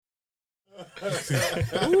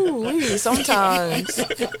Ooh, sometimes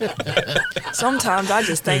I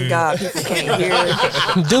just thank God people can't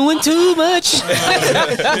hear. Doing too much.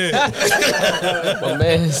 Oh,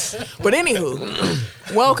 man. But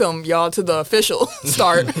anywho, welcome y'all to the official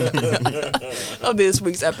start of this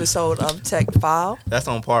week's episode of Tech File. That's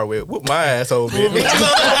on par with whoop my asshole, baby.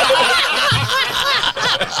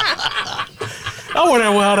 I wonder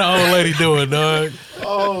how the old lady doing, dog.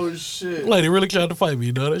 Oh shit! Lady really tried to fight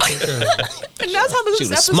me, dog. And that's how this She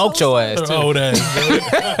would episode smoked your ass, too. Old ass.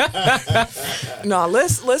 No,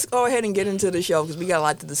 let's go ahead and get into the show because we got a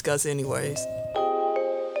lot to discuss anyways.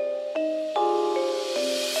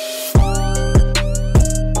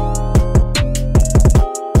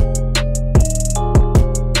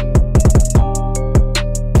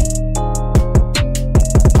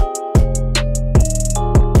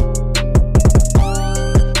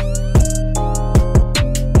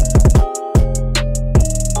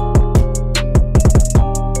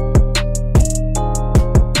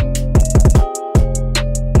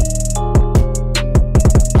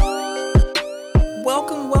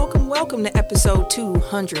 Welcome to episode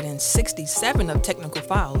 267 of Technical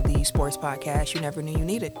File, the sports podcast you never knew you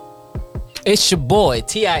needed. It's your boy,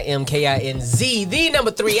 TIMKINZ, the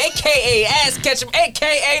number 3, a.k.a. Ass Ketchum,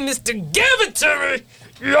 a.k.a. Mr. Give It To Me.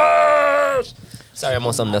 Yes! Sorry, I'm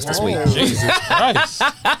on something else this week. Jesus Christ.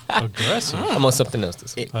 Aggressive. I'm on something else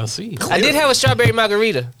this week. I see. I did have a strawberry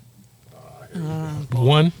margarita.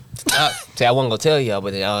 One. See, I wasn't going to tell y'all,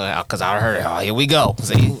 but because I heard, here we go.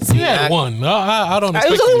 See, You had one. No, I don't It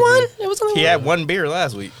expect was only you to one. It was only He one. had one beer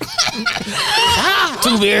last week.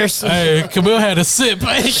 2 beers. Hey, Camille had a sip.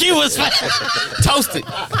 She was Toasted.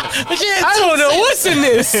 I don't know what's in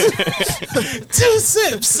this. 2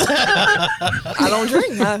 sips. I don't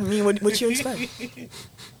drink. I mean, what you expect?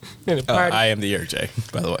 I am the Eric J,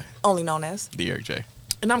 by the way. Only known as. The Eric J.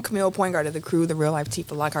 And I'm Camille, point guard of the crew, the real life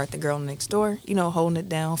Tifa Lockhart, the girl next door. You know, holding it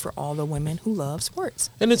down for all the women who love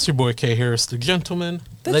sports. And it's your boy K Harris, the gentleman,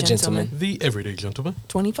 The Gentleman. the everyday gentleman,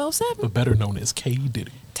 24/7. but better known as K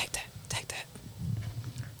Diddy. Take that.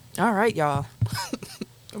 All right, y'all.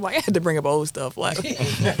 Why I had to bring up old stuff like.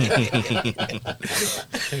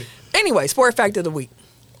 Anyway, sport fact of the week.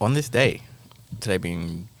 On this day, today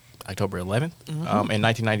being October 11th, in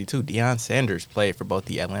 1992, Deion Sanders played for both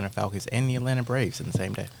the Atlanta Falcons and the Atlanta Braves in the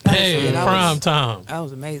same day. Hey, that prime was- time. That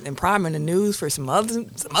was amazing. And prime in the news for some other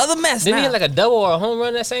mess. Didn't he now. get like a double or a home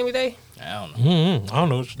run that same day? I don't know. I don't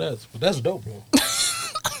know what that's, but that's dope, man.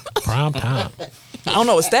 Prime time. I don't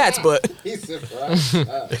know his stats, but He's surprised.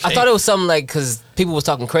 I thought it was something like, because people was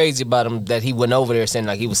talking crazy about him, that he went over there saying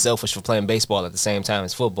like he was selfish for playing baseball at the same time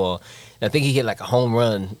as football. And I think he hit like a home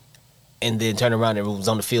run and then turned around and was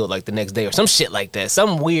on the field like the next day or some shit like that.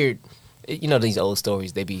 Some weird, you know, these old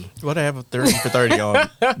stories, they be. Well, they have a 30 for 30 on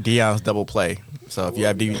Deion's double play. So if you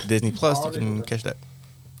have Disney Plus, you can catch that.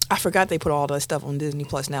 I forgot they put all that stuff on Disney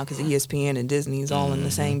Plus now because ESPN and Disney is all in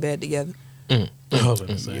the same bed together. All in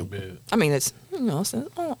the same bed. I mean, it's, you know,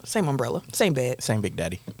 same umbrella, same bed. Same Big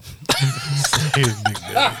Daddy. Big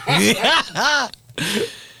daddy.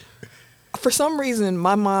 For some reason,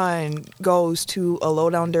 my mind goes to a low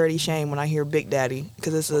down dirty Shame when I hear Big Daddy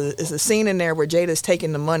because it's a scene in there where Jada's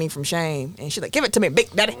taking the money from Shame and she's like, "Give it to me, Big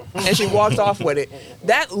Daddy," and she walks off with it.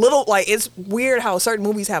 That little, like, it's weird how certain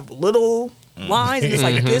movies have little lines and it's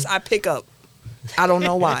like this I pick up. I don't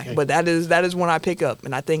know why, but that is when I pick up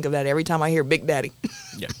and I think of that every time I hear Big Daddy.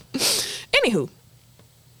 Yeah. Anywho,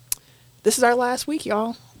 this is our last week,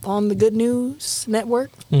 y'all, on the Good News Network.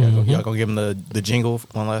 Y'all gonna give him the jingle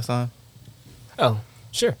one last time? Oh,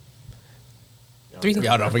 sure. 3, 2,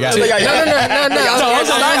 Y'all don't forget No. it. I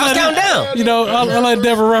was counting down. You know, I let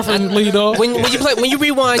Devin Ruffin lead off. When you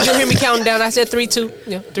rewind, you'll hear me counting down. I said 3, 2.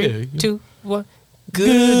 Yeah, 3, 2, 1.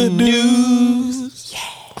 Good news.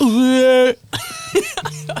 Yeah.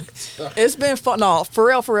 It's been fun. No, for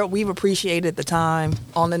real, we've appreciated the time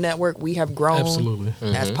on the network. We have grown Absolutely.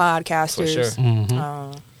 as podcasters. For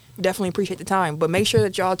sure. Definitely appreciate the time. But make sure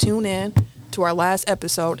that y'all tune in to our last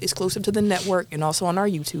episode exclusive to the network and also on our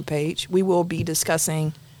YouTube page. We will be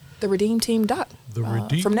discussing the Redeem Team doc The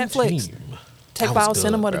Redeem from Netflix. Team. Tech That was File good,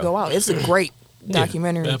 Cinema to bro. go out. It's a great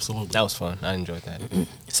documentary. Yeah, absolutely. That was fun. I enjoyed that.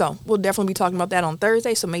 So we'll definitely be talking about that on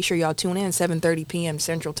Thursday. So make sure y'all tune in 7:30 p.m.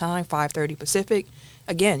 Central Time, 5:30 Pacific.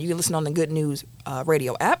 Again, you can listen on the Good News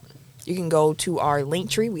Radio app. You can go to our link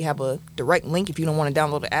tree. We have a direct link if you don't want to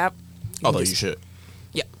download the app. Although you should.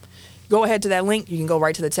 Yep. Go ahead to that link. You can go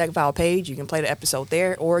right to the Tech File page. You can play the episode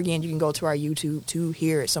there. Or again, you can go to our YouTube to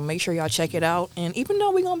hear it. So make sure y'all check it out. And even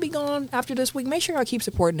though we're going to be gone after this week, make sure y'all keep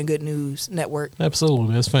supporting the Good News Network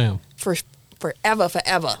Absolutely. That's fam. for forever.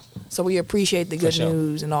 So we appreciate the good sure.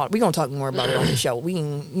 news and all. We're gonna talk more about it on the show. We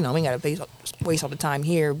ain't, we ain't gotta waste all the time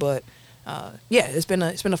here, but yeah, it's been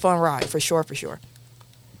a fun ride for sure.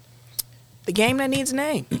 The game that needs a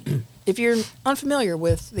name. If you're unfamiliar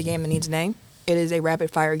with the game that needs a name, it is a rapid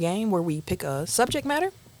fire game where we pick a subject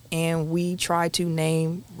matter and we try to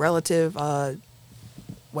name relative.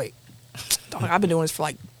 Wait, dog, I've been doing this for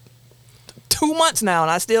like 2 months now,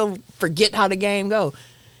 and I still forget how the game go.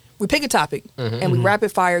 We pick a topic and we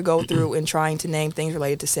rapid fire go through and trying to name things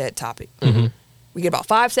related to said topic. We get about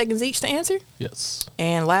 5 seconds each to answer, Yes.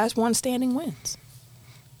 and last one standing wins.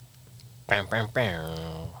 Bam, bam, bam.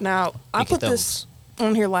 Now, I Make it put this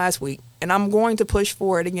on here last week, and I'm going to push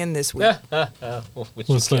for it again this week.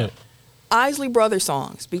 What's that? Isley Brothers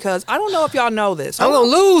songs, because I don't know if y'all know this. I'm gonna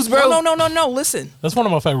lose, bro. No. Listen, That's one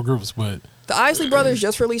of my favorite groups, but the Isley Brothers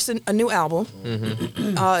just released a new album.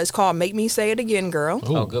 It's called "Make Me Say It Again, Girl,"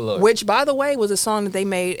 Oh, good lord. which, by the way, was a song that they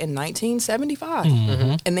made in 1975,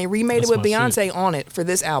 and they remade That's it with my Beyonce on it for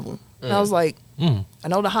this album. And I was like, I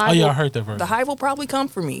know the high. oh yeah, I heard that version. The high will probably come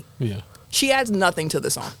for me. Yeah, She adds nothing to the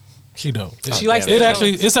song. she dope. She likes it. that.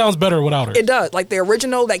 Actually, it sounds better without her. It does. Like the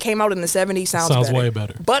original that came out in the 70s sounds better. way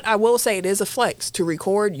better. But I will say it is a flex to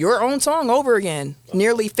record your own song over again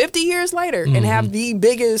nearly 50 years later and have the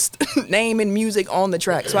biggest name in music on the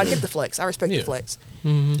track. So I get the flex. I respect the Yeah. flex.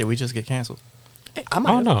 Did we just get canceled? I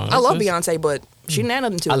might. Oh, no, I love it's- Beyonce, but she didn't add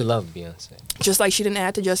nothing to I it. love Beyonce. Just like she didn't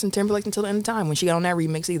add to Justin Timberlake until the end of time when she got on that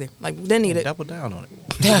remix either. Like, didn't need it. Double down on it.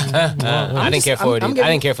 I didn't care for it. I'm I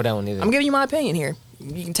giving- didn't care for that one either. I'm giving you my opinion here.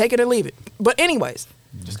 You can take it or leave it. But anyways,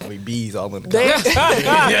 Just gonna be bees all in the they,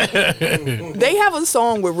 comments. they have a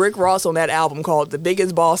song with Rick Ross on that album called "The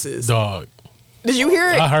Biggest Bosses." Dog, Did you hear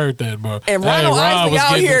it? I heard that, bro. And Hey, Ronald Isley was out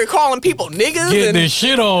getting- here calling people niggas. getting And this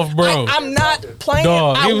shit off, bro. I'm not playing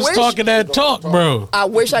Dog, it. he was talking that talk, bro. I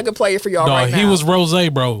wish I could play it for y'all Dog, right now. he was Rose,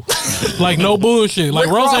 bro. Like no bullshit. Like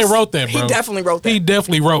Rick Rose Ross, wrote that, bro. He definitely wrote that. He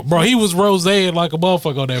definitely wrote, bro. He was Rose like a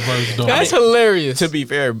motherfucker on that verse, dog. That's hilarious. To be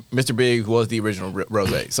fair, Mr. Big was the original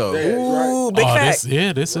Rose. So Ooh, big fact.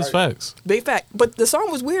 This is facts. Big fact. But the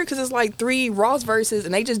song was weird because it's like 3 Ross verses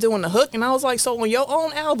and they just doing the hook. And I was like, so on your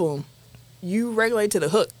own album, you regulate to the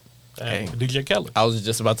hook. Hey, DJ Khaled. I was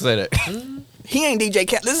just about to say that. He ain't DJ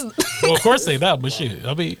Cat. This is. Well, of course they not, but shit.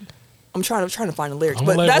 I mean, I'm trying to find the lyrics, I'm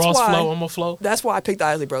but gonna let that's Ross why. flow. I'm gonna flow. That's why I picked the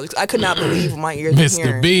Isley Brothers. 'Cause I could not believe what my ears were Mr.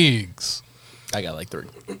 hearing. Biggs. I got like 3.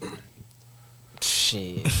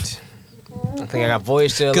 Shit. I think I got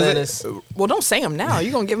Voyage to Atlantis. Well, don't say them now.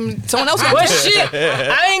 You're gonna give them. Someone else got Well, to. shit.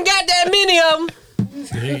 I ain't got that many of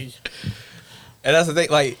them. Hey, And that's the thing.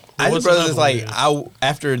 Like, Isley what's Brothers is another like, one?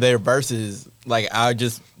 after their verses, like, I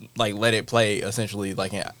just like let it play essentially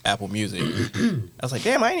like in Apple Music. I was like,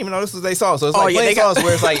 damn, I didn't even know this was their song. So it's Oh, like yeah, playing they got- songs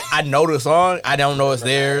where it's like I know the song, I don't know it's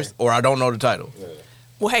theirs, or I don't know the title.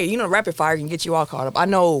 Well, hey, you know, rapid fire can get you all caught up. I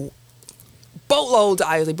know boatloads of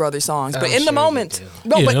Isley Brothers songs, but I'm in the sure you moment, do.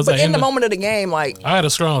 no, Yeah, but, it was but like in in the the- moment of the game, like I had a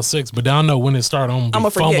strong 6, but I don't know when it started. I'm I'm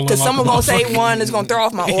gonna forget because someone gonna say one is gonna throw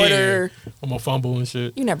off my order. I'm gonna fumble and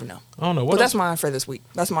shit. You never know. I don't know But what. that's else? mine for this week.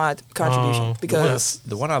 That's my contribution because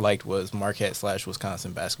The one I liked was Marquette /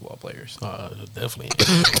 Wisconsin basketball players. Definitely.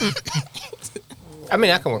 I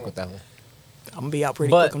mean, I can work with that one. I'm gonna be out pretty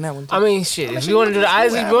But quick on that one. Too. I mean, shit. If you want to do the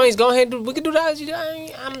Isley joints, go ahead. We can do the Isley.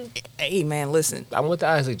 Hey man, listen. I'm with the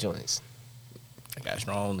Isley joints. I got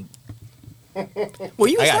strong. Well,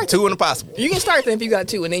 you can I got start. 2 in the possible. You can start then if you got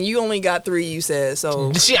 2, and then you only got 3. You said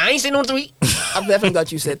so. Shit, I ain't saying no 3. I definitely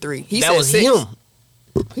thought you said 3. He That said was 6. him.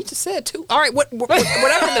 He just said 2. All right, whatever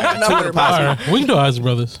the number. All right, we can do Isley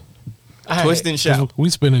Brothers. Twist and shout. We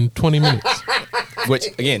spending 20 minutes. Which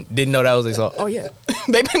again, didn't know that was their song. Oh yeah,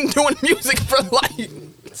 they've been doing music for like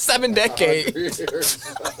 7 decades.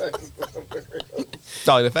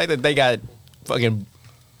 So the fact that they got fucking,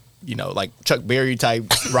 like Chuck Berry type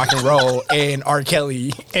rock and roll and R.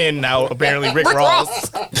 Kelly and now apparently Rick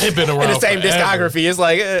Ross Ross. They've been around in the same forever. discography. It's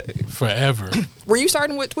like, Forever. Were you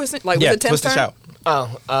starting with Twisted? Like yeah, with the 10th twist and turn?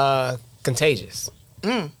 shout. Oh, Contagious.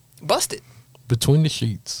 Busted. Between the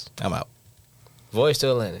sheets. I'm out. Voyage to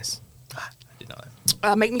Atlantis. I didn't know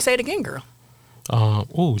that. Make me say it again, girl.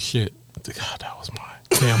 Oh shit. God, that was mine.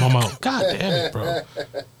 Damn, I'm out. God damn it, bro.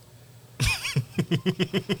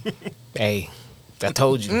 Hey, I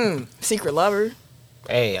told you. Secret Lover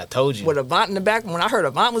Hey, I told you. with Avant in the back. When I heard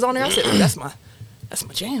Avant was on there, I said, "That's my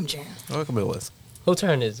jam." What come it was? Who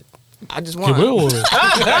turn is it? I just It won. will. You didn't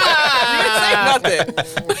say nothing.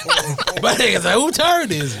 My niggas like, who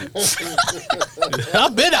turn is it?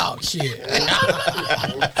 I've been out, shit.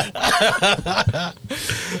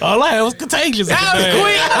 All I had was Contagious. That was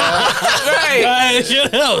quick. Right. I ain't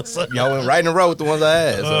shit else. Y'all went right in a row with the ones I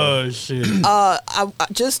had. So. Oh shit. I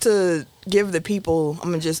just to give the people,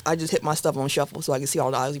 I just hit my stuff on shuffle so I can see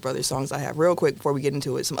all the Ozzy Brothers songs I have real quick before we get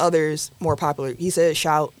into it. Some others more popular. He said,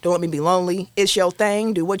 "Shout, don't let me be lonely. It's your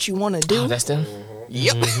thing. Do what you want to do." Oh, that's them.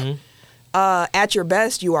 Yep. At Your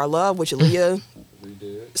Best, You Are Love, which Aaliyah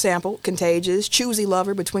sample. Contagious. Choosy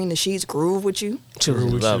Lover, Between the Sheets, Groove with You. True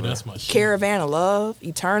with you, that's my shit. Caravan of Love,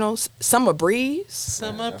 Eternals. Summer Breeze.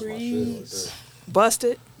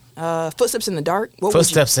 Busted. Footsteps in the Dark.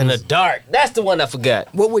 Footsteps in the Dark. That's the one I forgot.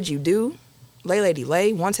 What Would You Do? Lay Lady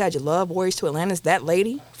Lay. Once Had Your Love. Warriors to Atlantis. That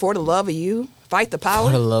Lady. For the Love of You. Fight the Power.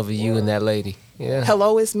 For the love of you and that lady. Yeah.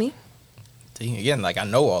 Hello, It's Me. See, again, like I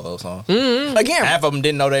know all those songs. Again. Half of them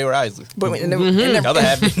didn't know they were Isley. But in, The other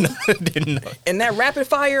half didn't know. in that rapid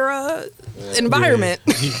fire environment,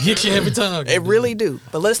 Get you every time. it really do.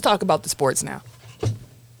 But let's talk about the sports now.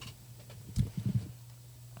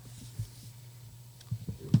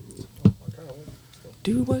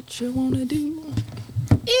 Do what you wanna do.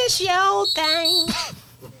 It's your thing.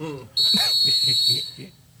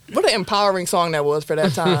 What an empowering song that was for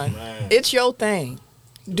that time. It's your thing.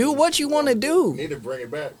 Do what you wanna do. Need to bring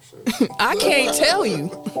it back. Shit. I can't tell you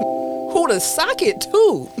who to sock it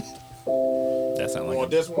to. That sounds Want like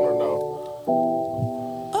this one or no?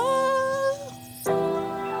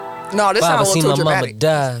 No, this Bob, I sounds a seen little my too mama dramatic.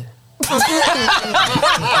 die.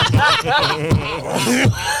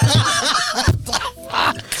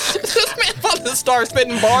 This man about to start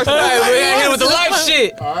spitting bars. Hey, we ain't here with the life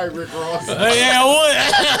shit. All right, Rick Ross. Yeah,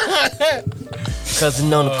 what?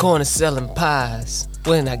 Cousin on the corner selling pies.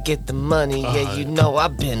 When I get the money, yeah, you know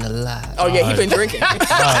I've been alive. Oh yeah, he been drinking.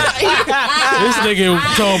 This nigga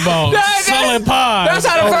talking about selling pies. That's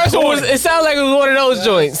how the first one was. It sounded like it was one of those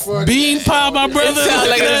joints. Bean pie, my brother. It sounded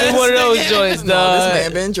like it was one of those joints, This dog.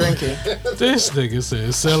 man been drinking. This nigga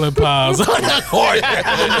said selling pies on the corner.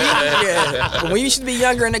 Yeah. But when you should be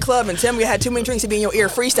younger in the club and tell me you had too many drinks to be in your ear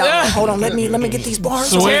freestyle. Like, hold on, let me get these bars.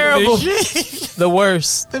 Sweat Terrible. this shit. The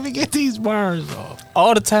worst. Let me get these bars off.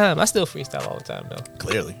 All the time. I still freestyle all the time, though.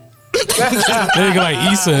 clearly. Nigga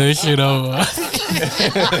like Issa and shit on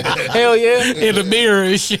Hell yeah. in the mirror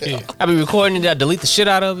and shit. I be recording it, I delete the shit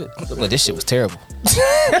out of it. Well, this shit was terrible.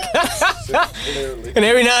 And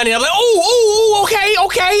every now and then I'm like, oh,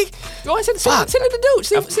 okay. Go ahead, send it to dude.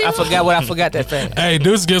 See, I forgot what I forgot that fast. Hey,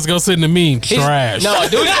 dude's just gonna sit in the meme. Trash. No,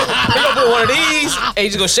 dude, he gonna put one of these, and he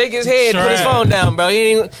just gonna shake his head, and put his Trash. phone down, bro. He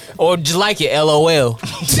ain't, or just like it, LOL.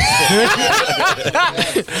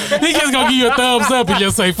 He just gonna give you a thumbs up and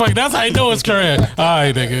just say, fuck, that's how you know it's trash. All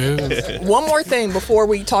right, nigga. one more thing before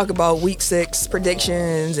we talk about week 6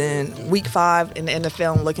 predictions and week 5 in the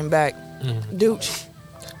NFL and looking back. Dooch.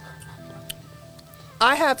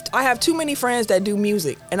 I have too many friends that do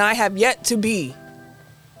music, and I have yet to be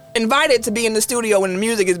invited to be in the studio when the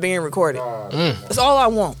music is being recorded. That's all I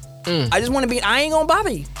want. I just want to be. I ain't gonna bother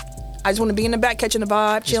you. I just want to be in the back catching the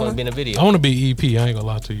vibe, Just want to chilling. be in a video. I want to be EP. I ain't gonna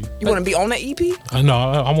lie to you. You want to be on that EP? I know.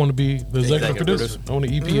 I want to be the executive executive producer on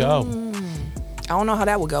the EP album. I don't know how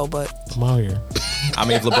that would go, but I'm out here. I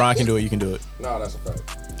mean, if LeBron can do it, you can do it. No, that's a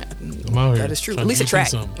fact. I'm out here. that is true. Trying At to least a get track.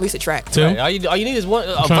 something. At least a track. Tim, All you need is one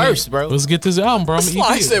a trying to- verse, bro. Let's get this album, bro. I'm an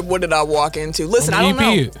Sly EP. said, "What did I walk into?" Listen, I I'm don't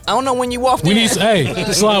know. EP it. I don't know when you walked We in. need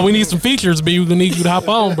Sly, we need some features, but we gonna need you to hop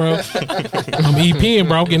on, bro. I'm EPing,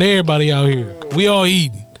 bro. I'm getting everybody out here. We all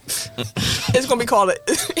eating. It's gonna be called.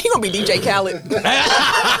 He gonna be DJ Khaled,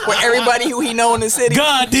 where everybody who he know in the city.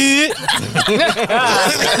 God did.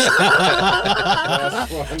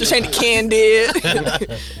 Just ain't the can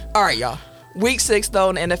did. All right, y'all. Week 6 though,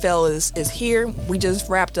 and the NFL is here. We just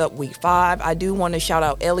wrapped up week 5. I do want to shout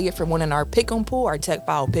out Elliot for winning our pick'em pool, our Tech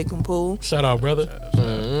File pick'em pool, Shout out, brother.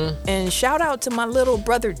 and shout out to my little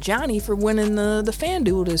brother Johnny for winning the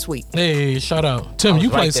FanDuel this week. Hey, shout out. Tim, was you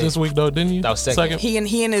right played there. this week though, didn't you? That was second. He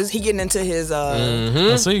getting into his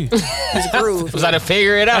I see. his groove. Was I to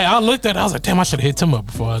figure it Hey, out? I looked at it. I was like, damn, I should have hit Tim up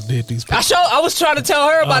before I did these. I was trying to tell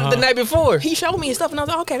her about it the night before. He showed me his stuff, and I was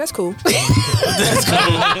like, okay, that's cool. That's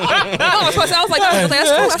cool. I was like,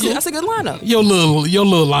 that's cool. That's a good lineup. Your little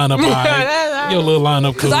lineup, all right. Your little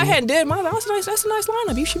lineup, cool. Cause I hadn't did mine. That's a nice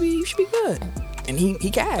lineup. You should be good. And he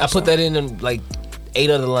cashed. I put that in like 8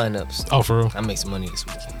 other lineups. Oh, for real. I make some money this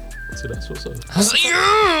weekend. So that's what's up. I was like,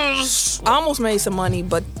 yes! I almost made some money,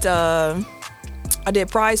 but I did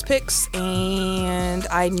prize picks and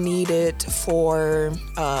I needed for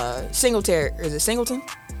Singletary. Is it Singleton?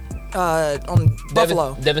 On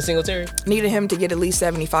Buffalo. Devin Singletary. Needed him to get at least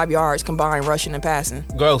 75 yards combined rushing and passing.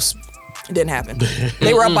 Gross. It didn't happen.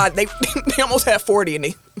 They were up by they almost had 40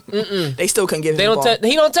 and they still couldn't get him They the don't ball.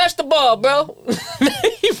 he don't touch the ball, bro.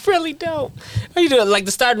 He really don't. How you doing? Like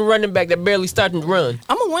the starting running back that barely starting to run.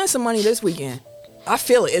 I'm gonna win some money this weekend. I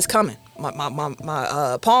feel it. It's coming. My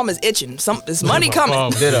palm is itching. This money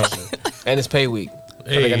coming. Ditto. And it's pay week. I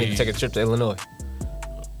think I need Hey. to take a trip to Illinois.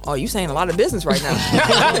 Oh, you saying a lot of business right now.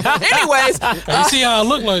 Anyways, You see how I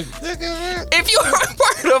look like? if you are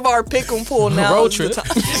part of our pick 'em pool now, Road is the trip.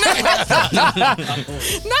 time-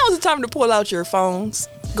 now is the time to pull out your phones.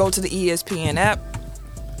 Go to the ESPN app.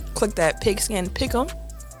 Click that pigskin pick 'em.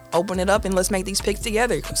 Open it up and let's make these picks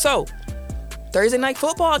together. So, Thursday night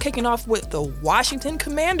football kicking off with the Washington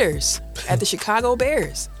Commanders at the Chicago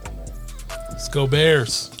Bears. Let's go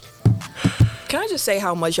Bears. Can I just say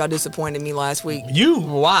how much y'all disappointed me last week? You.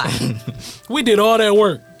 Why? We did all that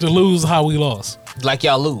work to lose how we lost. Like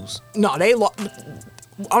y'all lose. No, they lost.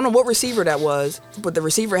 I don't know what receiver that was, but the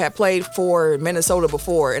receiver had played for Minnesota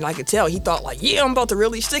before, and I could tell he thought like, yeah, I'm about to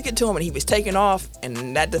really stick it to him, and he was taking off,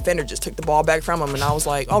 and that defender just took the ball back from him, and I was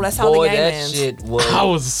like, oh, that's how Boy, the game that ends. shit was. I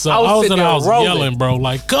was I was in sitting the there house rolling. yelling, bro.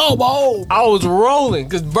 Like, come on. I was rolling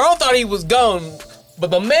because bro thought he was gone,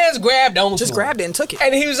 but the man's grabbed on. Just grabbed it and took it.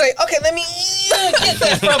 And he was like, okay, let me get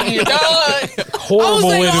that from you, dog. Horrible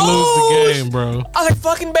like, way to oh, lose the game, bro. I was like,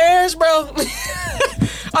 fucking Bears, bro. I was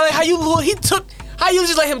like, how you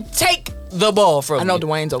just let him take the ball from I know you?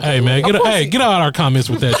 Dwayne's okay. Hey man, Of course he- get out our comments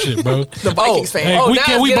with that shit, bro. the Vikings fan. hey, Oh, we- now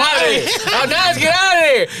can we get block- out of here. Oh, now let's get out of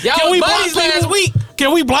here. Y'all Can was we block buddies last people? week.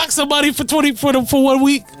 Can we block somebody for 1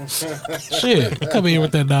 week? Shit, come here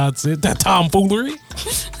with that nonsense, that tomfoolery.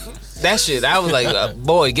 That shit, I was like,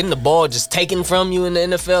 boy, getting the ball just taken from you in the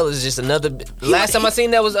NFL is just another. Last time I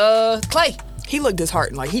seen that was Clay. He looked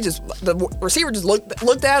disheartened. Like the receiver just looked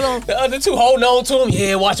at him. The other two holding on to him.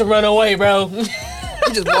 Yeah, watch him run away, bro.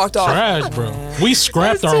 He just walked off. Trash, bro. We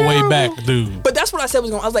scrapped That's our way terrible. back, dude. But that's what I said was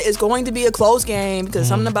going. I was like, it's going to be a close game because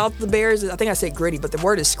something about the Bears. I think I said gritty, but the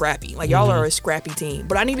word is scrappy. Like y'all are a scrappy team.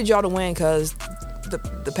 But I needed y'all to win because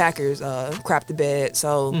the Packers crapped the bed.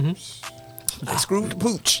 So they screwed the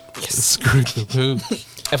pooch. Screw the poop.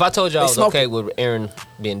 If I told you I They was smoked okay with Aaron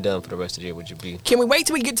being done for the rest of the year, would you be? Can we wait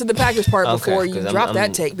till we get to the Packers part Okay, before you 'cause drop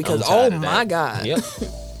that take? Because I'm oh tired of my that. God, Yep,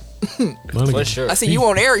 Money. for sure. I see you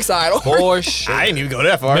on Eric's side. For sure. I didn't even go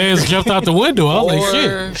that far. Man's jumped out the window. I was like,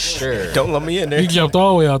 shit. For sure. Don't let me in there. He jumped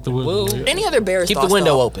all the way out the window. Well, Yeah. Any other Bears? Keep the thoughts,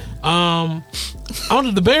 window though? open. I don't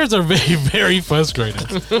know, the Bears are very, very frustrated.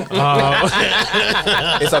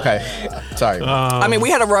 It's okay. Sorry. I mean, we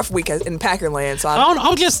had a rough week in Packerland, so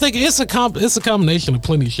I'm just thinking it's a combination of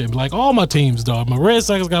plenty of shit. Like all my teams, dog. My Red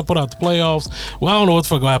Sox got put out the playoffs. Well, I don't know what the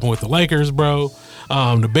fuck gonna happen with the Lakers, bro.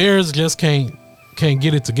 The Bears just can't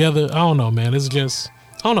get it together. I don't know, man. It's just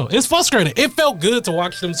I don't know. It's frustrating. It felt good to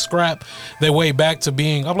watch them scrap their way back to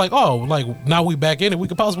being. I'm like, oh, like now we back in it. We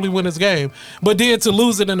could possibly win this game. But then to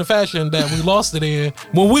lose it in the fashion that we lost it in,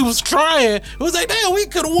 when we was trying, it was like, damn, we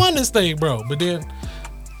could have won this thing, bro. But then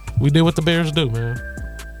we did what the Bears do, man.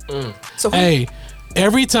 so who, Hey,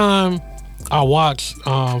 every time I watch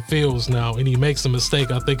Fields now and he makes a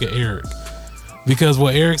mistake, I think of Eric. Because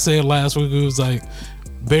what Eric said last week, it was like,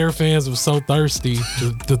 Bear fans were so thirsty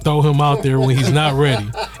to throw him out there when he's not ready,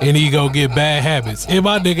 and he go get bad habits. And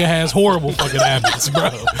my nigga has horrible fucking habits,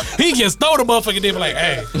 bro. He just throw the motherfucker and then be like,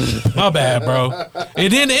 "Hey, my bad, bro."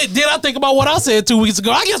 And then I think about what I said 2 weeks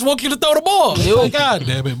ago. I just want you to throw the ball. Like, God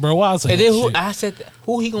damn it, bro. Why I say And then that who shit? I said,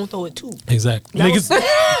 who he gonna throw it to? Exactly. Niggas,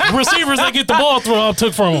 receivers that get the ball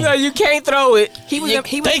took from him. No, you can't throw it. he was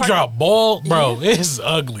They part, drop ball, bro. It's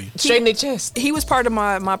ugly. Straight in their chest. he was part of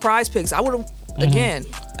my prize picks. I would have again.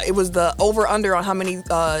 It was the over under on how many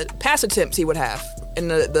pass attempts he would have, and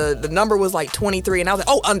the number was like 23, and I was like,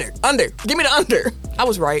 oh, under, give me the under. I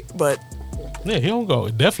was right, but Yeah, he don't go.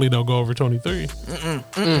 Definitely don't go over 23.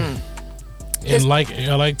 And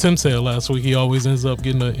like Tim said last week, he always ends up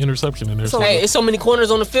getting an interception in there. So- Hey, it's so many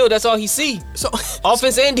corners on the field. That's all he see. so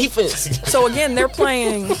Offense and defense. so again, they're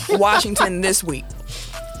playing Washington this week.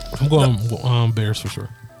 I'm going Bears for sure.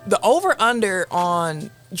 The over under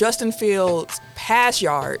on Justin Fields' pass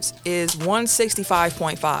yards is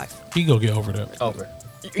 165.5. He go get over that. Over.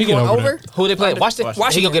 He You get going over over? that. Who they play? Washington.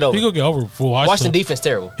 Washington. He gonna get over. He go get over for Washington. Washington defense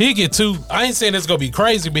terrible. He get 2. I ain't saying it's gonna be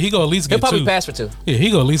crazy, but he go at least He'll get probably 2. pass for 2. Yeah,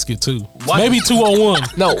 he go at least get 2. Washington- Maybe 2 on 1.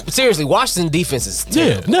 No, seriously, Washington defense is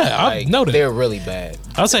terrible. I know that. They're really bad.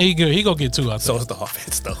 I say he go get 2. I So think. is the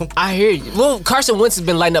offense, though. I hear you. Well, Carson Wentz has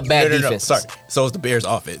been lighting up bad No, defense. Sorry. So is the Bears'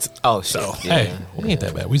 offense. Oh shit. So- Yeah. Hey, we ain't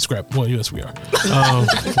that bad. We scrapped. Well, yes, we are.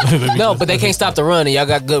 No, but they can't stop the run, and y'all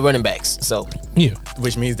got good running backs. So Yeah.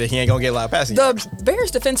 Which means that he ain't gonna get a lot of passing yards. The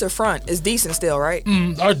Bears' defensive front is decent still, right? Our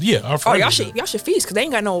Oh, front y'all is should good. feast because they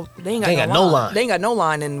ain't got no line. They ain't got no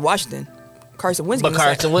line in Washington. Carson Wentz. but getting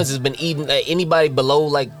sacked. Carson Wentz has been eating anybody below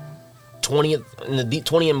like 20th in the deep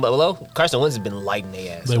 20 and below. Carson Wentz has been lighting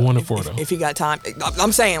their ass. They won it for though. If he got time,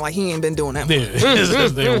 I'm saying like he ain't been doing that. Yeah,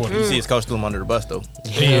 they won You it. see his coach threw him under the bus though.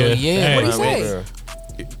 Yeah, yeah. What'd he man.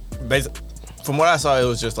 say? From what I saw, it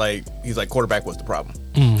was just like he's like quarterback was the problem.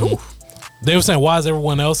 They were saying, why is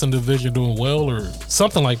everyone else in the division doing well or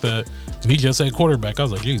something like that? And he just said quarterback. I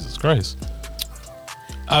was like, Jesus Christ.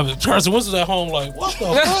 Carson Wentz was at home like, what the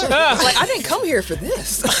fuck? Like I didn't come here for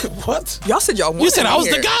this. What? Y'all said y'all wanted You said me I was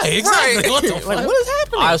here. the guy. Exactly. Right. What the Like fuck? what is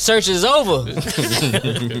happening? Our search is over.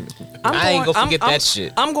 I ain't gonna forget I'm- that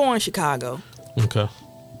shit. I'm going Chicago. Okay.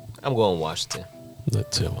 I'm going Washington.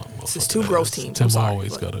 Let Tim. This is two gross teams. Tim I'm sorry,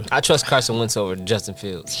 always but- got to. I trust Carson Wentz over Justin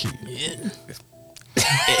Fields.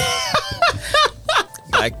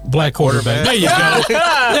 Black quarterback. There you go.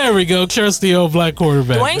 There we go. Trust the old black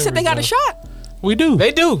quarterback. Dwayne There said we they got go. a shot. We do.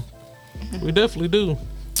 They do. We definitely do.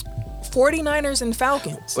 49ers and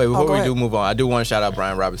Falcons. Wait, before go we ahead. do move on, I do want to shout out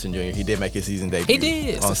Brian Robinson Jr. He did make his season debut. He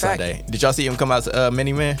did. On It's a fact. Sunday. Did y'all see him come out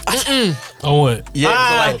Mini Man? On what?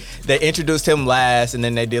 Yeah, so like they introduced him last, and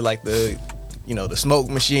then they did like the, the smoke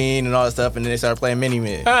machine and all that stuff, and then they started playing Mini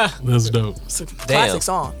Man. That's dope. It's a classic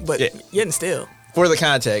song, but Yeah. yet still. For the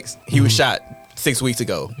context, he was shot 6 weeks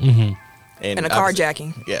ago. Mm-hmm. And a obviously-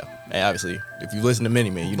 carjacking. Yeah, and obviously, if you listen to Mini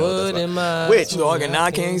Man, you know But that's in why. my Which, Dog and I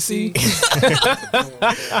can't see.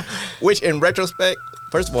 which in retrospect,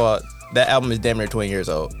 first of all, that album is damn near 20 years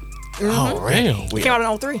old. Oh, damn. It came out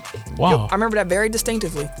in 03. Wow. I remember that very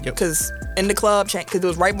distinctively. Yep. Because in the club, because it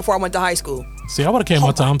was right before I went to high school. See, I would have came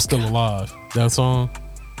out to I'm Still Alive. That song.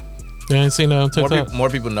 You ain't seen that on TikTok? More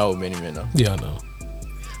people know Mini Man though. Yeah, I know.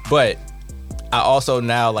 But I also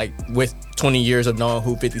now, like, with 20 years of knowing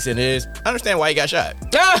who 50 Cent is, I understand why he got shot.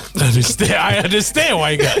 I understand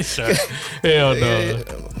why you got shot. Hell no.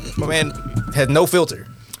 My man has no filter.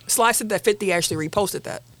 Sly said that 50 actually reposted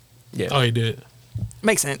that. Yeah, Oh, he did.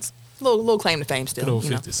 Makes sense. Little claim to fame still. Good old you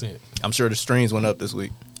know. 50 Cent. I'm sure the streams went up this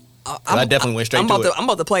week. I definitely went straight I'm to about it. I'm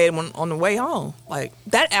about to play it on the way home. Like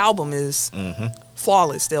that album is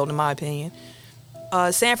flawless still, in my opinion.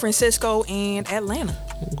 San Francisco and Atlanta.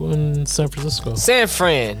 I'm going San Francisco. San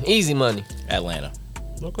Fran, easy money. Atlanta.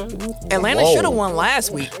 Okay. Atlanta Whoa. should have won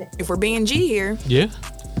last week if we're being G here. Yeah.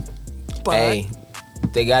 But Hey,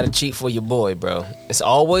 they gotta cheat for your boy, bro. It's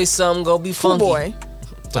always something gonna be who funky. boy?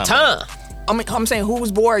 Time. I'm saying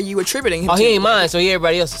whose boy are you attributing him Oh, to? he ain't mine, so he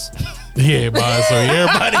everybody else's. Yeah, boy. So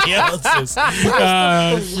everybody else's.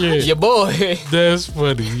 Shit. Your boy. That's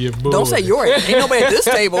funny. Your boy. Don't say yours. Ain't nobody at this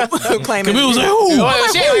table claiming. It was like, who? Oh,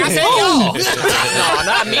 shit, I said y'all. No,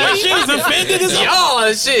 not me. She was offended as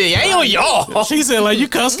Y'all, shit. Ain't on y'all. She said, like, you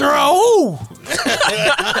cussed her out. Who?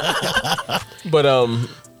 But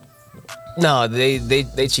no,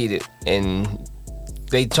 they cheated and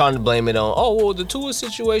they trying to blame it on the Tua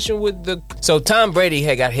situation with the. So Tom Brady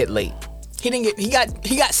had got hit late. He didn't get.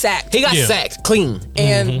 He got sacked. He got Yeah. sacked clean.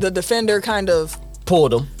 And the defender kind of.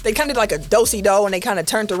 Pulled him. They kind of did like a do-si-do, and they kind of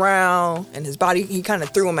turned around, and his body. He kind of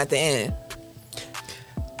threw him at the end.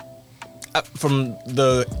 From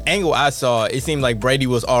the angle I saw, it seemed like Brady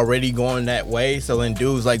was already going that way. So then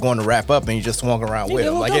dude's like going to wrap up, and he just swung around Yeah, with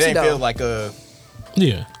him. little Like it didn't do-si-do. feel like a.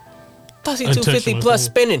 Yeah. Plus he Intentional 250 plus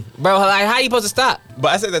thing. spinning, bro. Like how you supposed to stop? But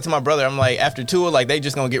I said that to my brother. I'm like, after Tua, like they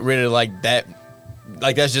just gonna get rid of like that.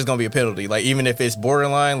 Like that's just gonna be a penalty. Like even if it's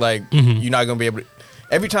borderline, like you're not gonna be able to.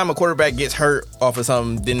 Every time a quarterback gets hurt off of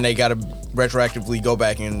something, then they gotta retroactively go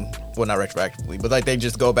back and not retroactively, but like they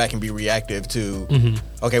just go back and be reactive to.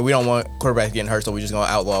 Okay, we don't want quarterbacks getting hurt, so we're just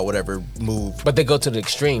gonna outlaw whatever move. But they go to the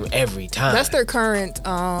extreme every time. That's their current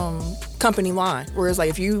company line. Whereas, like,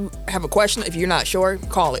 if you have a question, if you're not sure,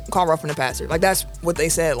 call roughing the passer. Like that's what they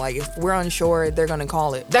said. Like if we're unsure, they're gonna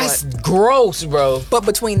call it. That's gross, bro. But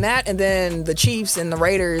between that and then the Chiefs and the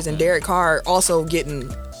Raiders and Derek Carr also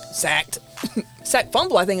getting sacked, sacked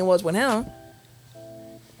fumble, I think it was with him.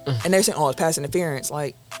 And they're saying, "Oh, it's pass interference."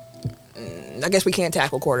 Like, I guess we can't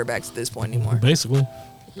tackle quarterbacks at this point anymore. Basically.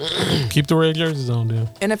 Keep the red jerseys on there.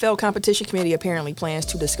 NFL Competition Committee apparently plans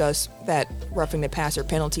to discuss that roughing the passer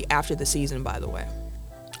penalty after the season. By the way,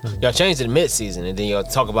 Y'all changed it mid-season, and then y'all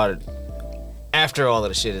talk about it after all of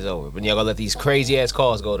the shit is over. But y'all gonna let these crazy ass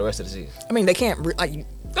calls go the rest of the season. I mean, they can't like.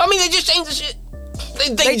 I mean, they just changed the shit.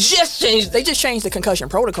 They just changed. They just changed the concussion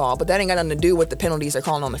protocol, but that ain't got nothing to do with the penalties they're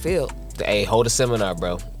calling on the field. Hey, hold a seminar,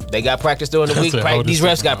 bro. They got practice during the I week. said, hold a These refs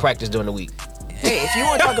got seminar. practice during the week. Hey, if you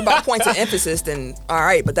want to talk about points of emphasis, then all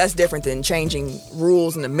right, but that's different than changing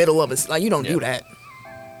rules in the middle of it. Like you don't do that.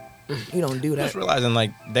 You don't do that. Just realizing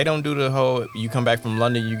like they don't do the whole. You come back from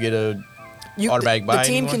London, you get a. automatic the buy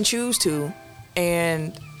team anymore? can choose to,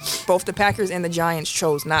 and both the Packers and the Giants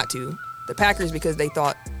chose not to. The Packers because they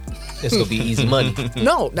thought It's gonna be easy money.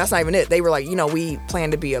 No, that's not even it. They were like, we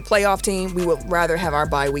plan to be a playoff team. We would rather have our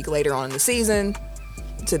bye week later on in the season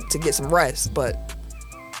to get some rest. But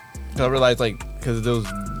I realized, because there was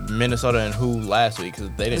Minnesota and who last week, because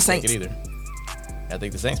they didn't take it Saints. either. I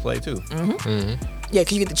think the Saints played too. yeah,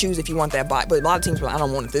 because you get to choose if you want that bye. But a lot of teams were like, I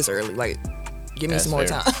don't want it this early. Like, give me That's some more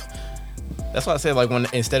fair. time. That's why I said, when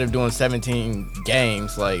instead of doing 17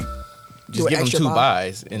 games, Do just an give them extra 2 bye.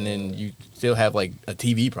 buys, and then you still have a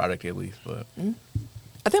TV product at least. But I think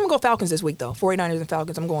I'm gonna go Falcons this week though. 49ers and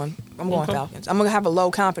Falcons. I'm going Okay. Falcons. I'm gonna have a low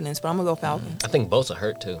confidence, but I'm gonna go Falcons. I think Bosa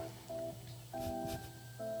hurt too.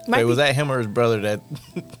 Might wait, be- was that him or his brother that?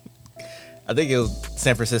 I think it was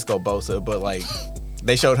San Francisco Bosa, but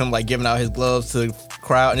they showed him giving out his gloves to the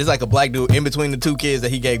crowd, and it's a black dude in between the 2 kids that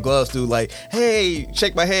he gave gloves to, hey,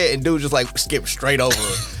 shake my head, and dude just skipped straight over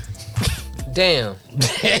him. Damn.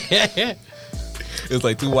 It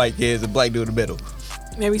was 2 white kids and black dude in the middle.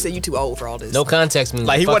 Maybe he said you too old for all this. No context means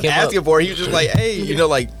He fuck wasn't him up. asking for it. He was just hey, He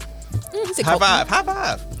said, high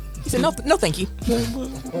five. He said no, thank you.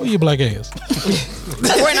 Where your black ass? The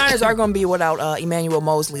 49ers are gonna be without Emmanuel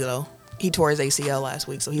Mosley though. He tore his ACL last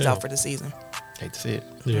week, so he's out for the season. Hate to see it.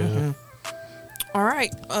 Yeah. All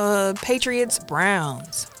right, Patriots,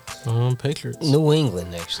 Browns. Patriots. New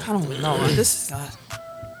England actually. I don't know. This is. I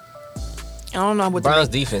don't know what. Browns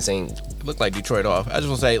defense ain't. It looked like Detroit off. I just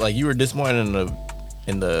want to say, you were disappointed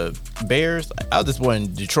in the Bears. I was disappointed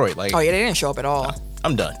in Detroit. Oh yeah, they didn't show up at all.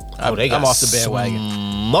 I'm done. Oh, they got I'm off the bandwagon.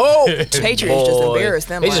 smoked. Patriots just embarrassed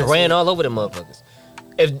them They just last ran week. all over them motherfuckers.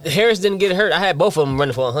 If Harris didn't get hurt, I had both of them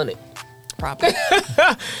running for 100. Probably.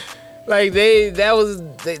 They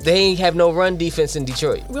ain't have no run defense in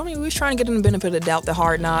Detroit. Well, I mean, we was trying to get them the benefit of the doubt. The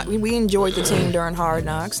Hard Knock. We enjoyed the team during Hard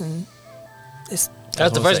Knocks, and it's That's the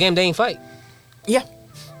what I'm first game they ain't fight. yeah.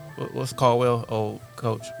 What's Caldwell? Old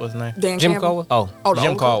coach. What's his name? Dan Jim Campbell. Caldwell. Oh, Oh, the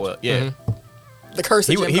Jim old Caldwell. Yeah. The curse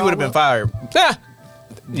of Jim He would have been Caldwell. fired. Yeah.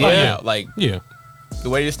 Yeah. Yeah. The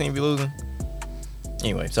way this team be losing.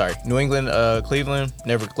 Anyway, sorry. New England, Cleveland,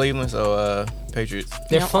 never Cleveland, so Patriots.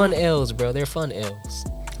 they're Yeah. fun L's, bro. They're fun L's.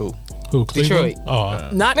 Who? Who? Cleveland? Detroit. Oh,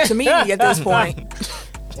 Not to me at this point.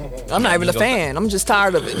 I'm not even a fan. I'm just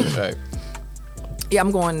tired of it. Right. Yeah,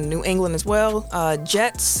 I'm going New England as well.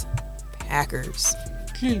 Jets, Packers.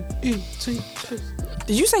 G-E-T.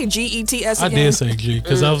 Did you say GETS I again? did say G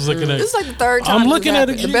because I was looking at. This is like the third time. I'm this looking has at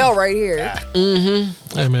a happened. G. The bell right here.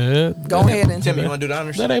 Hey man, Go ahead and Tim, you want to do the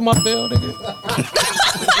honors? that ain't my bell,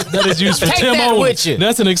 nigga. That is used for Take Tim that only. with you.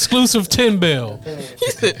 That's an exclusive 10 bell.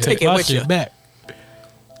 take it my with shit you. back.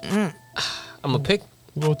 I'm gonna pick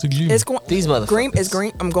Go to G. It's going. these motherfuckers. Green is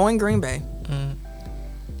Green. I'm going Green Bay.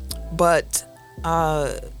 But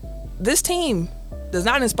this team does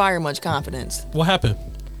not inspire much confidence. What happened?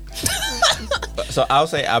 So I'll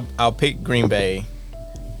say I'll pick Green Bay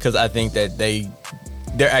because I think that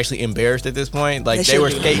they're actually embarrassed at this point. Like They they should were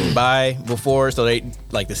be. skating by before, so they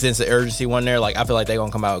the sense of urgency one there. I feel like they're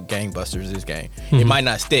gonna come out gangbusters this game. It might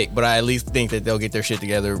not stick, but I at least think that they'll get their shit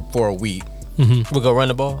together for a week. We gonna run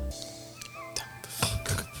the ball.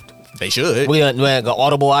 They should. We gonna go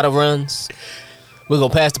audible out of runs. We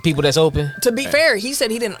gonna pass the people that's open. To be fair, he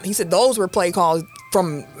said he didn't. He said those were play calls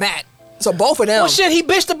from Matt. So both of them. Well, shit, he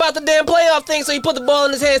bitched about the damn playoff thing, so he put the ball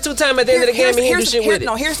in his hands 2 times at the end of the game and he didn't do shit with it.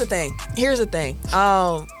 No, here's the thing. Here's the thing.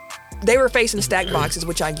 They were facing stacked boxes,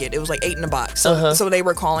 which I get. It was like 8 in a box. So they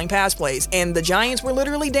were calling pass plays. And the Giants were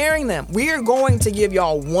literally daring them. We are going to give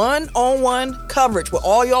y'all one-on-one coverage with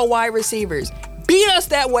all y'all wide receivers. Beat us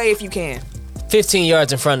that way if you can. 15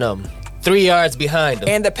 yards in front of him, 3 yards behind him,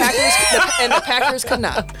 And the Packers could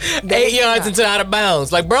not. They 8 could yards not. into out of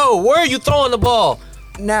bounds. Like, bro, where are you throwing the ball?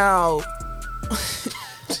 Now,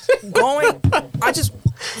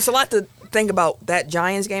 it's a lot to think about that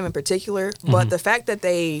Giants game in particular, but the fact that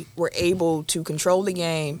they were able to control the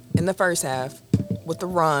game in the first half with the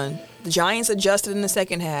run, the Giants adjusted in the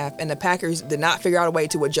second half, and the Packers did not figure out a way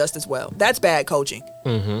to adjust as well. That's bad coaching.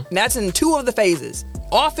 And that's in 2 of the phases.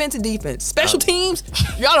 Offense and defense. Special teams,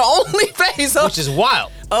 y'all the only phase Which is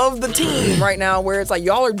wild. of the team right now where it's like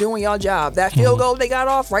y'all are doing y'all job. That field goal they got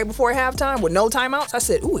off right before halftime with no timeouts, I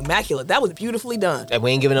said, ooh, immaculate. That was beautifully done. And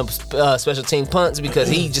we ain't giving up special team punts because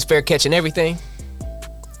he just fair catching everything.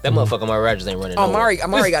 That motherfucker, Amari Rodgers ain't running. Oh, nowhere.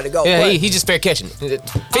 Amari got to go. Yeah, but he just fair catching.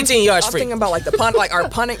 15 yards I'm free. thinking about like the punt, like our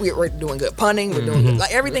punting, we're doing good. Punting, we're doing good.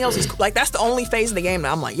 Like everything else is like that's the only phase of the game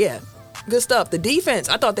that I'm like, yeah, good stuff. The defense,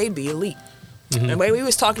 I thought they'd be elite. And the way we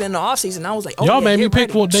was talking in the offseason, I was like, oh, Y'all yeah, made me get pick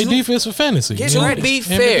ready. what they defense for fantasy. Get You know? ready. To be Ain't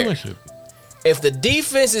been fair, doing shit. if the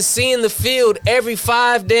defense is seeing the field every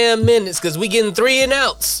 5 damn minutes because we getting 3 and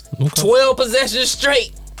outs, Okay. 12 possessions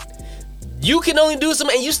straight, You can only do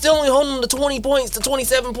something, and you still only hold them to 20 points, to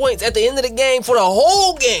 27 points at the end of the game for the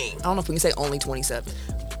whole game. I don't know if we can say only 27.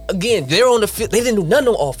 Again, they're on the field. They didn't do nothing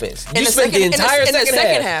on offense. You spent the entire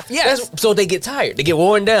second half. Yes. So they get tired. They get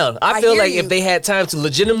worn down. I feel hear like you. if they had time to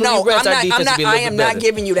legitimately No, rest, our defense would be a little I bit am better. not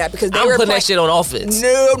giving you that because they I'm were putting playing, that shit on offense.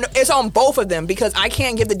 No, it's on both of them because I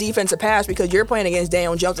can't give the defense a pass because you're playing against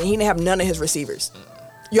Daniel Jones and he didn't have none of his receivers.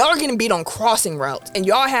 Y'all are getting beat on crossing routes and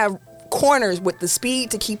y'all have corners with the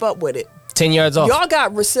speed to keep up with it. 10 yards off. Y'all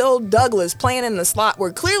got Rasul Douglas playing in the slot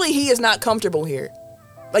where clearly he is not comfortable here.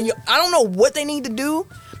 Like I don't know what they need to do,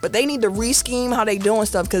 but they need to re-scheme how they doing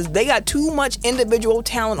stuff because they got too much individual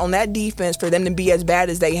talent on that defense for them to be as bad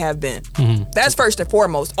as they have been. That's first and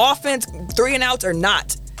foremost. Offense, 3 and outs or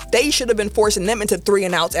not, they should have been forcing them into 3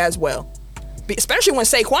 and outs as well. Especially when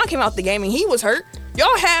Saquon came out the game and he was hurt.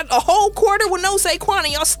 Y'all had a whole quarter with no Saquon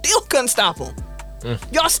and y'all still couldn't stop him.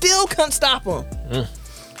 Y'all still couldn't stop him.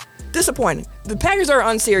 Disappointing. The Packers are an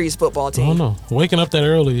unserious football I team. don't know. Waking up that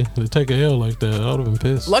early to take a L like that, I would have been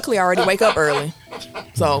pissed. Luckily, I already wake up early.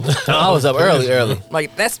 So, I was up early.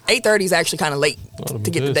 like, that's 8:30 is actually kind of late Would've to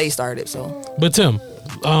been get the pissed. day started. So, But Tim,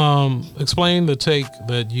 explain the take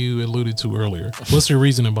that you alluded to earlier. What's your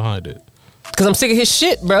reasoning behind it? Because I'm sick of his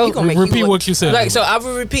shit, bro. You gonna make you Repeat look- what you said. Like, so I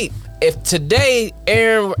will repeat. If today,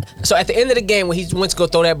 Aaron... So at the end of the game when he went to go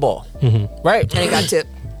throw that ball, right? and it got tipped.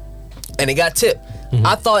 And it got tipped.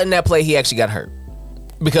 I thought in that play he actually got hurt.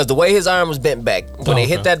 Because the way his arm was bent back, when they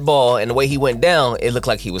hit that ball and the way he went down, it looked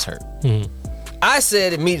like he was hurt. I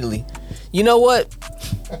said immediately, you know what?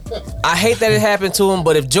 I hate that it happened to him,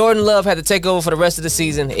 but if Jordan Love had to take over for the rest of the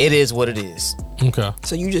season, it is what it is. Okay.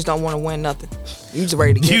 So you just don't want to win nothing. You just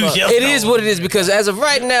ready to give up. It is what it is because as of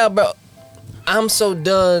right now, bro, I'm so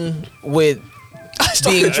done with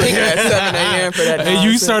being Drinking at 7 a.m. for that. And you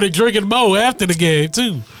nonsense. started drinking more after the game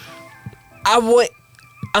too.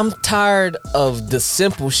 I'm tired of the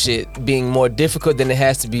simple shit being more difficult than it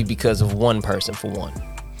has to be because of one person for one.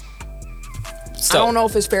 So, I don't know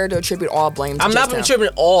if it's fair to attribute all blame to I'm not just him.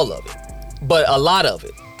 attributing all of it, but a lot of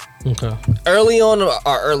it. Okay. Early on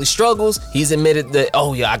our early struggles, he's admitted that,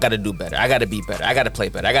 oh yeah, I gotta do better. I gotta be better. I gotta play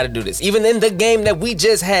better. I gotta do this. Even in the game that we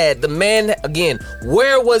just had, the man, again,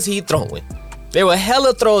 where was he throwing? There were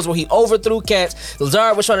hella throws where he overthrew cats.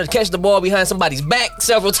 Lazard was trying to catch the ball behind somebody's back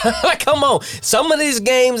several times. Like, come on. Some of these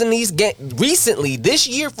games and these recently, this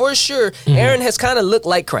year for sure, Aaron has kind of looked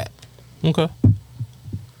like crap. Okay.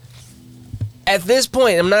 At this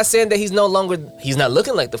point, I'm not saying that he's not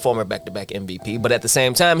looking like the former back-to-back MVP, but at the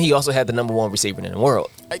same time, he also had the number 1 receiver in the world.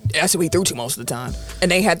 That's who he threw to most of the time. And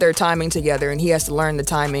they had their timing together, and he has to learn the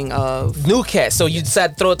timing of. New cat, so you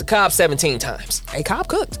decided to throw it to Cobb 17 times. Hey, Cobb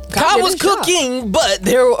cooked. Cobb did was his job. cooking, but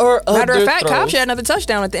there were other Matter of fact, throws. Cobb had another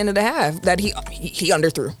touchdown at the end of the half that he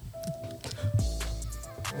underthrew.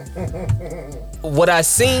 What I've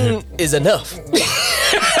seen is enough.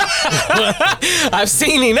 I've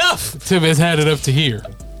seen enough. Tim has had it up to here.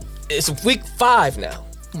 It's week 5 now.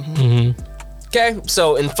 Okay,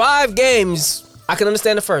 so in 5 games, I can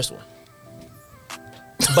understand the first one.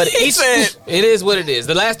 But each it is what it is.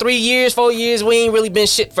 The last 3 years, 4 years, we ain't really been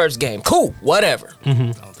shit first game. Cool, whatever. I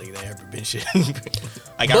don't think they ever been shit.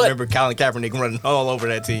 I remember Colin Kaepernick running all over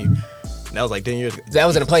that team. And that was like 10 years ago. That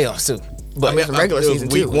was in the playoffs too. But the regular it was season,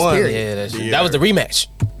 week too, it was 1. period. yeah, that was the rematch.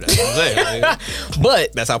 That's what I'm saying.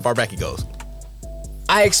 But That's how far back he goes.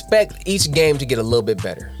 I expect each game to get a little bit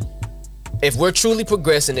better. If we're truly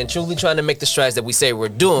progressing and truly trying to make the strides that we say we're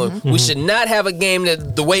doing, we should not have a game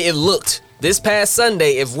that the way it looked this past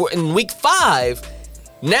Sunday. If we're in week 5,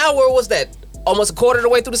 now where was that? Almost a quarter of the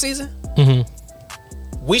way through the season?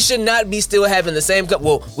 We should not be still having the same.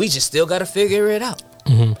 Well, we just still got to figure it out.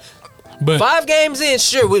 But 5 games in,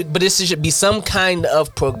 sure, but this should be some kind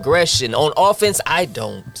of progression. On offense, I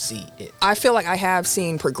don't see it. I feel like I have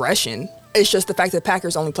seen progression. It's just the fact that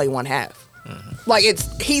Packers only play one half. Like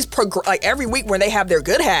like every week when they have their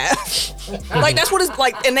good half, like that's what it's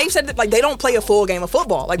like. And they've said that like they don't play a full game of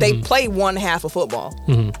football. Like they play one half of football.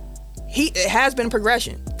 It has been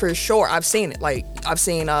progression for sure. I've seen it. Like I've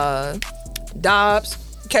seen Dobbs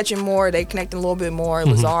catching more. They connecting a little bit more.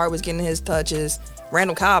 Lazard was getting his touches.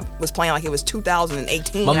 Randall Cobb was playing like it was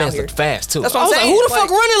 2018. My out man's here. looked fast too. That's what I I'm was saying. like, who the Like- fuck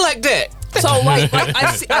running like that? So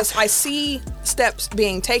like I see steps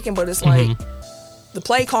being taken, but it's like the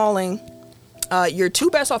play calling. Your 2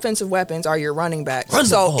 best offensive weapons are your running backs. Run the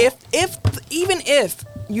So ball. if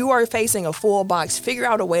you are facing a full box, figure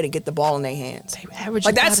out a way to get the ball in their hands. Average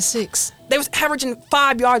Like, 5 that's- to 6. They was averaging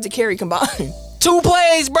 5 yards a carry combined. 2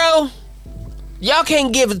 plays, bro. Y'all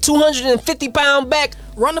can't give a 250-pound back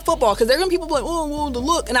Run the football because there are gonna be people like, oh, well, the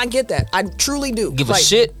look, and I get that. I truly do. give a Like,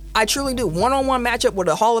 shit. I truly do. One-on-one matchup with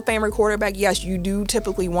a Hall of Famer quarterback, yes, you do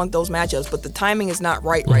typically want those matchups, but the timing is not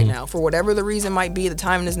right right now. For whatever the reason might be, the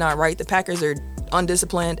timing is not right. The Packers are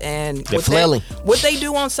undisciplined, and They're flailing. what they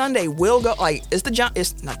do on Sunday will go, like, it's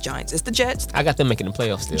not Giants, it's the Jets. I got them making the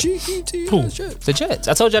playoffs still. Who? The Jets.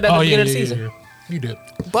 I told y'all that at the beginning of the season. Yeah. You did.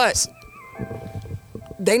 But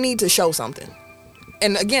they need to show something.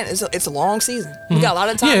 And again, it's a long season. We got a lot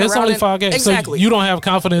of time. Yeah, it's around only it. 5 games. Exactly. So you don't have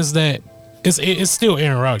confidence that it's still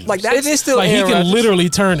Aaron Rodgers. like that's It is still like he Aaron can Rodgers. literally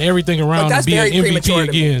turn everything around Like, and that's be an very premature MVP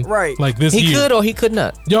to me. again. Right. Like this He year. could or he could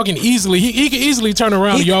not. Y'all can easily he can easily turn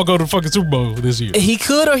around and y'all go to the fucking Super Bowl this year. He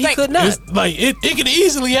could or he could not. It's like it can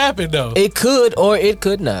easily happen though. It could or it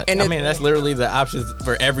could not. and I it- mean, that's literally the options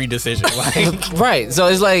for every decision. Like, Right. So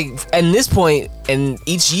it's like at this point, and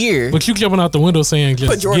each year, But you jumping out the window saying put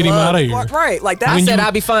just Jordan get him Love, out of here. right? Like that. I When said you-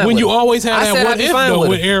 I'd be fine When with you it. always have I that said what I'd be if fine though with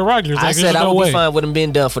with it. Aaron Rodgers. I Like, said there's I no would way. be fine with him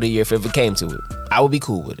being done for the year if it came to it. I would be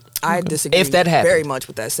cool with it. I disagree. If that happened. very much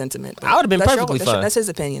with that sentiment. I would've been That's perfectly fine. That's his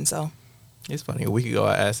opinion. So it's funny. A week ago,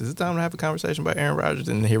 I asked, "Is it time to have a conversation about Aaron Rodgers?"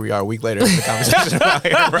 And here we are, a week later, having a conversation about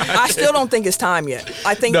Aaron Rodgers. I still don't think it's time yet.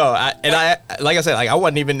 I think No, I like I said, like I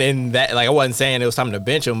wasn't even in that. Like I wasn't saying it was time to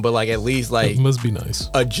bench him, but like at least like It must be nice.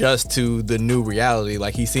 adjust to the new reality.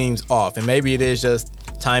 Like he seems off, and maybe it is just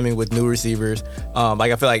timing with new receivers.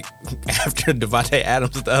 Like I feel like after Devontae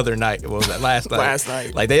Adams the other night, what was that last night? Last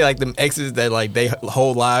night. Like they like them exes that like they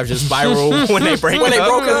whole lives just spiral when they break when they up.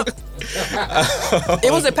 broke up.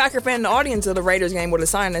 It was a Packer fan in the audience of the Raiders game with a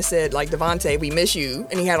sign that said like Devontae, we miss you,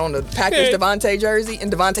 and he had on the Packers Devontae jersey,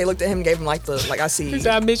 and Devontae looked at him and gave him like the I see.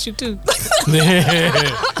 I miss you too.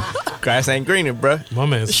 Grass ain't greener, bruh. My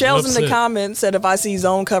man. Shells in the comments said if I see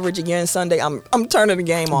zone coverage again Sunday, I'm turning the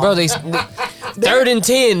game off. Bro, they 3rd and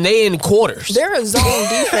 10, they in quarters. They're a zone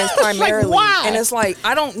defense primarily, why? and it's like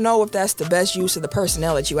I don't know if that's the best use of the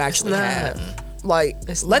personnel that you actually not. have. Like,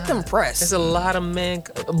 let them press. It's a lot of men.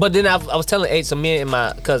 But then I was telling AJ, so me and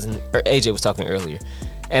my cousin, or AJ was talking earlier,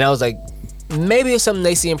 and I was like, maybe it's something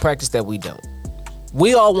they see in practice that we don't.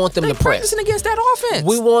 We all want them They to press. practicing against that offense.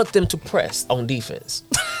 We want them to press on defense.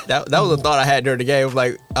 That was a thought I had during the game.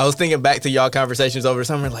 Like I was thinking back to y'all conversations over the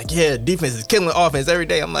summer. Like, yeah, defense is killing offense every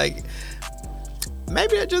day. I'm like,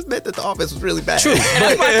 maybe that just meant that the offense was really bad. True. And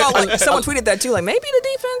that's what I thought. Like, someone tweeted that too. Like maybe the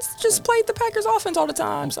defense just played the Packers offense all the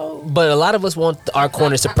time. So But a lot of us want our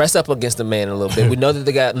corners to press up against the man a little bit. We know that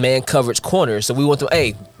they got man coverage corners, so we want them,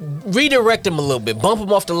 hey, redirect them a little bit, bump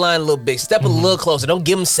them off the line a little bit, step a little closer. Don't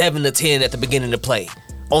give them 7 to 10 at the beginning of the play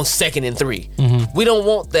on 2nd and 3. We don't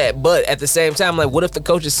want that, but at the same time, like, what if the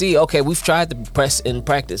coaches see, okay, we've tried to press in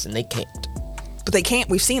practice and they can't. but they can't.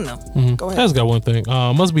 We've seen them. Go I ahead. just got one thing.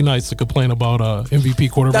 Must be nice to complain about MVP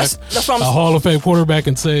quarterback, That's what I'm a Hall of Fame quarterback,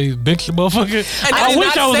 and say bench the motherfucker. And I did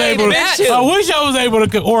wish not I was say able bench to. him. I wish I was able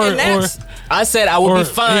to. Or And that's- I said I would or be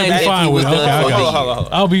fine yeah, if be fine he was with it. done Okay, I for got the it.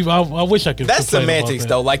 hold on. I wish I could. That's complain about semantics that.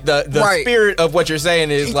 though. Like the Right. spirit of what you're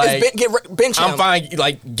saying is like bench him. I'm fine.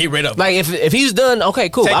 Like get rid of him. Like, if he's done, okay,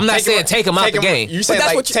 cool. I'm not saying take him out the game. You're saying that's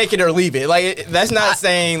like what you- take it or leave it. Like that's not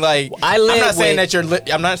saying like I'm not saying that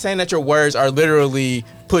I'm not saying that your words are literally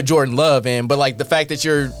put Jordan Love in, but like the fact that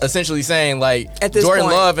you're essentially saying like At this Jordan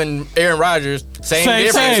point- Love and Aaron Rodgers same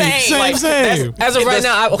difference. same, Like, same. As of right that's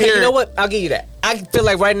now, okay, you weird. know what? I'll give you that. I feel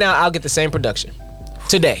like right now I'll get the same production.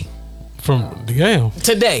 Today. From the game.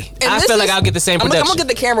 Today. And I this feel like is- I'll get the same I'm production. gonna get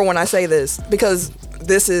the camera when I say this because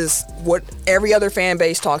this is what every other fan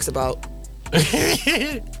base talks about.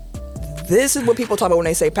 This is what people talk about when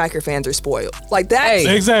they say Packer fans are spoiled. Like that.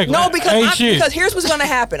 Hey. Exactly. No, Ain't shit. because here's what's gonna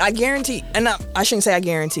happen. I guarantee, and I shouldn't say I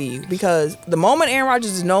guarantee you, because the moment Aaron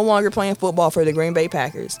Rodgers is no longer playing football for the Green Bay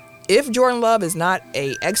Packers, if Jordan Love is not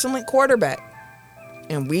a excellent quarterback,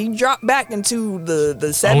 and we drop back into the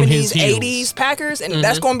On his 70s, heels. 80s Packers, and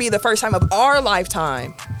that's going to be the first time of our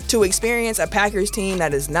lifetime to experience a Packers team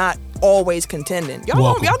that is not always contending. Y'all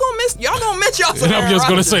Welcome. gonna miss y'all some And I'm Aaron just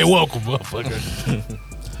gonna Rodgers. say welcome, motherfucker.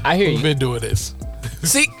 I hear We've you. been doing this.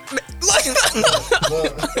 See, look,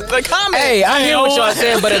 the comment. Hey, I hear what y'all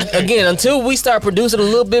saying, but again, until we start producing a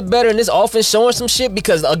little bit better and this offense showing some shit,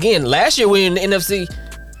 because again, last year we in the NFC,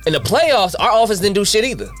 in the playoffs, our offense didn't do shit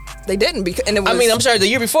either. They didn't because, and it was. I mean, I'm sorry, the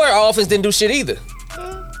year before our offense didn't do shit either.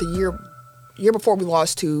 the year before we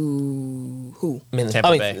lost to who?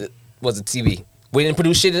 Tampa Bay. Was it TV? We didn't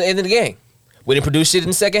produce shit at the end of the game. We didn't produce shit in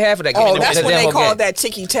the second half of that game. Oh, that's when they whole called game. that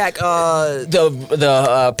ticky tack.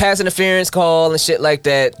 The pass interference call and shit like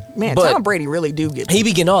that. Man, but Tom Brady really do get. he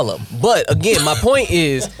be getting all of them. But again, my point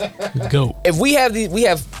is, Go. if we have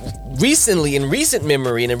recently, in recent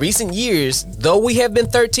memory and in recent years, though we have been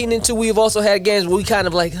 13-2, we have also had games where we kind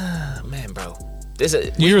of like, man, bro,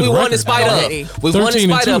 You hear We the won in record spite now. of. We won in 13-2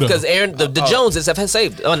 spite of though. because Aaron, the Joneses have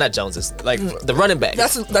saved. Oh, not Joneses. Like The running back.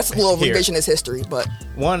 That's a little Here. revisionist history, but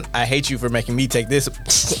one, I hate you for making me take this.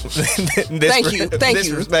 Thank you.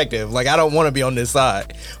 This perspective. Like I don't want to be on this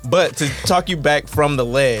side, but to talk you back from the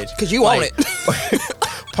ledge because you own it.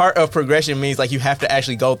 Part of progression means like you have to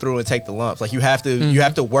actually go through and take the lumps. Like you have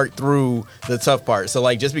to work through the tough part. So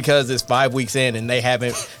like just because it's 5 weeks in and they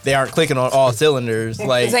aren't clicking on all cylinders,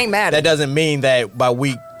 like This ain't matter. that doesn't mean that by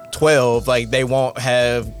week 12 like they won't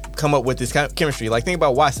have come up with this kind of chemistry. Like think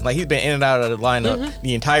about Watson. Like he's been in and out of the lineup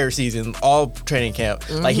the entire season, all training camp.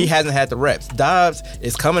 Like he hasn't had the reps. Dobbs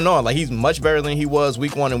is coming on. Like he's much better than he was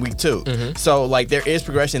week 1 and week 2. So like there is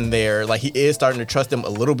progression there. Like he is starting to trust him a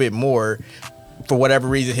little bit more. For whatever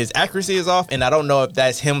reason, his accuracy is off, and I don't know if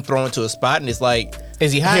that's him throwing to a spot, and it's like,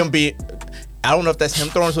 Is he high? him being? I don't know if that's him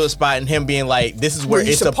throwing to a spot and him being like, this is where Where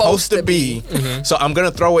you're it's supposed to be. So I'm gonna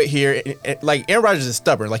throw it here. Like Aaron Rodgers is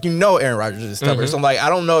stubborn. Like Aaron Rodgers is stubborn. So I'm like, I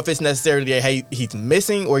don't know if it's necessarily he's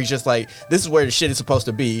missing or he's just like, this is where the shit is supposed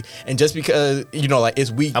to be. And just because like it's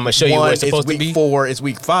week I'ma show you where it's supposed to week be. 4, it's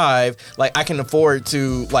week 5. Like I can afford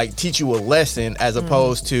to like teach you a lesson as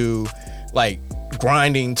opposed to like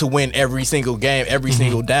grinding to win every single game, every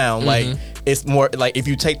single down. Like it's more like if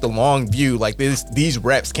you take the long view, like these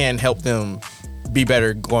reps can help them be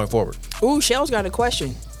better going forward. Ooh, Shell's got a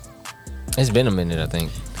question. It's been a minute, I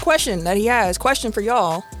think. Question that he has. Question for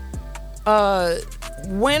y'all.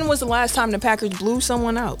 When was the last time the Packers blew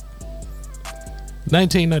someone out?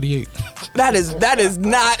 1998. That is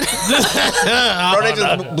not. Bro, they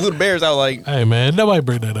just blew the Bears out like Hey man, nobody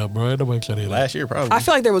bring that up, bro. Nobody shut it up. last year probably. I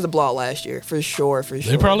feel like there was a blowout last year for sure.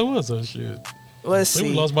 They probably was that shit. Let's They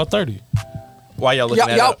see. lost by 30. Why y'all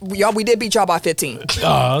looking Y'all, we did beat y'all by 15,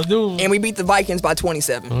 Dude. and we beat the Vikings by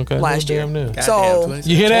 27 Okay, last well, year. damn near. at? So Goddamn,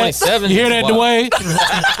 You hear that? 27 You hear that, is wild.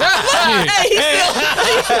 Dwayne?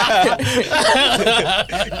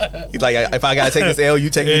 He's like, if I gotta take this L, you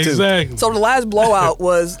take it too. Exactly. So the last blowout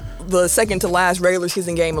was the second to last regular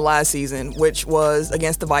season game of last season, which was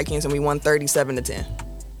against the Vikings, and we won 37-10.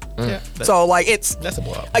 Yeah, So like it's that's a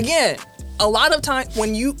blowout. again, a lot of time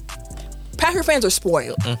when Packer fans are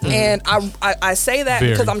spoiled, and I say that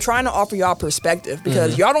Very. because I'm trying to offer y'all perspective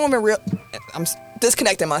because y'all don't even I'm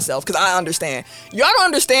disconnecting myself because I understand y'all don't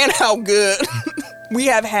understand how good we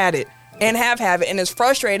have had it and have it, and it's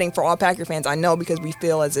frustrating for all Packer fans. I know because we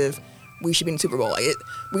feel as if we should be in the Super Bowl. Like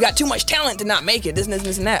we got too much talent to not make it. This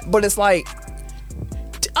and that. But it's like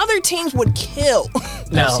other teams would kill.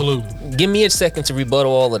 Now, Absolutely. give me a second to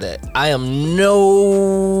rebuttal all of that. I am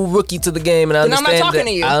no rookie to the game, and I Then I'm not understand talking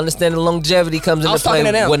to you. I understand the longevity comes I into was talking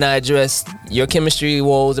play to them. when I address your chemistry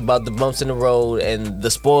woes about the bumps in the road and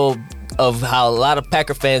the spoil of how a lot of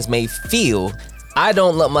Packer fans may feel. I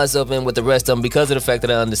don't lump myself in with the rest of them because of the fact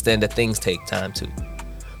that I understand that things take time too.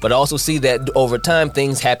 But I also see that over time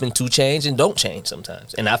things happen to change and don't change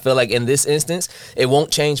sometimes. And I feel like in this instance, it won't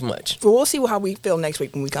change much. But we'll see how we feel next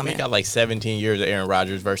week when we come We in. got like 17 years of Aaron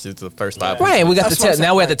Rodgers versus the first 5. Right, we got That's what I'm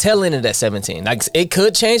now we're at the saying. tail end of that 17. Like it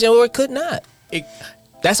could change or it could not. It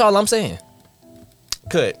That's all I'm saying.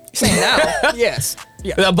 could. Saying now, yes,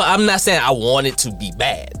 yeah. But I'm not saying I want it to be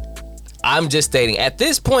bad. I'm just stating at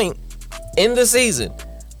this point in the season,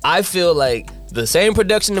 I feel like the same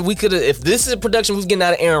production that we could have, if this is a production we was getting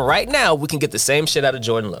out of Aaron right now, we can get the same shit out of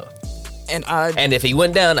Jordan Love. And I And if he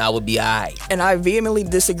went down, I would be alright. and I vehemently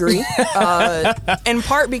disagree. In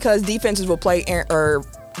part because defenses will play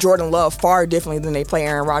Jordan Love far differently than they play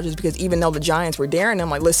Aaron Rodgers, because even though the Giants were daring them,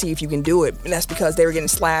 like, let's see if you can do it. And that's because they were getting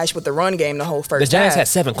slashed with the run game the whole first The Giants half. had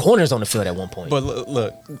 7 corners on the field at one point. But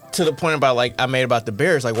look, to the point about like I made about the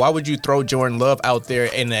Bears, like why would you throw Jordan Love out there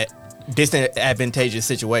in that disadvantageous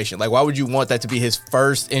situation? Like why would you want that to be his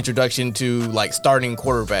first introduction to like starting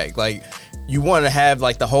quarterback? Like you want to have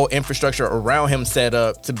like the whole infrastructure around him set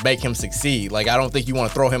up to make him succeed. Like I don't think you want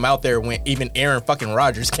to throw him out there when even Aaron fucking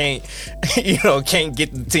Rodgers can't can't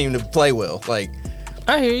get the team to play well. Like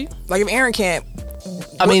I hear you. Like, if Aaron can't,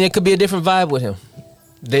 I mean, it could be a different vibe with him.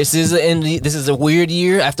 This is a weird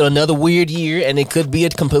year after another weird year, and it could be a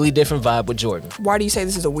completely different vibe with Jordan. why do you say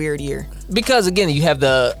this is a weird year? Because again, you have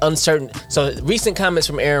the uncertain. So recent comments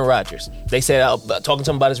from Aaron Rodgers. They said talking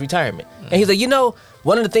to him about his retirement, and he's like,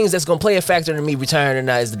 one of the things that's going to play a factor in me retiring or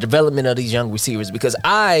not is the development of these young receivers, because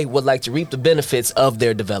I would like to reap the benefits of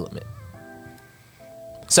their development.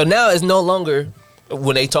 So now it's no longer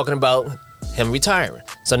when they talking about him retiring.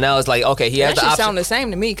 So now it's like, okay, he has That the should option. sound the same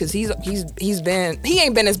to me, because he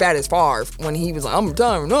ain't been as bad as Favre when he was like, I'm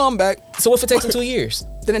retiring. No, I'm back. So if it takes him 2 years,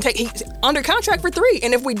 Then he's under contract for 3.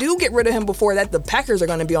 And if we do get rid of him before that, the Packers are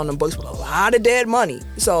going to be on the books with a lot of dead money.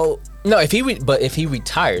 So No, if he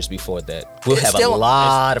retires before that, we'll It's have still- a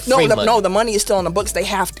lot of free money. No, the money is still in the books. They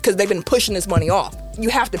have because they've been pushing this money off. You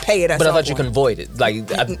have to pay it at But I some thought you point. can void it. Like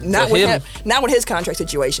Not for with him, him. Not with his contract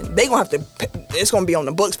situation. They gonna have to. It's gonna be on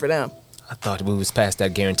the books for them. I thought we was past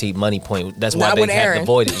that guaranteed money point. That's why Not they with had the Aaron.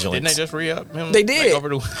 voided Didn't they joints. just re-up him? They did. Like, over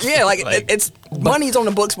the, Yeah, like, it's money's on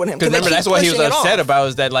the books with him. Because they remember, keep that's what he was pushing it upset off. about,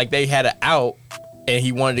 is that like they had an out and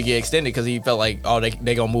he wanted to get extended because he felt like, oh, they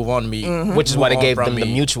gonna move on to me. Mm-hmm. Which is why they Move on gave from them the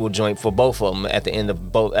me. mutual joint for both of them at the end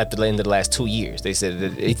of the last 2 years. They said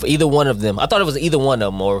that if either one of them, I thought it was either one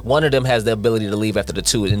of them, or one of them has the ability to leave after the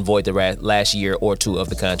two and void the last year or two of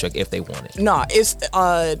the contract if they want it. Nah, it's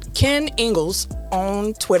Ken Ingalls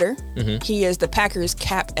on Twitter. Mm-hmm. He is the Packers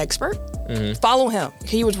cap expert. Follow him.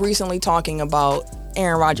 He was recently talking about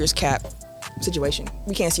Aaron Rodgers' cap situation.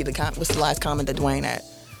 We can't see the what's the last comment that Dwayne had.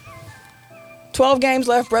 12 games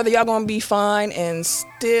left, brother. Y'all gonna be fine and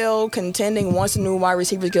still contending. Once the new wide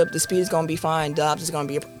receivers get up to speed, it's gonna be fine. Dobbs is gonna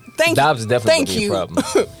be Dobbs is definitely going to be a problem.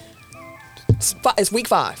 It's week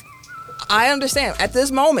 5. I understand. At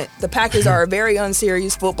this moment, the Packers are a very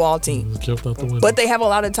unserious football team. Jumped out the window. But they have a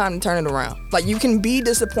lot of time to turn it around. Like, you can be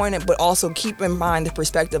disappointed, but also keep in mind the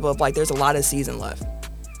perspective of, like, there's a lot of season left.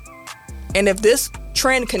 And if this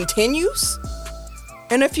trend continues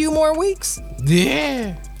in a few more weeks,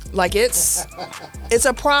 yeah. like, it's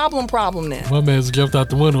a problem now. My man's jumped out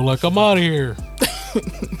the window like, I'm out of here. Go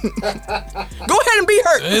ahead and be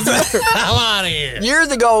hurt. I'm out of here. Years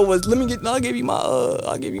ago was, I'll give you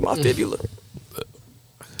my fibula.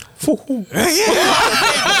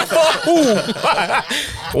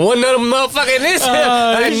 One of them motherfucking this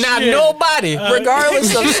not shit. nobody.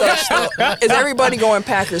 Regardless of such, though, is everybody going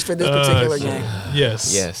Packers for this particular game?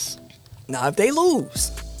 Yes. Yes. Now, if they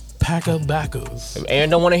lose, Packer backers. Aaron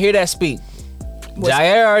don't want to hear that speak.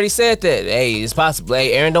 Jair already said that. Hey, it's possible.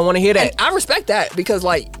 Hey, Aaron don't want to hear and that. I respect that because,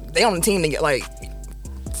 like, they on the team to get, like,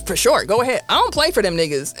 for sure, go ahead. I don't play for them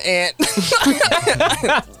niggas, and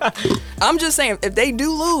I'm just saying, if they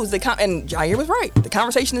do lose, and Jair was right, the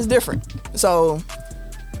conversation is different. So,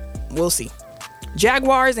 we'll see.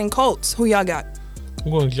 Jaguars and Colts, who y'all got?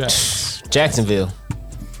 I'm going Jacks. Jacksonville.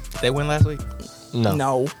 They win last week.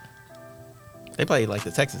 No. They played like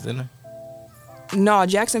the Texans, didn't they? No,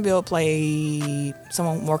 Jacksonville played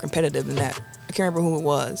someone more competitive than that. I can't remember who it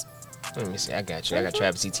was. Let me see. I got you. I got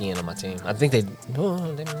Travis Etienne on my team. I think they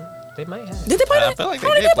might have. Did they play I that? feel like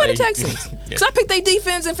Oh, they did play the play. Texans. Yeah. Because I picked their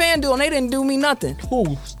defense in FanDuel, and they didn't do me nothing.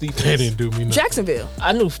 They didn't do me nothing. Jacksonville.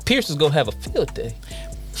 I knew Pierce was gonna have a field day.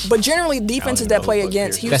 But generally, defenses even that know play who was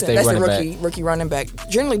against Pierce. Houston, That's that's their the running rookie running back.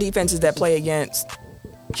 Generally, defenses that play against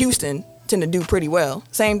Houston tend to do pretty well.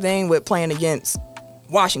 Same thing with playing against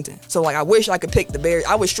Washington. So, like, I wish I could pick the Bears.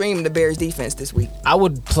 I would stream the Bears defense this week. I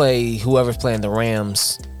would play whoever's playing the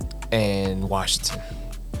Rams and Washington.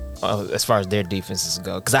 As far as their defenses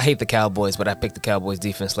go, because I hate the Cowboys, but I picked the Cowboys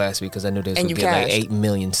defense last week because I knew they And would you get like cashed. 8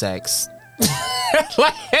 million sacks.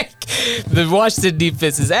 Like, the Washington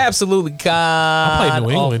defense is absolutely I played god. New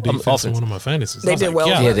England defense in offense. one of my fantasies. They I was did like, well.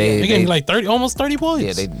 God, Yeah, they gave me like 30, almost 30 points.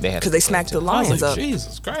 Yeah, they had Because they smacked the I was Lions like, up.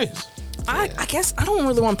 Jesus Christ. I guess I don't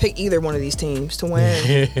really want to pick either one of these teams to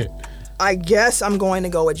win. I guess I'm going to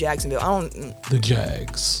go with Jacksonville. The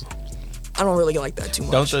Jags. I don't really like that too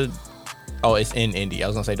much. Don't the Oh, it's in Indy. I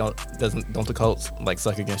was gonna say don't the Colts like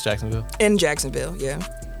suck against Jacksonville? In Jacksonville, yeah.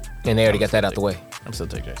 And they already got that out the way. I'm still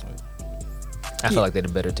taking Jacksonville. I feel like they're the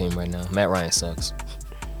better team right now. Matt Ryan sucks.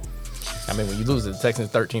 I mean, when you lose to the Texans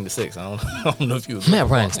 13-6, I don't know if you. Matt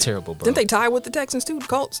Ryan's terrible, bro. Didn't they tie with the Texans too, the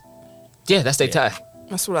Colts? Yeah, that's their tie.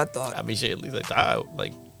 That's what I thought. I mean, shit. At least they tied.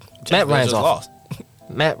 Like Matt Ryan's just awful. lost.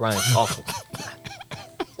 Matt Ryan's awful.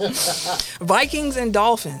 Vikings and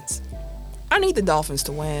Dolphins. I need the Dolphins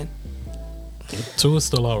to win. Tua's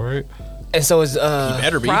still out, right? And so is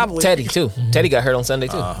Better be. Probably. Teddy too. Teddy got hurt on Sunday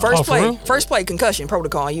too. First for real? play concussion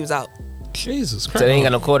protocol. He was out. Jesus Christ. So they ain't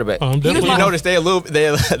got no quarterback. I'm You definitely notice they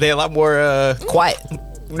a lot more. Quiet.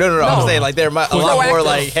 No. I'm saying like they're a lot more Proactive.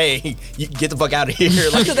 like, hey, you get the fuck out of here.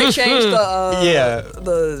 Like, Because they changed the Yeah.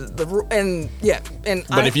 the ru- and yeah and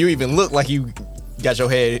but if you even look like you got your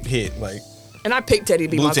head hit, like I picked Teddy to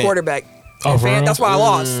be Blue my tent. quarterback. Oh, for real? That's why I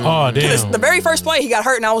lost. Oh, Because damn. the very first play he got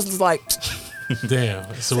hurt and I was just like, Damn.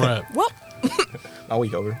 It's a wrap. well, a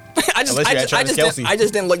week over. I just Unless you had Travis Kelce. I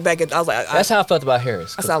just didn't look back at. I was like, That's how I felt about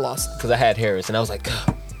Harris. I said I lost. Because I had Harris, and I was like,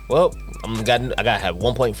 well, I gotta have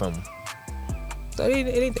 1 point from him. So it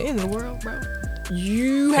ain't the end of the world, bro.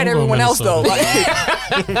 You had I'm everyone going else though.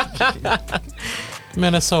 Minnesota.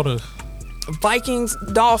 Minnesota. Vikings,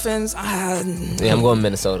 Dolphins. Yeah, I'm going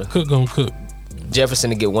Minnesota. Cook gonna cook. Jefferson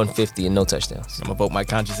to get 150 and no touchdowns. I'm gonna vote my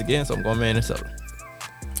conscience again, so I'm going Minnesota.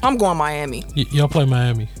 I'm going Miami. Y'all play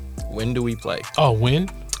Miami. When do we play? Oh, when?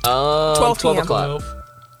 12 12 p.m. o'clock.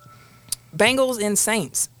 Bengals and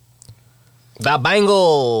Saints. The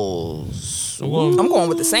Bengals. I'm going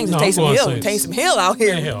with the Saints. No, and I'm Taysom going Hill. Saints. Taysom Hill out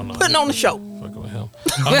here Yeah, hell no. putting on the show. Fuck with him.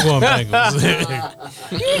 I'm going Bengals.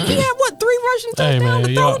 He had what, 3 rushing Hey touchdowns man,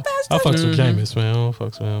 to y'all, throw past I fucks touchdowns? with Jameis, man. I don't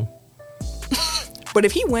fucks with him. But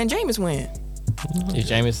if he win, Jameis win. Is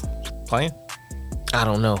Jameis playing? I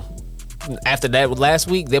don't know. After that last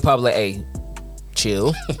week, they're probably like, hey,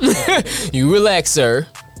 chill. You relax, sir.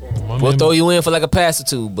 My We'll man, throw you in for like a pass or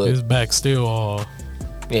two, but his back still all.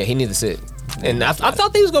 yeah, he needs to sit. And I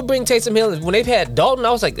thought they was gonna bring Taysom Hill when they've had Dalton.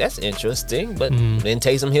 I was like, that's interesting, but then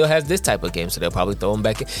Taysom Hill has this type of game, so they'll probably throw him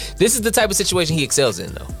back in. This is the type of situation he excels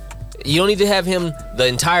in, though. You don't need to have him the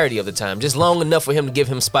entirety of the time, just long enough for him to give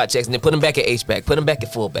him spot checks, and then put him back at H-back, put him back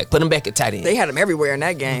at fullback, put him back at tight end. They had him everywhere in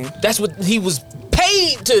that game. That's what he was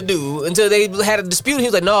paid to do until they had a dispute. He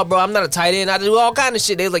was like, no, bro, I'm not a tight end. I do all kind of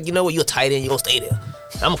shit. They was like, you know what, you a tight end, you gonna stay there.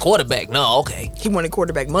 I'm a quarterback. No, okay. He wanted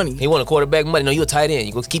quarterback money. He want a quarterback money. No, you a tight end.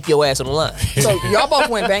 You go keep your ass on the line. So y'all both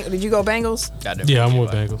went Did you go Bengals? Yeah, I'm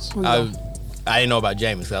with Bengals. Who you go? I didn't know about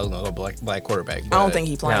Jameis. So I was gonna go black quarterback. I but, don't think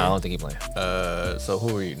he No, playing. I don't think he playing. So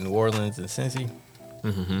who are you? New Orleans and Cincy.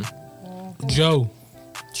 Joe.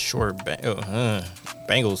 Sure,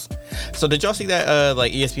 Bengals. So did y'all see that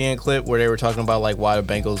like ESPN clip where they were talking about like why the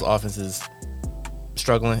Bengals offense is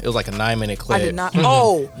struggling? It was like a 9-minute clip. I did not.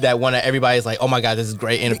 Oh, That one that everybody's like, oh my god, this is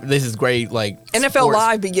great. And this is great. Like NFL sports.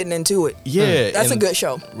 Live be getting into it. Yeah, That's a and- good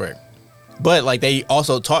show. Right. But like they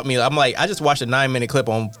also taught me, I'm like, I just watched a 9-minute clip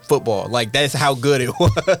on football. Like that's how good it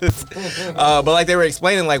was. But like they were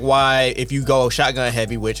explaining like why if you go shotgun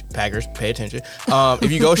heavy, which Packers pay attention.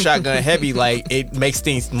 If you go shotgun heavy, like it makes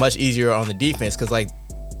things much easier on the defense because like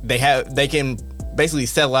they can basically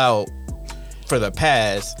sell out for the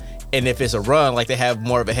pass, and if it's a run, like they have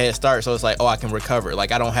more of a head start. So it's like, oh, I can recover.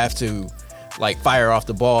 Like I don't have to like fire off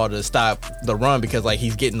the ball to stop the run because like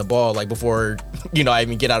he's getting the ball like before I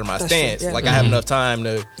even get out of my That's stance. true, yeah. Like I have enough time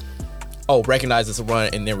to recognize it's a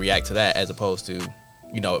run and then react to that as opposed to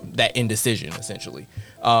that indecision essentially.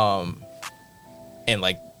 And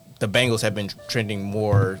like the Bengals have been trending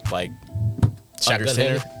more like under Shotgun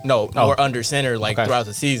center. heavy? More under center like Okay. throughout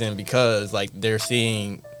the season because like they're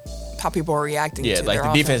seeing How people are reacting to like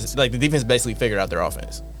their the defense basically figured out their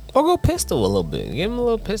offense. Or go pistol a little bit. Give him a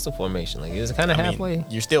little pistol formation. Like it's kind of I halfway. mean,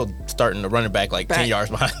 you're still starting the running back like 10 Back. yards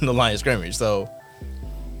behind the line of scrimmage. So,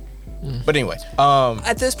 but anyway,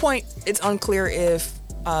 At this point, it's unclear if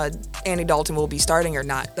Andy Dalton will be starting or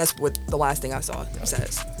not. That's what the last thing I saw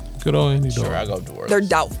says. Good old Andy sure, Dalton. I'll go New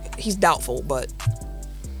They're Orleans. He's doubtful, but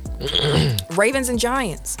Ravens and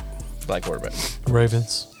Giants. Black quarterback.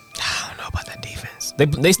 Ravens. I don't know about that defense.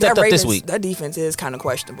 They stepped That up this Ravens, week. That defense is kind of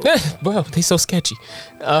questionable. Bro, they so sketchy.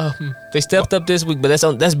 They stepped up this week, but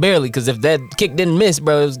that's barely because if that kick didn't miss,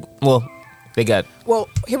 bro, they got Well,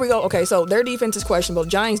 here we go. Okay, so their defense is questionable.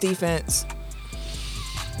 Giants defense.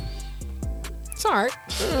 It's all right.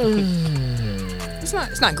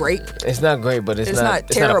 It's not great. it's not great, but it's not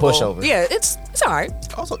terrible. a pushover. Yeah, it's all right.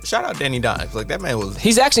 Also, shout out Danny Dimes. Like that man was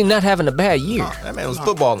He's actually not having a bad year.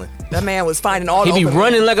 footballing. That man was finding all He the be open-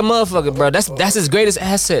 running like a motherfucker, bro. That's his greatest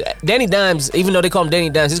asset. Danny Dimes, even though they call him Danny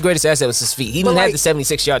Dimes, his greatest asset was his feet. He But even had like- the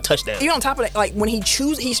 76-yard touchdown. Even on top of that, like when he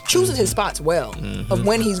chooses his spots well of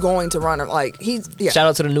when he's going to run. Like Shout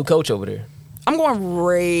out to the new coach over there. I'm going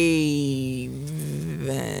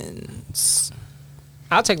Ravens.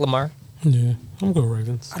 I'll take Lamar Yeah, I'm going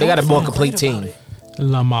Ravens. They got a don't more feel complete great about team. it.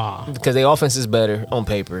 Lamar. Because their offense is better on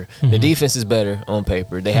paper. The defense is better on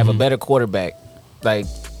paper. They have a better quarterback. Like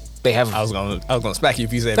they have. I was gonna smack you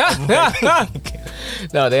if you said.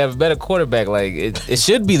 No, they have a better quarterback. Like it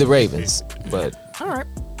should be the Ravens, but All right.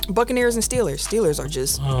 Buccaneers and Steelers. Steelers are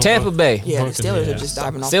just Tampa Bay. yeah. The Steelers are Buccaneers. just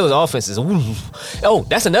diving off. Steelers offense is. Oh,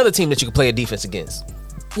 that's another team that you can play a defense against.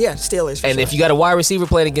 Yeah, Steelers. For And sure. if you got a wide receiver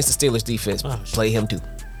playing against the Steelers defense, play him too.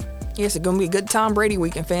 yes, it's gonna be a good Tom Brady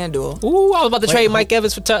week in FanDuel. Ooh, I was about to trade Mike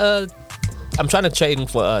Evans for. I'm trying to trade him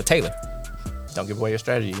for Taylor. Don't give away your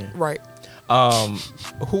strategy. Then. Right.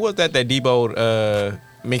 Who was that deboed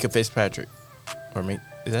Minka Fitzpatrick? Or is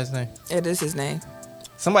that his name? It is his name.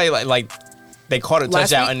 Somebody like they caught a Last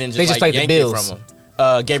touchdown week? and then just, They just played the yanked it Bills. from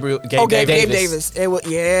him. Gabe Gabe Davis. Davis. It was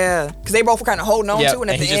because they both were kind of holding on Yeah, to it, and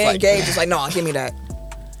at and the he just end, like- Gabe was like, "No, give me that."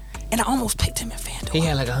 And I almost picked him in FanDuel. He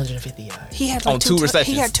had like 150 yards. He had like on two receptions.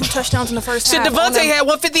 He had 2 touchdowns in the first Shit, half. on Devontae them. had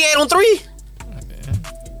 158 on 3.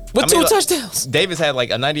 With I mean, 2 like, touchdowns. Davis had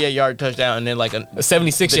like a 98-yard touchdown and then like a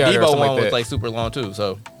 76 the yard. Debo one was like super long too.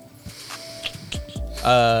 So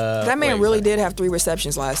That man wait, really sorry. did have 3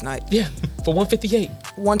 receptions last night. Yeah, for 158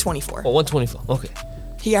 124. or 124. Okay.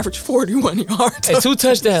 He averaged 41 yards. Hey, 2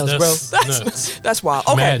 touchdowns, bro. That's nuts. That's wild.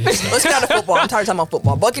 Okay, Madness. let's get out of football. I'm tired of talking about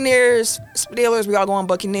football. Buccaneers, Steelers, we all going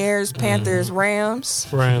Buccaneers, Panthers, Rams.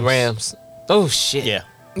 Rams. Oh shit. Yeah.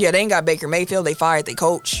 Yeah, they ain't got Baker Mayfield. They fired their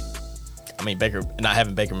coach. I mean, not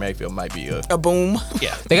having Baker Mayfield might be A boom.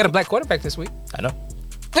 yeah. They got a black quarterback this week. I know.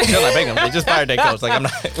 Still like Baker. They just fired their coach. Like I'm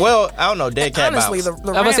not. Well, I don't know. Dead cat Honestly, bounce.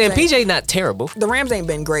 the I was Rams saying ain't- PJ not terrible. the Rams ain't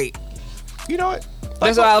been great. You know what?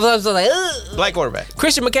 That's why I was like, ugh. Black quarterback.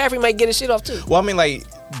 Christian McCaffrey might get his shit off too. Well, I mean, like,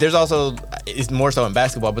 there's also it's more so in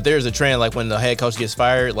basketball, but there's a trend like when the head coach gets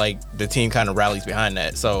fired, like the team kind of rallies behind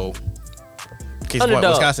that. So, case in point,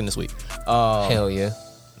 Underdog. Wisconsin this week. Hell yeah.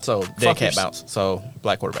 So dead cat Fuckers. bounce. So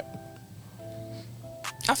black quarterback.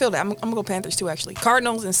 I feel that. I'm gonna go Panthers too. Actually,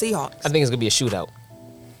 Cardinals and Seahawks. I think it's gonna be a shootout.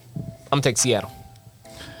 I'm gonna take Seattle.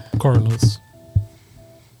 Cardinals.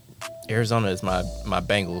 Arizona is my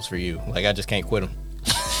Bengals for you. Like I just can't quit them.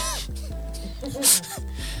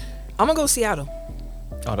 I'm gonna go Seattle.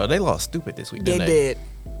 Although they lost stupid this week. They Didn't did.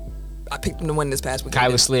 I picked them to win this past week.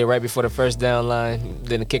 Kyler slid right before the first down line.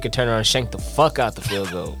 Then the kicker turned around and shanked the fuck out the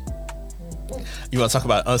field goal. You want to talk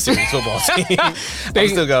about unserious football team? They- I'm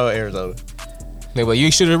still go Arizona. They were,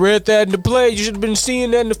 you should have read that in the play. You should have been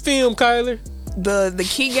seeing that in the film, Kyler. The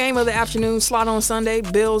key game of the afternoon slot on Sunday: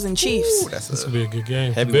 Bills and Chiefs. Ooh, that's This a, will be a good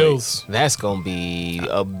game. Heavyweight. Bills. That's gonna be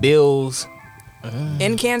a Bills.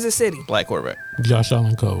 In Kansas City. black quarterback. Josh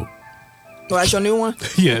Allen code. Well, that's your new one.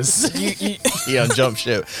 Yes. He done jumped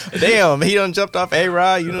ship. Damn, he done jumped off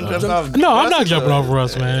A-Rod. You done jumped off. No, I'm not Russ. jumping off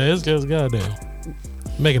Russ, man. It's just goddamn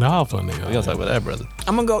making it hard for nigga. We gonna talk about that, brother.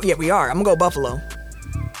 I'm gonna go. Yeah, we are. I'm gonna go Buffalo.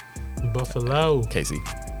 Buffalo. Casey.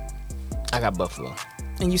 I got Buffalo.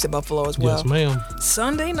 And you said Buffalo as well. Yes, ma'am.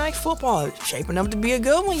 Sunday night football shaping up to be a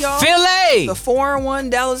good one, y'all. Philly. The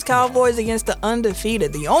 4-1 Dallas Cowboys against the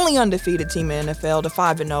only undefeated team in the NFL, the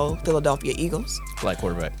 5-0 Philadelphia Eagles. Black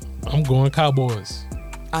quarterback. I'm going Cowboys.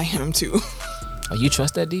 I am too. Oh, you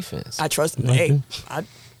trust that defense? I trust them. Thank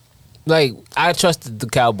Hey, you. I trusted the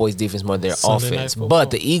Cowboys defense more than their Sunday night offense, football.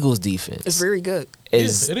 but the Eagles defense it's very good.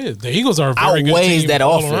 is It is. The Eagles are a very good outweighs team that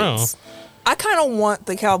all offense. I kind of want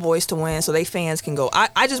the Cowboys to win so they fans can go.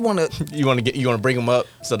 I just want to. You want to bring them up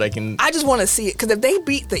so they can. I just want to see it because if they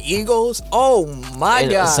beat the Eagles, oh my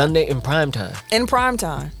And god! Sunday in prime time. in prime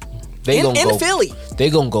time, They in gonna go. Philly. They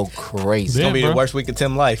gonna go crazy. Yeah. Gonna be bro. the worst week of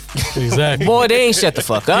Tim life. Exactly. Boy, they ain't shut the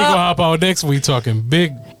fuck We gonna up. hop out next week talking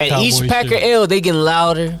big. And Cowboy each Packer shit. L, they getting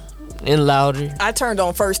louder and louder. I turned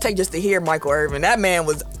on First Take just to hear Michael Irvin. That man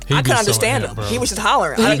was. He I be couldn't so understand amped, him. bro. He was just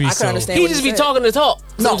hollering. He I be couldn't so- understand. He what just be said. talking to talk.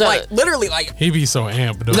 No, sometimes. like literally, like He be so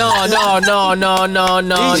amped. Though. No.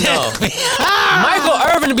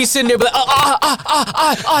 Michael Irvin to be sitting there, but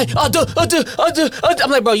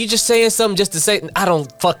I'm like, bro, you just saying something just to say. I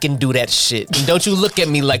don't fucking do that shit. And don't you look at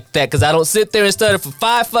me like that, because I don't sit there and stutter for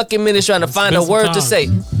 5 fucking minutes trying to find a been some word to times. say.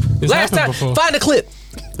 It's Last happened time, before. find a clip.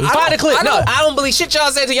 Find a clip. No, I don't believe shit y'all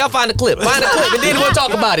say till y'all find a clip. Find a clip, and then we'll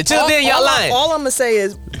talk about it. Till then, y'all lying. All I'm gonna say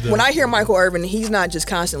is when I hear Michael Irvin, he's not just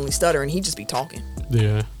constantly stuttering. He just be talking,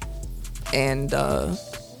 Yeah. and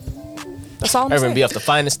that's all I'm Irvin saying. be off the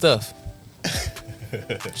finest stuff.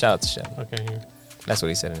 Shout out to Shep. Okay. Here. That's what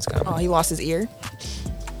he said in his comment. Oh, he lost his ear.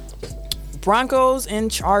 Broncos and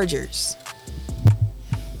Chargers.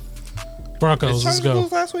 Broncos. Let's go.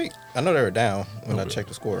 Last week. I know they were down when I checked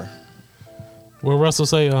the score. What Russell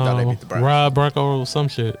say? they beat the Browns. Ride Bronco or some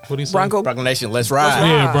shit. What he say? Bronco. Bronco Nation, let's ride.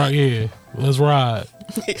 Yeah, yeah. Let's ride.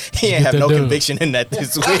 He ain't have that no dub. conviction in that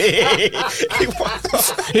this week. He walked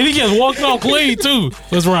off. And he just walked off clean too.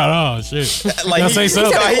 Let's ride. Oh shit. Like I he- say he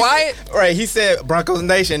something. said it quiet. Right, he said Broncos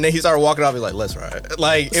Nation, then he started walking off. He's like, "Let's ride."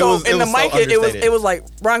 Like So it in the was mic, so it understated. was like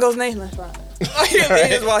Broncos nation. Let's ride.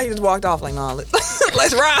 He just walked off like, nah,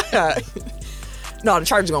 let's ride. No, the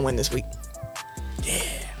Chargers gonna win this week. Yeah.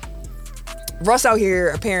 Russ out here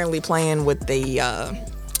apparently playing with a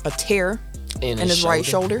tear in his right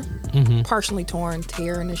shoulder, partially torn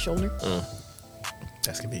tear in his shoulder.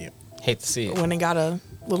 That's convenient. Hate to see it. When they got a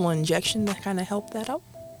little injection to kind of help that out.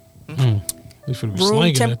 He's finna be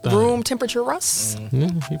slinging that thing. Room temperature Russ, Yeah,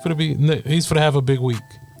 he's finna have a big week.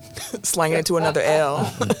 slanging it to another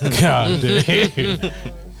L. God damn.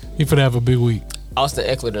 He finna have a big week. Austin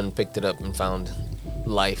Eckler done picked it up and found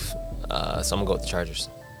life. So I'm gonna go with the Chargers.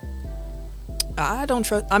 I don't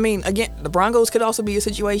trust. I mean, again, the Broncos could also be a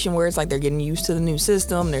situation where it's like they're getting used to the new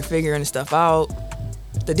system, they're figuring stuff out.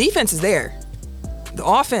 The defense is there. The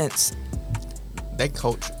offense, That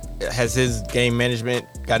coach, has his game management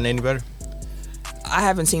gotten any better? I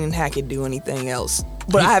haven't seen Hackett do anything else.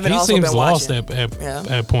 But I haven't He also seems been lost watching. at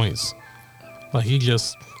Yeah. points. Like he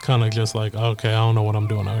just kind of just like, okay, I don't know what I'm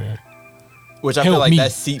doing out here. Which I feel Help like me.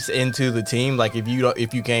 that seeps into the team. Like if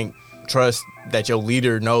you can't trust that your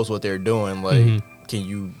leader knows what they're doing, like can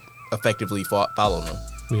you effectively follow them?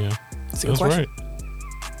 Yeah, That's a good that's question. right.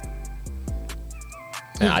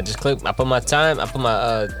 Nah, I just click. I put my tie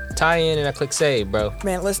in, and I click save, bro.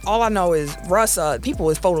 Man, listen, all I know is Russ. People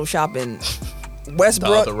was photoshopping The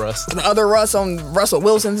Westbrook, other Russ. the other Russ on Russell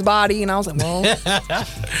Wilson's body, and I was like, well,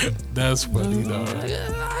 That's funny, dog.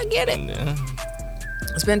 I get it.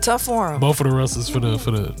 It's been tough for him. Both of the Russes for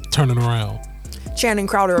the turning around. Channing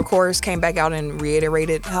Crowder, of course, came back out and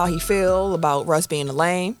reiterated how he feel about Russ being a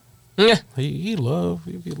lame. Yeah. He love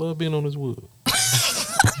being on his wood.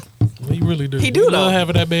 He really do. He do, love though.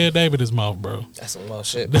 having that bad name in his mouth, bro. That's some wild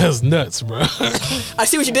shit. That's nuts, bro. I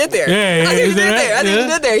see what you did there. Yeah, I see what you is that did there. I see what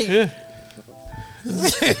you did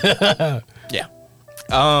there. Yeah.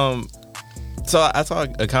 Yeah. So I saw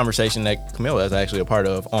a conversation that Camilla is actually a part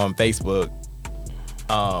of on Facebook,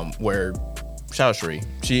 where shout out Sheree.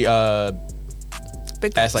 She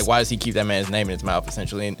Big asked like, why does he keep that man's name in his mouth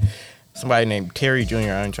essentially? And somebody named Terry Jr.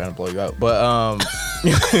 I ain't trying to blow you out, but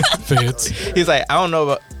Feds. he's like, I don't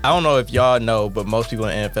know if y'all know, but most people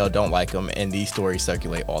in the NFL don't like him, and these stories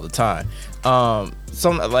circulate all the time.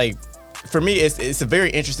 Some like. For me, it's a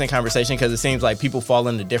very interesting conversation because it seems like people fall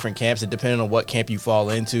into different camps, and depending on what camp you fall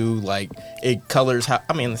into, like it colors how.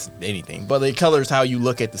 I mean, it's anything, but it colors how you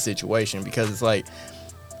look at the situation. Because it's like,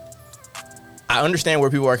 I understand where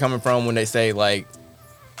people are coming from when they say like,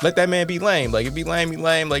 let that man be lame. Like if he lame, he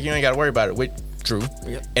lame. Like you ain't got to worry about it. Which true.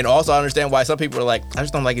 Yep. And also I understand why some people are like, I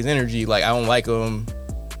just don't like his energy. Like I don't like him.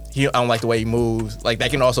 I don't like the way he moves. Like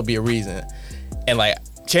that can also be a reason. And like.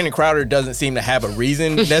 Channing Crowder doesn't seem to have a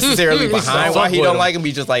reason necessarily behind why he don't like him.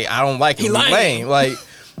 He just like, I don't like him. He's lame. Like,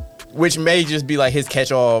 which may just be like his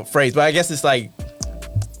catch-all phrase. But I guess it's like,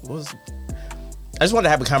 I just wanted to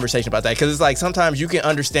have a conversation about that because it's like sometimes you can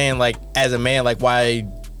understand like as a man like why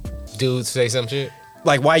Dudes say some shit.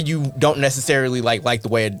 like why you don't necessarily like the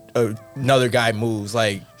way another guy moves.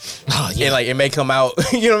 Like, and like it may come out.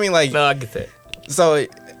 You know what I mean? Like, No, I get that. so I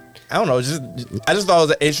don't know. I just thought it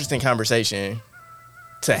was an interesting conversation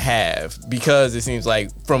to have because it seems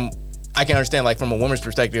like I can understand like from a woman's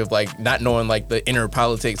perspective, like not knowing like the inner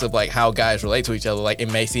politics of like how guys relate to each other, like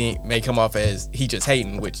it may come off as he just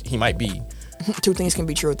hating, which he might be. Two things can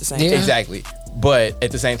be true at the same Yeah. time. Exactly. But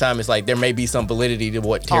at the same time, it's like there may be some validity to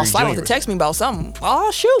what Terry Oh, Slide Jr. to text me about something.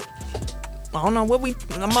 Oh shoot. I don't know what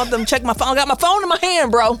I'm about to check my phone. I got my phone in my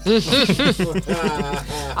hand, bro.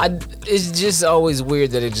 It's just always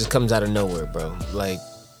weird that it just comes out of nowhere, bro. Like,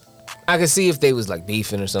 I could see if they was like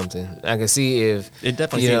beefing or something. I could see if It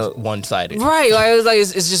definitely seems one-sided. right. Like,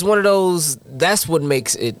 it's just one of those. That's what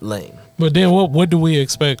makes it lame. But then what do we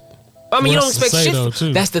expect? I mean, you don't Russ to expect say, shit. though,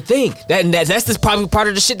 too? That's the thing. That's the probably part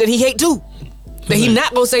of the shit that he hate too. That he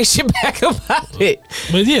not gonna say shit back about it.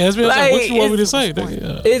 But yeah, it's like, what Like, you want me to it's- say?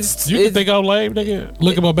 Nigga? it's- You can think I'm lame, nigga.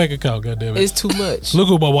 Look at my bank account, goddamn it. It's too much. Look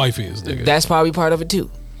who my wife is, nigga. That's probably part of it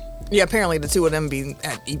too. Yeah, apparently the two of them be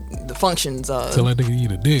at the functions. Tell that nigga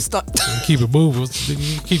eat a dick. Stop. And keep it moving.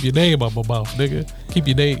 Nigga, you keep your name out my mouth, nigga. Keep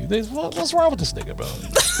your name. What's wrong with this nigga, bro?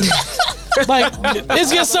 Like,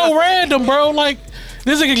 it's just so random, bro. Like,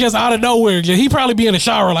 this nigga just out of nowhere. He probably be in the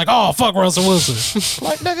shower like, oh, fuck Russell Wilson.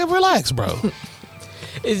 Like, nigga, relax, bro.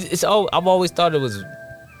 It's all. I've always thought it was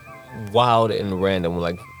wild and random.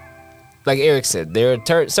 Like Eric said, there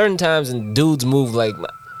are certain times and dudes move like.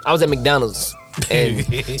 I was at McDonald's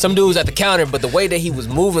and some dude was at the counter, but the way that he was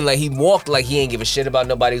moving, like he walked like he ain't give a shit about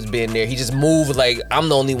nobody who's been there. He just moved like I'm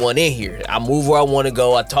the only one in here. I move where I want to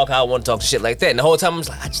go. I talk how I want to talk, shit like that. And the whole time I'm just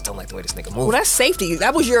like, I just don't like the way this nigga moves. Well, that's safety.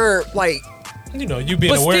 That was your like. You know, you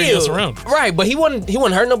being aware of your surroundings. right? But he wouldn't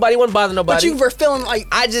hurt nobody. He wouldn't bother nobody. But you were feeling like.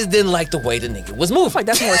 I just didn't like the way the nigga was moving. Like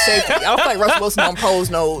that's more safety. I don't feel like Russell Wilson don't pose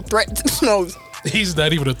no threat. No. He's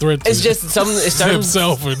not even a threat to It's just it's certain,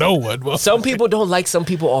 himself or no one. Bro. some people don't like some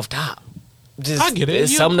people off top. Just, I get it.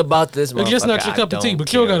 There's You- something about this. It's just not motherfucker your I cup of tea, don't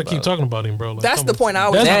but you don't care got to keep about. talking about him, bro. Like, That's come the on. point I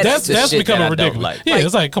always. That's the That's shit becoming that I don't ridiculous. like. Yeah, Like-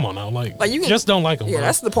 it's like, come on now, like Like, you can- just don't like him. Yeah, bro.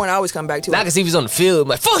 that's the point I always come back to. Now I can see if he's on the field. I'm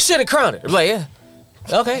like, fuck shit, a crowner. I'm like, yeah,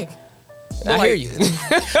 okay, I like- hear you.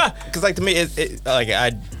 Because like to me,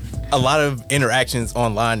 a lot of interactions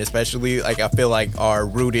online, especially like I feel like are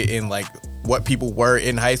rooted in like what people were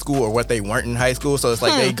in high school or what they weren't in high school. So it's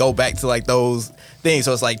like they go back to like those things.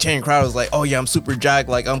 So it's like Channing Crowder's like, oh yeah, I'm super jock,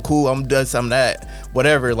 like I'm cool, I'm this, I'm that,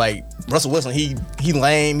 whatever. Like Russell Wilson, he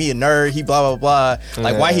lame, he a nerd, he blah blah blah.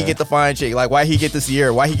 Like why he get the fine chick? Like why he get the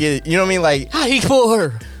Sierra? Why he get, you know what I mean? Like How he pull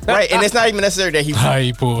her? right, and it's not even necessary that he. How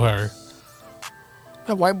he pull her.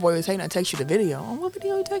 That white boy was hating. I text you the video. Oh, what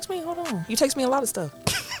video you text me? Hold on. You text me a lot of stuff.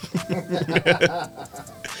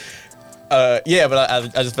 Yeah, but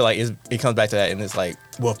I just feel like it comes back to that, and it's like,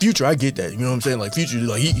 well, Future, I get that. You know what I'm saying? Like Future,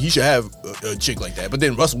 like he should have a chick like that. But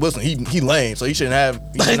then Russell Wilson, he lame, so he shouldn't have.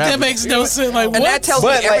 Like, that makes no sense. Like, And what? that tells me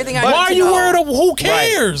But, like, everything I Why need are to you know. worried of who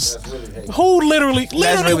cares? Who literally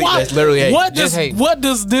why? that's literally hate. What Just does hate. what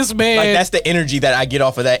does this man Like that's the energy that I get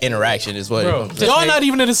off of that interaction. Is what. Bro, It, y'all not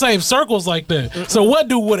even in the same circles like that. So what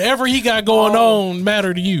do whatever he got going on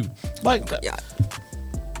matter to you? Like Yeah.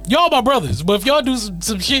 y'all my brothers, but if y'all do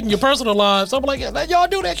some shit in your personal lives, I'm like, yeah, let y'all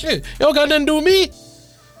do that shit. Y'all got nothing to do with me.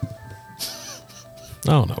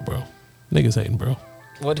 I don't know, bro. Niggas hating, bro.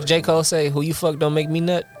 What did J. Cole say? Who you fuck don't make me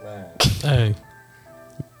nut? Hey.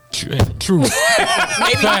 True.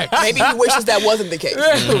 Maybe he wishes that wasn't the case.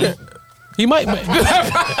 He might.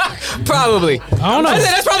 Probably. I don't know. I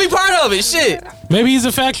said that's probably part of it. Shit. Maybe he's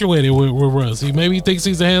infatuated with Russ. Maybe he thinks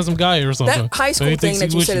he's a handsome guy or something. That high So school he thing thinks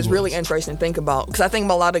that he you said wishes is he really was. interesting to think about because I think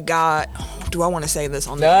about a lot of guys. Do I want to say this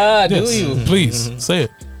on the Nah, do Yes, you? please say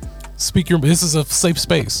it. Speak your. This is a safe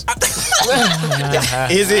space.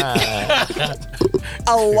 is it?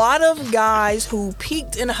 a lot of guys who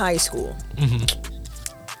peaked in high school.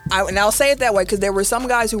 And I'll say it that way because there were some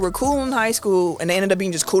guys who were cool in high school and they ended up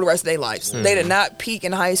being just cool the rest of their lives. They did not peak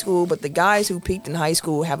in high school, but the guys who peaked in high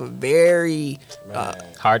school have a very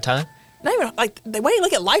Hard time. not even like the way you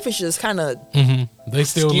look at life is just kind of They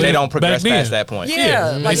still. They live don't progress back then. past that point.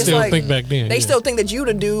 yeah. they Like it's still like think back then. they yeah. still think that you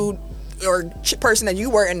the dude or person that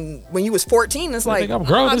you were and when you was 14. It's like think I'm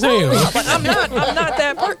grown as hell. Like, I'm not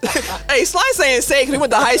that person. Hey, Sly saying say because we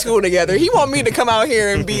went to high school together. He want me to come out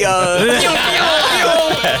here and be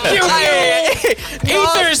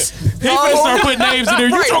Ethers. He finna start putting names in there.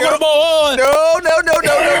 You Right, talking no. about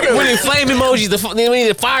No. We need flame emojis. We need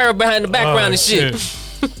the fire behind the background Oh, and shit.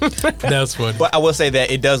 That's funny. But I will say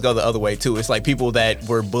that it does go the other way too. It's like people that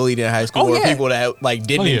were bullied in high school, Oh, or yeah. people that like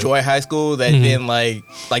didn't Oh, yeah. enjoy high school, that then like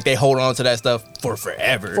they hold on to that stuff for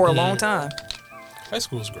forever. for a long time. High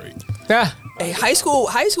school is great. Yeah. Hey, high school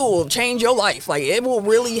will change your life. Like it will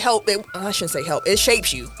really help. I shouldn't say help. It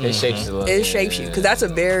shapes you. It shapes a lot. It shapes you because that's a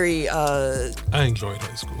very. I enjoyed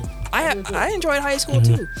high school. I enjoyed high school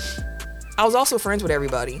too. I was also friends with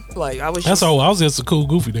everybody. Like I was. That's Just, all. I was just a cool,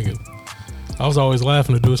 goofy nigga. I was always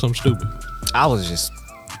laughing to do something stupid. I was just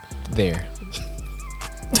there.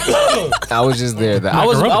 I was just there. I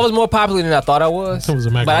was more popular than I thought I was. It was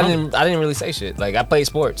a But macaroni. I didn't really say shit. Like I played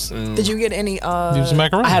sports. And Did you get any? He was a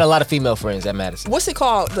macaroni. I had a lot of female friends at Madison. What's it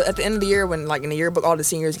called at the end of the year when like in the yearbook all the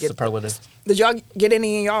seniors get? Superlative. Did y'all get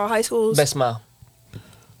any in y'all high schools? Best smile.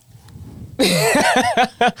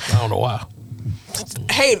 I don't know why.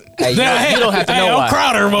 Hey, Hey, you don't have to know I'm why.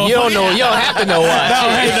 Crowder, motherfucker. You don't know. You don't have to know why.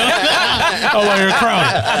 I'm like a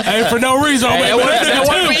Crowder. Hey, for no reason. I'm Hey, like, that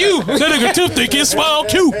worked for you. That nigga Tiff think his smile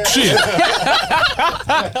cute. Shit.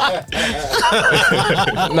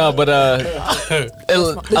 No, but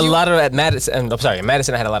a lot of at Madison. I'm sorry,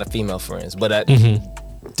 Madison. I had a lot of female friends, but at You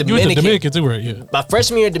went to Dominican. Dominican too, right? Yeah. My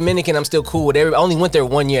freshman year in Dominican, I'm still cool with everybody. I only went there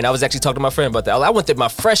 1 year, and I was actually talking to my friend about that. I went there my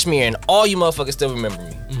freshman year, and all you motherfuckers still remember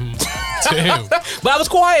me. Damn. But I was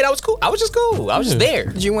quiet. I was cool. I was just cool. I was just there.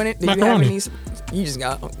 did you win it? Did Macaroni. you have any? You just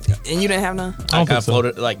got, and you didn't have none. I I don't kind think of so.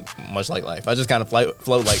 floated like much like life. I just kind of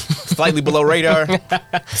float like slightly below radar.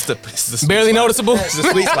 It's the sweet Barely spot. noticeable. It's the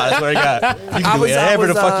sweet spot. I swear to God. You can I do was whatever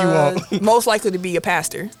the fuck you want. most likely to be a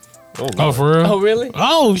pastor. Oh, for real? Oh, really?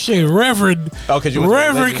 Oh, shit. Reverend. Oh, 'cause you went to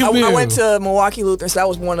Reverend religion. Camille. I went to Milwaukee Lutheran, so that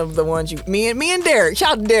was one of the ones me and Derek.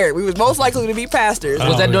 Shout out to Derek. We was most likely to be pastors. Oh,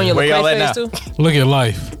 Was that during your Where y'all Lecrae at phase now? too? Look at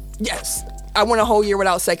life. Yes, I went a whole year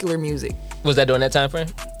without secular music. Was that during that time frame?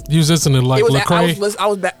 You was listening to like It was. Lecrae. I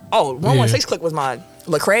was back. Oh, 116 Click was mine.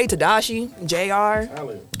 Lecrae, Tadashi, Jr.,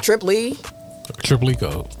 Trip Lee. Triple E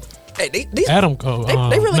code. Hey, these. Adam code. They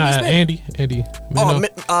really nah, be spit. Andy. Oh,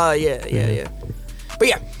 Minow. yeah. But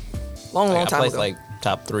yeah, long I time placed ago. like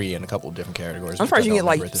top 3 in a couple of different categories. I'm surprised you I get don't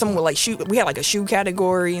like remember at this someone point. with like shoe. We had like a shoe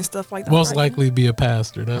category and stuff like that. Most right? likely be a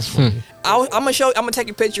pastor. That's funny. I'm gonna take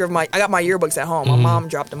a picture of I got my yearbooks at home. My mom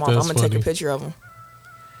dropped them off. That's I'm gonna take funny. a picture of them.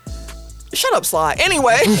 Shut up, Sly.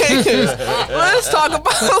 Anyway, let's talk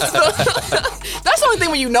about. That's the only thing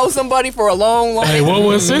when you know somebody for a long. Hey,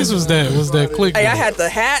 116 was that? Was that click? Hey, I had the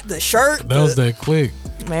hat, the shirt. That was that click.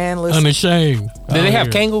 Man, listen. Unashamed. Did they have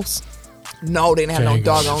Out here. Kangles? No, they didn't have no Kangol.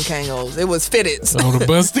 doggone Kangos. It was Fitteds. On the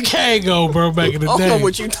bus the Kango, bro, back in the I don't day. know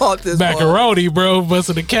what you talked this for. Macaroni, bro,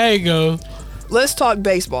 busting the Kango. Let's talk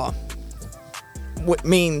baseball. What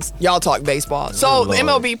means y'all talk baseball. So the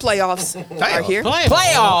MLB playoffs are here.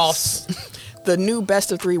 Playoffs. The new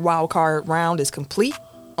best of 3 wild card round is complete.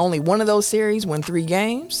 Only one of those series won 3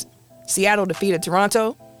 games. Seattle defeated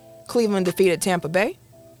Toronto. Cleveland defeated Tampa Bay.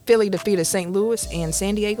 Philly defeated St. Louis, and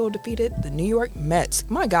San Diego defeated the New York Mets.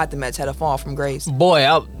 My God, the Mets had a fall from grace. Boy,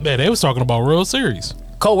 Man, they was talking about World Series.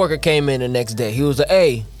 coworker came in the next day. He was like,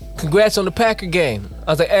 "Hey, congrats on the Packer game."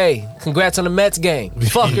 I was like, "Hey, congrats on the Mets game,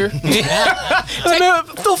 fucker."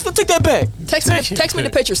 Take that back. Text me the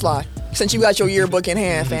picture, Sly. Since you got your yearbook in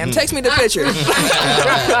hand, fam. Text me the picture.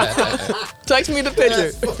 Text me the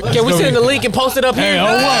picture. Can we send the link and post it up here? Hey, oh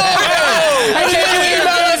what? Hey, can you email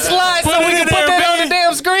that slide so Put we it can in put there, that on man. the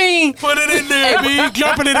damn screen? Put it in there, man.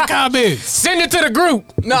 Jumping in the comments. Send it to the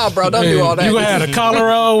group. Nah, bro, don't do all that. You gonna have a collar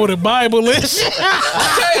on with a Bible list.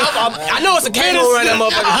 I know it's a kangaroo around that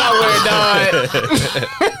motherfucker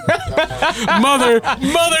somewhere,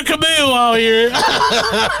 dog. Mother Camille out here.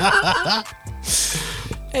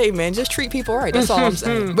 Hey, man, just treat people right. That's all I'm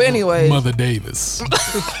saying. But anyway. Mother Davis.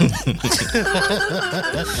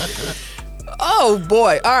 Oh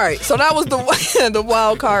boy! All right, so that was the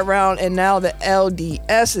wild card round, and now the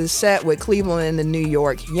LDS is set with Cleveland and the New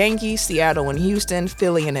York Yankees, Seattle and Houston,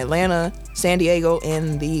 Philly and Atlanta, San Diego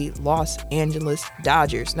and the Los Angeles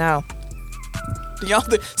Dodgers. Now,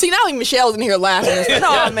 see now even Michelle's in here laughing. It's like,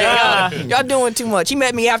 oh man, y'all doing too much. He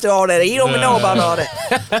met me after all that. He don't even know about all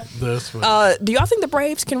that. That's funny. Do y'all think the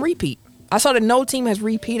Braves can repeat? I saw that no team has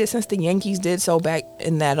repeated since the Yankees did so back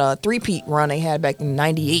in that three-peat run they had back in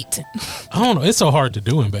 '98. I don't know. It's so hard to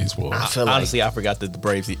do in baseball. I feel like, Honestly, I forgot that the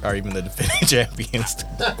Braves are even the defending champions.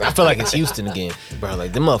 I feel like it's Houston again, bro.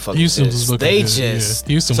 Like them motherfuckers. Houston was just, looking they good. just.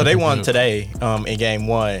 Yeah. Houston So they looking won good. today in game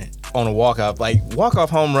one on a walk-off. Like, walk-off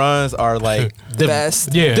home runs are like... The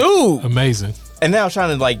best. Yeah, Dude. amazing. And now I'm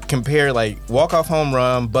trying to like compare like walk-off home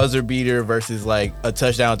run, buzzer beater versus like a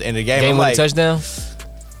touchdown at the end of the game. Game I'm winning like, touchdown.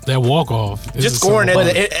 That walk off. just scoring at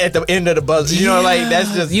the end of the buzzer. You know, like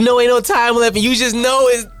that's just... You know, ain't no time left, and you just know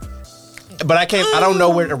it. But I don't know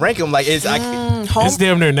where to rank them. Like, it's... It's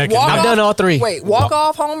damn near neck and Walk neck. I've done all three. Wait,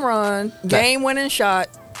 walk-off home run, game-winning shot,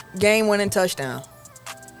 game-winning touchdown.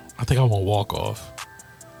 I think I want walk off.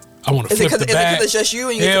 I want to Is it flip the bat. because it's just you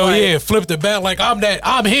and you get to Hell like, yeah, flip the bat like I'm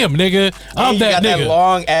him, nigga. I'm you that got nigga. that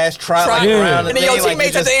long ass trot like Try- around the and then your thing, like,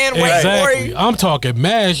 teammates you at the just- end wait for Exactly. you. I'm talking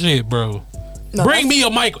mad shit, bro. No, Bring me a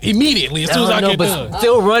mic immediately as soon as I get but done.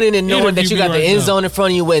 still running and knowing that Interview you got me the right end now. zone in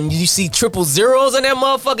front of you when you see triple zeros in that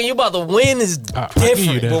motherfucker, you about to win is I give you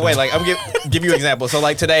different. that. But wait, like I'm give you an example. So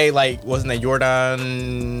like today, like wasn't it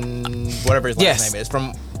Jordan, whatever his last Yes. name is,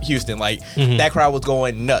 from Houston? Like that crowd was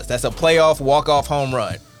going nuts. That's a playoff walk-off home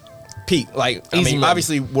run. Peak. Like I Easy mean, money.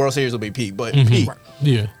 obviously World Series will be peak, but peak.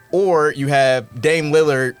 Yeah. Or you have Dame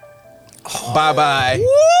Lillard, bye bye Woo,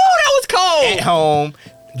 that was cold. at home,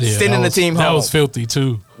 Yeah, sending that the was- team That home. was filthy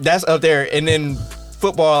too. That's up there. And then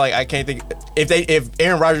football, like I can't think if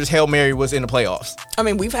Aaron Rodgers' Hail Mary was in the playoffs, I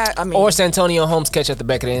mean, we've had. I mean, Or Santonio Holmes catch at the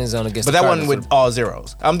back of the end zone against but the that wasn't Cardinals. with all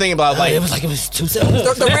zeros. I'm thinking about like it was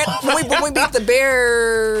 2-7. when we beat the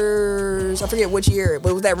Bears, I forget which year, but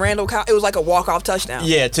it was that Randall. It was like a walk-off touchdown.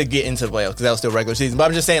 yeah, to get into the playoffs because that was still regular season. But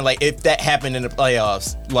I'm just saying, like, if that happened in the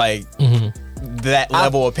playoffs, like that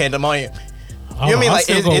level of pandemonium, you know what I mean? Like,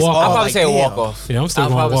 it's I'll all probably like, say a damn. walk off. Yeah, I'm still I'll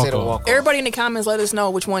going probably say the walk-off. walk off. Everybody in the comments, let us know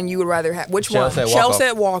which one you would rather have. Which Shell one? said Shell walk-off.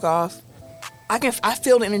 said walk-off. I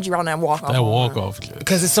feel the energy around that walk-off. That walk off.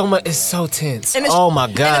 Because it's so much. It's so tense. And it's- Oh my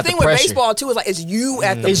god, And the thing the with pressure. baseball too is like it's you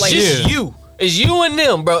at the It's plate. just Yeah. you. It's you and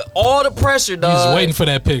them, bro. All the pressure, You dog. just waiting for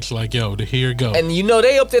that pitch, like, yo, here it go. And you know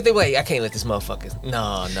they up there. They like, I can't let this motherfucker.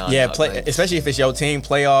 No. Yeah, no, play, like- especially if it's your team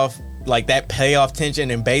playoff, like that playoff tension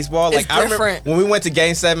in baseball. It's Like I remember different. when we went to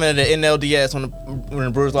Game 7 of the NLDS when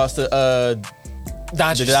the Brewers lost to the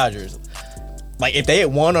Dodgers. Like if they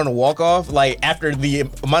had won on a walk-off, like after the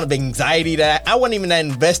amount of anxiety that I wasn't even that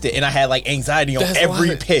invested, and I had like anxiety on That's every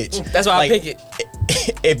why- pitch. that's why I Like, pick it.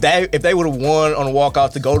 If they would have won on a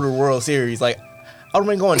walk-off to go to the World Series, like I would have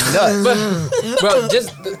been going nuts. bro,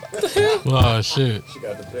 just Oh shit. She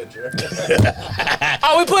got the picture.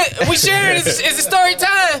 we sharing. It's a story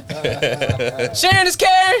time. Sharing is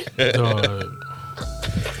caring. Dog.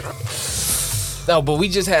 No, but we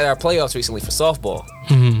just had our playoffs recently for softball,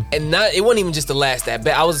 and it wasn't even just the last at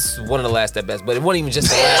bat. I was one of the last at bats, but it wasn't even just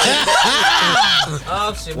the last.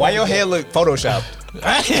 Oh shit! Why your hair look photoshopped?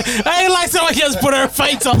 I ain't like somebody else put her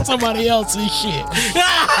face on somebody else and shit.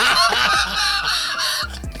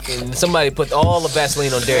 And somebody put all the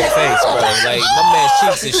Vaseline on Derek's face, bro. Like my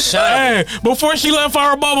man's cheeks is shining. Hey, before she left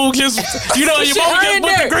our bubble, just your mama Shit, just her in put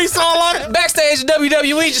the there. grease all on it. Backstage at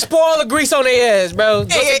WWE, just pour all the grease on their ass, bro. Go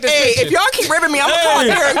Hey, take this hey, picture. if y'all keep ripping me, I'm gonna call Hey,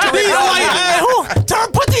 Derek to rip he's y'all like,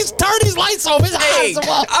 niggas. turn these lights off. His Hey, eyes are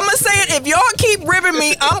off. I'm gonna say it. If y'all keep ripping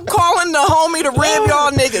me, I'm calling the homie to rib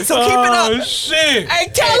y'all niggas. So keep it Oh up. shit. Hey,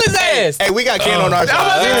 tell his ass. Hey, we got Ken on our I'm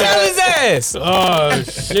about to side. tell his ass. Oh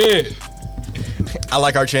shit. I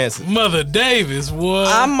like our chances. Mother Davis, what?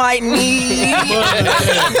 I might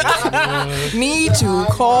need to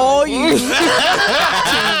call you to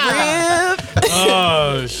rip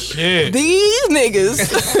Oh shit! these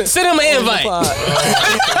niggas. Send him an invite.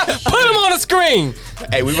 Put him on the screen.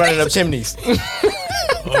 Hey, we running up chimneys.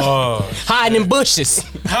 Hiding in bushes.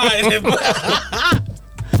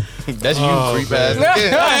 That's you, creep ass.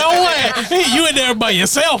 Hey, oh, wait. You in there by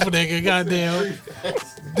yourself, nigga? Goddamn.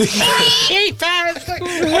 He turned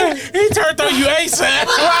on you ASAP.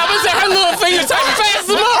 Robin said her little finger talking fast as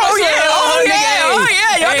Oh yeah.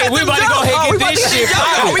 Hey, we about to go ahead and get this shit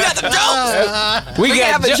poppin'. We got the jokes. We We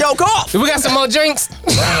can have a joke off. We got some more drinks.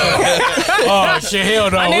 Oh shit, hell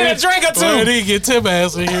no. I need a drink or two. We need to get Tim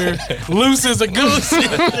ass in here. Loose as a goose.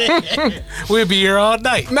 We'll be here all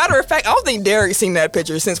night. Matter of fact, I don't think Derek seen that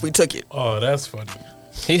picture since we took it. Oh, that's funny.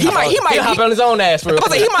 He might- hop on his own ass for real. I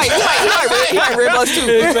was like, he might rib us too.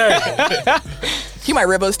 Exactly. He might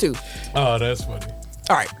rib us too. Oh, that's funny.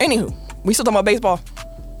 All right. Anywho, we still talking about baseball.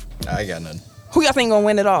 I ain't got nothing. Who y'all think gonna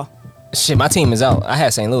win it all? Shit, my team is out. I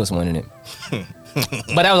had St. Louis winning it.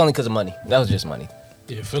 But that was only because of money. That was just money.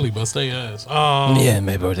 Yeah, Philly bust their ass. Yeah,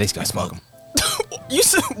 man, bro, they got smoked. You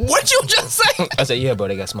said what you just say? I said, yeah, bro,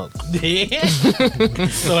 they got smoked. So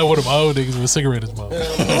like one of my old niggas with a cigarette in his mouth.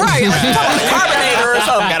 Right. Like, you talking about the carbonator or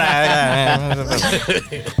something.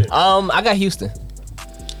 I got Houston.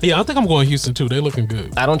 Yeah, I think I'm going Houston too. They looking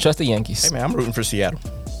good. I don't trust the Yankees. Hey man, I'm rooting for Seattle.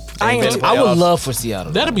 I ain't been- I would playoffs. love for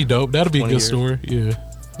Seattle. That'd be dope. That'd be a 20 good years. story. Yeah,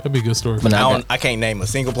 that'd be a good story. But now I can't name a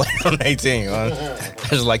single player on their team. I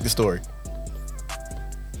just like the story.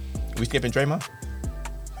 We skipping Draymond?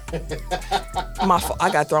 My fault. I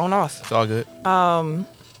got thrown off It's all good.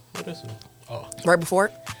 What is it? right before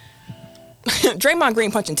it. Draymond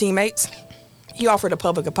Green punching teammates. He offered a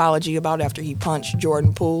public apology about after he punched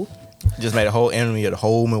Jordan Poole. Just made a whole enemy of the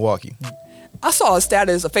whole Milwaukee. I saw a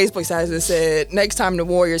status, a Facebook status that said, "Next time the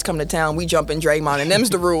Warriors come to town, we jump in Draymond, and them's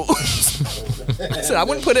the rules." I said, I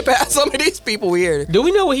wouldn't put it past some of these people here. Do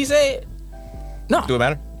we know what he said? No. Do it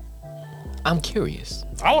matter? I'm curious.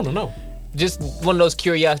 I want to know. Just one of those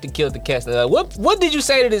curiosity killed the cat. What did you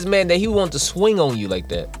say to this man that he wanted to swing on you like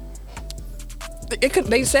that?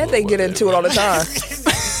 They said they get into it all the time.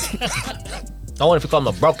 I wonder if he called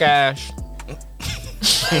him a broke ass.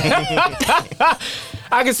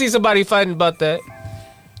 I can see somebody fighting about that.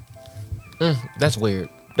 That's weird.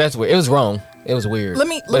 That's weird. It was wrong. It was weird. Let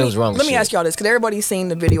me ask y'all this, because everybody's seen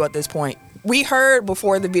the video at this point. We heard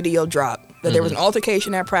before the video dropped that there was an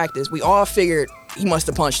altercation at practice. We all figured he must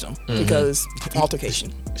have punched him because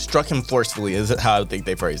altercation. Struck him forcefully is how I think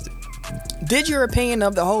they phrased it. Did your opinion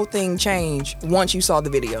of the whole thing change once you saw the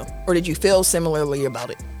video, or did you feel similarly about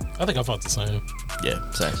it? I think I felt the same. Yeah,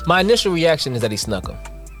 same. My initial reaction is that he snuck him.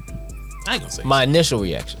 I ain't gonna say. My initial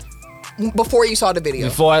reaction. Before you saw the video.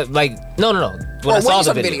 Before I, no. When I when saw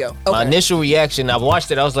you the video. My Okay. initial reaction, I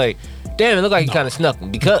watched it, I was like, damn, it looked like he kind of snuck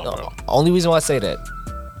him. Because, only reason why I say that,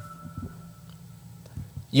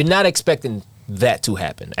 you're not expecting that to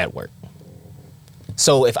happen at work.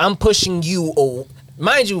 So if I'm pushing you, or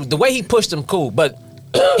mind you, the way he pushed him, cool, but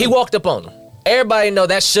he walked up on him. Everybody know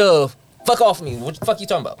that shove. Fuck off me. What the fuck you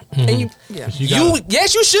talking about? And you, yeah.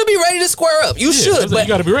 Yes, you should be ready to square up. You should, that's- but you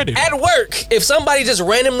gotta be ready. At work, if somebody just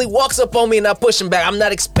randomly walks up on me and I push him back, I'm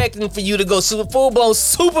not expecting for you to go full blown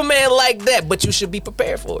Superman like that. But you should be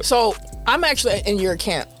prepared for it. So I'm actually in your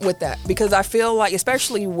camp with that, because I feel like,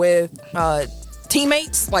 especially with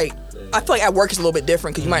teammates, like I feel like at work is a little bit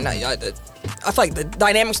different because you might not. I feel like the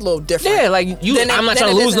dynamics a little different. Yeah, like you. I'm not trying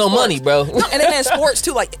to lose no money, bro. No, and then in sports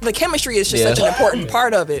too, like the chemistry is just Yeah. such an important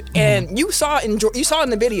part of it. And you saw it in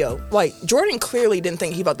the video, like Jordan clearly didn't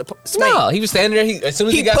think he about to smack. No, he was standing there. As soon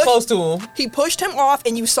as he got pushed- close to him, He pushed him off,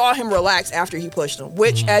 and you saw him relax after he pushed him.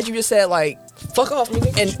 Which, as you just said, like, fuck off,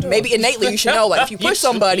 nigga. and maybe innately you should know, like, if you You push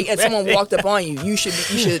should somebody be and someone ready. walked up on you, you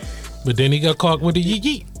should. But then he got caught with the yeet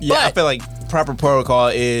yeet. Yeah, I But- feel like proper protocol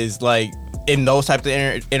is like in those types of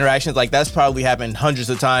interactions. Like that's probably happened hundreds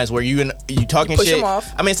of times where you talking push shit. them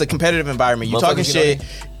off. I mean, it's a competitive environment. You talking Motherfuckers get shit.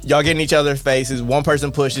 Y'all get in each other's faces. One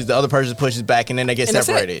person pushes, the other person pushes back, and then they get And that's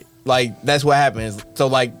it. separated. Like that's what happens. So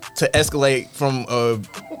like to escalate from a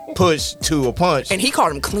push to a punch. And he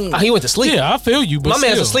called him clean. He went to sleep. Yeah, I feel you, but My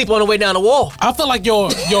man's still. asleep on the way down the wall. I feel like your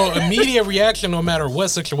immediate reaction, no matter what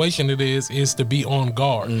situation it is to be on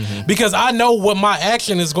guard. Because I know what my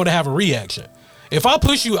action is going to have a reaction. If I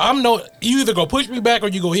push you, you either go push me back or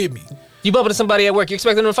you go hit me. You bump into somebody at work, you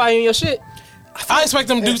expecting them to fire you in your shit? I expect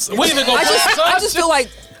them to do. We either go. I just feel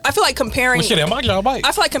like comparing. Well, shit, at my job, I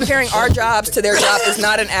feel like comparing our jobs to their job is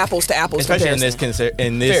not an apples to apples Especially in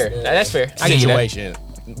comparison. this Fair. That's fair. I get you that. situation.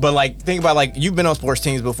 But like, think about like you've been on sports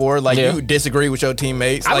teams before. Like Yeah. you disagree with your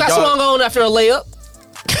teammates. I like, got swung on after a layup.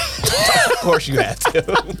 Of course you have to.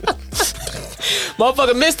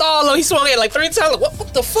 Motherfucker missed all of them. He swung at like 3 times. Like,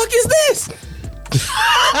 what the fuck is this?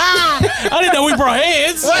 I didn't know we brought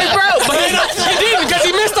hands. Like, bro, but he didn't because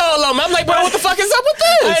he missed all of them. I'm like, bro, what the fuck is up with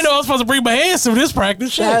I this? didn't know I was supposed to bring my hands to this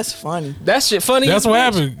practice. Shit. That's funny. That shit funny. That's what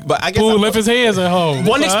happened. But I guess Poole I'm- left his hands at home.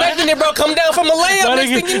 Wasn't expecting it, bro. Come down from a layup. That Next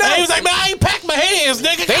nigga- thing you know. He was like, man, I ain't packed my hands,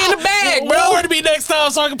 nigga. They in the bag, bro. Where to be next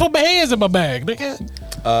time so I can put my hands in my bag, nigga.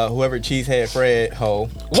 Whoever Cheesehead Fred ho.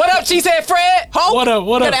 What up, Cheesehead Fred? Hope. What up,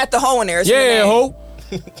 what Gotta up? add the hoe in there. It's in the Yeah, name. ho.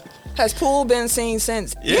 Has Poole been seen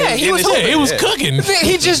since? Yeah, he was in the- hooping. Yeah, he was Yeah. cooking.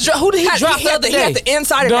 He just who did he drop he the had other the, he had day? the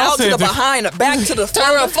inside and No, I out to said the the- behind, the back to the Turn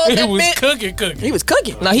around, front. fuck that He was bitch. cooking. He was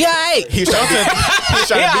cooking. No, he alright. He was trying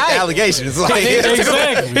to beat the allegations. Like,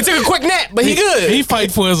 Exactly. He took a quick nap, but he good. He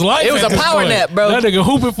fight for his life. It was at a this power point. nap, bro. That nigga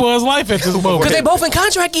hooping for his life at this moment. Because they both in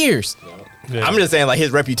contract years. I'm just saying, like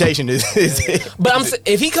his reputation is. But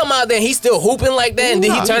if he come out there and he's still hooping like that, and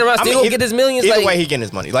then he turn around I still mean, gonna get his millions, Either like way, he getting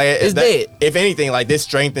his money. Like It's dead. If anything, like this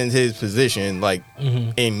strengthens his position, like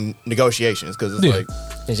in negotiations, because it's Yeah. like.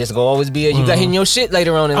 it's just gonna always be you got hitting your shit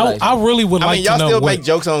later on in I, life. I really would I like mean, y'all to know still what, make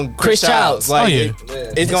jokes on Chris Childs. Like, Oh, yeah.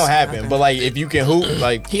 it's gonna happen. But like, if you can hoop,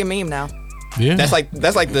 like He a meme now. Yeah. that's like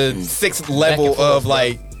the 6th level of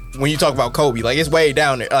like when you talk about Kobe. Like it's way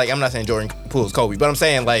down there. Like I'm not saying Jordan Poole's Kobe, but I'm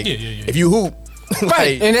saying like Yeah. if you hoop, right,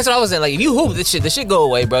 like, and that's what I was saying. Like if you hoop, the shit go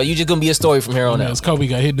away, bro. You just gonna be a story from here on As out. Kobe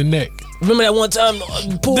got hit in the neck. Remember that one time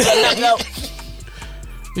Poole got knocked out?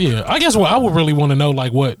 Yeah, I guess what I would really want to know,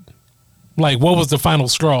 like what was the final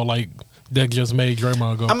straw, like that just made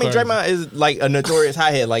Draymond go. I mean, crazy. Draymond is like a notorious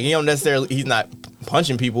hothead. Like, he don't necessarily, he's not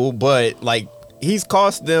punching people, but like he's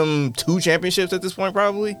cost them 2 championships at this point,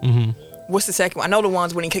 probably. What's the second one? I know the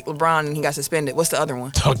ones when he kicked LeBron and he got suspended. What's the other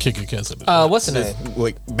one? Don't kick a kiss at it. What's the name?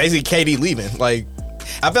 Like, basically, KD leaving. Like,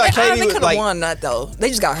 I feel like They KD could was have like, won that though. They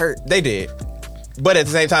just got hurt. they did. But at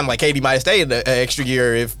the same time, like, KD might have stayed an extra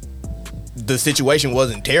year if the situation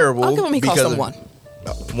wasn't terrible. I'll give him he cost them one.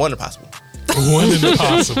 One impossible. One in the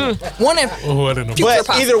possible. One in One in the Future But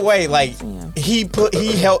possible. either way, like he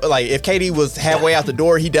helped. Like if KD was halfway out the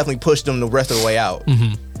door, he definitely pushed him the rest of the way out.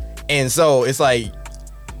 And so it's like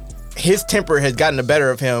his temper has gotten the better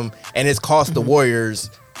of him, and it's cost the Warriors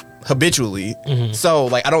habitually. So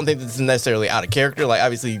like I don't think this is necessarily out of character. Like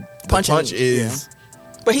obviously the Punching, punch is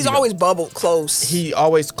But he's always bubbled close. he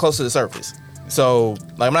always close to the surface. So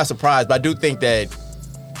like I'm not surprised, but I do think that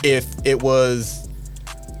if it was.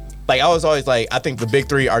 Like I was always like, I think the big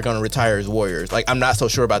 3 are gonna retire as Warriors. Like I'm not so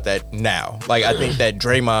sure about that now. Like I think that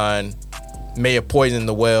Draymond may have poisoned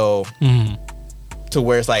the well to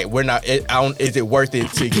where it's like we're not. Is it worth it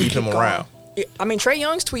to keep him around? I mean, Trae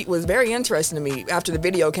Young's tweet was very interesting to me after the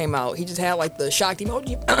video came out. He just had like the shocked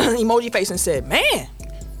emoji, emoji face and said, "Man,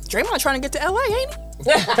 Draymond trying to get to LA, ain't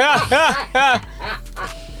he?"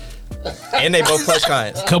 And they both clutch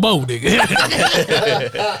clients. Come on,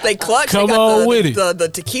 nigga. They clutch. Come they got on with it. The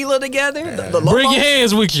tequila together. The Bring Lobos. your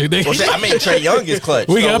hands with you, nigga. Well, shit, I mean, Trae Young is clutch.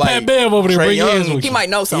 We So, got like, Pat Bev over there. Trae Bring your hands Young, with He you. might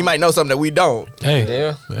know He something. might know something that we don't. Hey,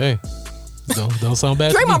 Yeah. hey. Don't sound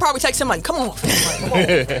bad. to me. Draymond probably texts him like, "Come on, fam.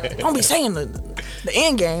 Like, come on. Don't be saying the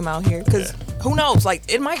end game out here, because who knows? Like,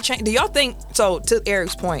 it might change." Do y'all think? So, to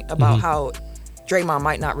Eric's point about how Draymond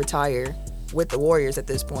might not retire with the Warriors at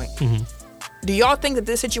this point, do y'all think that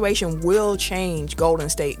this situation will change Golden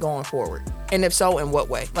State going forward? And if so, in what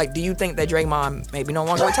way? Like, do you think that Draymond maybe no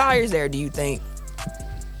longer retires there? Do you think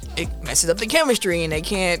it messes up the chemistry and they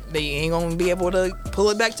ain't gonna be able to pull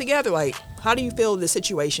it back together? Like, how do you feel this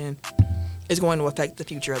situation is going to affect the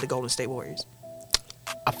future of the Golden State Warriors?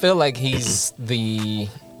 I feel like he's the.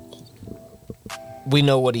 We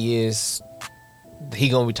know what he is. He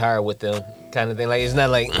gonna retire with them, kind of thing. Like it's not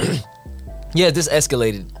like, yeah, this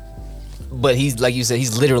escalated, but he's like you said,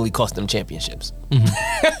 he's literally cost them championships.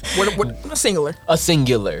 What singular? A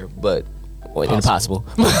singular, but impossible.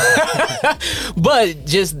 But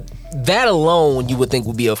just that alone, you would think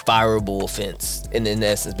would be a fireable offense in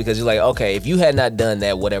essence, because you're like, okay, if you had not done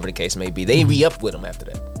that, whatever the case may be, they re-upped with him after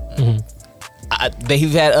that.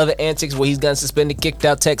 He's had other antics where he's gotten suspended, kicked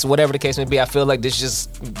out, text, whatever the case may be. I feel like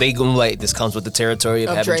they gonna like this comes with the territory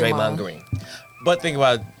of Of having Draymond. Draymond Green. But think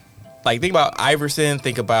about Iverson,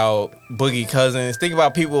 think about Boogie Cousins, think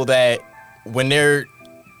about people that when they're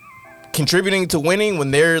contributing to winning,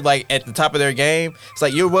 when they're like at the top of their game, it's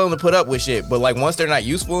like you're willing to put up with shit. But like once they're not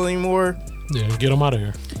useful anymore, Yeah, get them out of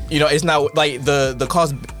here. you know, it's not like the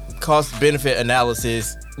cost benefit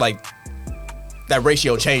analysis, like that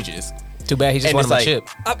ratio changes. Too bad he just And wanted it's my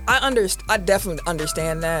like- chip. I definitely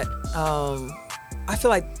understand that. I feel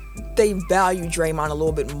like they value Draymond a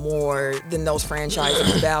little bit more than those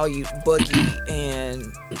franchises valued Boogie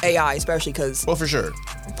and AI, especially because Well, for sure.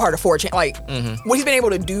 part of 4chan. Like, what he's been able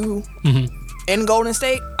to do in Golden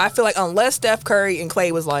State, I feel like unless Steph Curry and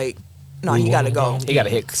Clay was like, no, he got to go. He got to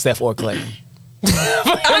hit Steph or Clay.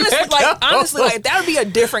 honestly, like that would be a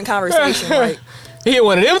different conversation. Like, He hit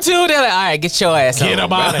one of them two. They're like, all right, get your ass Get on, him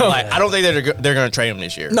bro. out of here. Like, I don't think they're going to trade him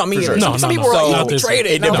this year. no, me for either. sure. No, Some no, people no. are like, Not you this trade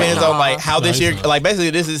year. it. It depends on like how No, this he's year. not. Like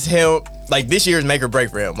basically, this is him. Like this year is make or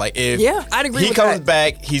break for him. Like if Yeah, I'd agree he with comes that.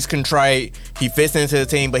 back, he's contrite, he fits into the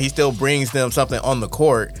team, but he still brings them something on the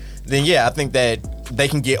court. Then yeah, I think that they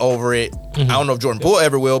can get over it. I don't know if Jordan Poole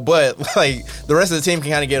ever will, but like the rest of the team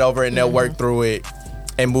can kind of get over it and they'll work through it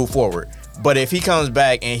and move forward. But if he comes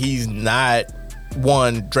back and he's not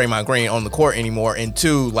one Draymond Green on the court anymore, and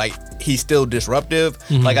two, like he's still disruptive.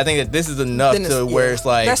 Like I think that this is enough Then to it's- where yeah, it's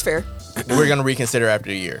like that's fair. we're gonna reconsider after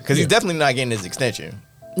the year because he's definitely not getting his extension,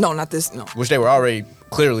 No, not this. No, which they were already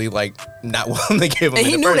clearly like not willing to give him. and in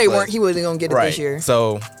he the knew first they place. weren't. He wasn't gonna get it right. this year.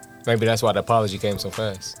 So Maybe that's why the apology came so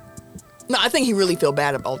fast. No, I think he really feel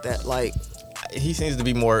bad about that. Like, he seems to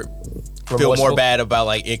be feel Remorseful? more bad about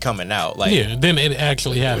like it coming out. Like Yeah, then it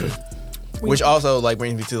actually happened. which also like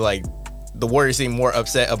brings me to like the Warriors seem more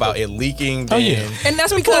upset about it leaking than Oh, yeah. and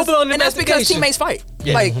that's because full-blown investigation. teammates fight.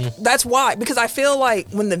 Yeah. Like that's why. Because I feel like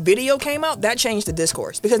when the video came out, that changed the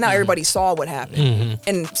discourse because now everybody saw what happened,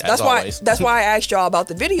 and that's why always. that's why I asked y'all about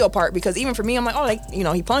the video part because even for me, I'm like, oh, like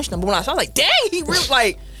he punched him, but when I saw, like, dang, he really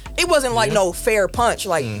like it wasn't like no fair punch.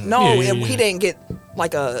 Like no, Yeah, yeah, he yeah. didn't get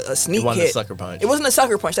like a sneak It wasn't a hit. sucker punch. It wasn't a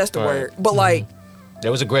sucker punch. That's the Right. word. But like. There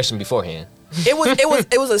was aggression beforehand.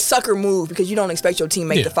 It was a sucker move because you don't expect your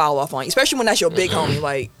teammate Yeah. to foul off on you, especially when that's your big homie.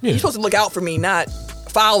 Like Yeah. you're supposed to look out for me, not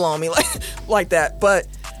foul on me like that. But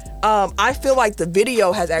I feel like the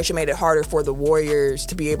video has actually made it harder for the Warriors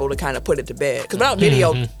to be able to kind of put it to bed because without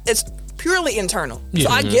video, it's purely internal. Yeah.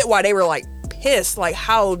 So I get why they were like pissed. Like,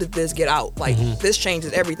 how did this get out? Like this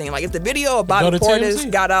changes everything. Like if the video of Bobby Go to Portis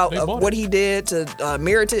TMZ. got out They of bought what it. he did to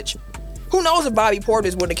Mirotic, who knows if Bobby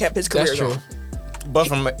Portis would have kept his career That's true. going. but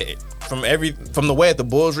from the way that the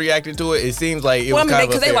Bulls reacted to it, it seems like it Well, I was mean, kind of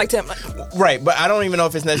because they fair- liked him. Right, but I don't even know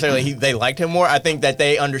if it's necessarily they liked him more. I think that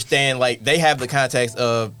they understand, like they have the context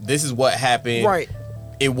of this is what happened. Right.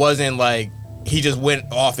 It wasn't like he just went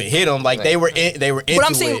off and hit him. Like they were into But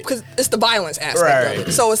I'm saying it. because it's the violence aspect Right. of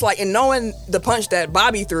it. So it's like, and knowing the punch that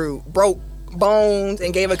Bobby threw broke bones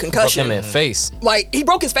and gave a Broke concussion. him in face. Like he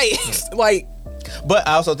broke his face. Like But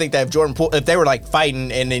I also think that if they were like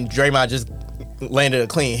fighting and then Draymond just landed a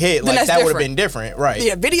clean hit, Then like that's that would have different. been different, right?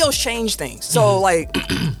 yeah, videos change things. So like,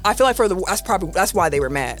 I feel like that's why they were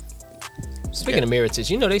mad. Speaking of Mirotic,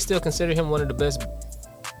 you know they still consider him one of the best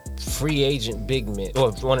free agent big men,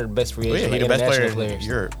 or one of the best free Well, yeah, agent he the best player international in players.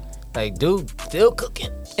 Europe Like, dude, still cooking.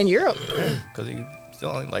 In Europe, because he's still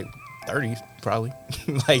only like 30, probably.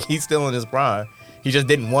 Like he's still in his prime. He just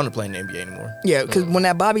didn't want to play in the NBA anymore. yeah, because when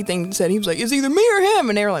that Bobby thing said, he was like, "It's either me or him,"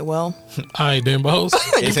 and they were like, "Well, All right, then, boss.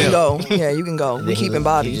 you It's can him. go. Yeah, you can go. Then We he- keeping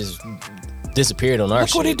Bobby." He just disappeared on our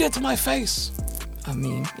Look what he shit. did to my face. I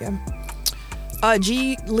mean, yeah.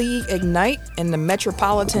 G League Ignite and the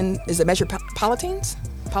Metropolitans.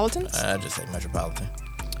 Politans? I just say Metropolitan.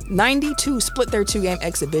 92 split their 2-game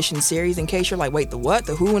exhibition series. In case you're like, wait, the what?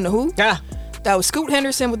 The who and the who? Ah, That was Scoot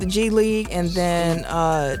Henderson with the G League, and then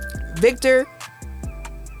Victor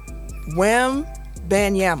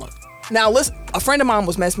Wembanyama. Now listen, a friend of mine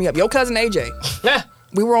was messing me up. Your cousin AJ. ah.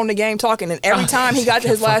 We were on the game talking, and every time he got to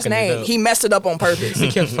his last fucking it name, up. he messed it up on purpose.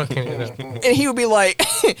 Kept fucking it up. And he would be like,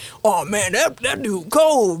 "Oh man, that dude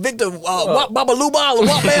cold, Victor Babaloo Ball,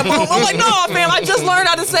 Wop Bam Boom." I'm like, "No, man, I just learned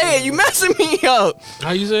how to say it. You messing me up."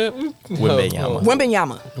 How you say it? Wembanyama.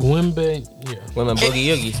 Wembanyama. Wimbe. Yeah. Women boogie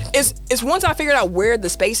yoogie. It's once I figured out where the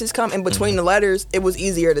spaces come in between the letters, it was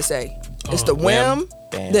easier to say. It's the Wem,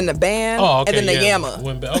 Wim, Bam. then the Bam, Oh, okay. and then the yeah. Yama.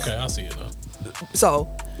 Wimbe. Okay, I see it now. So,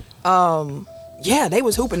 yeah, they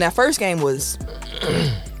was hooping. That first game was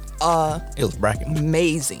It was bracket.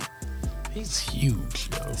 amazing. He's huge,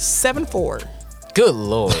 yo. 7-4. Good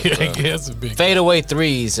lord. I bro. guess a big 8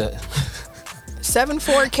 threes.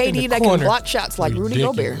 7-4 in KD the that can corner. block shots like Rudy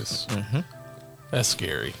Gobert. Ridiculous. That's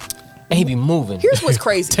scary. And he be moving. Here's what's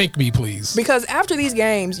crazy. Take me, please. Because after these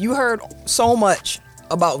games, you heard so much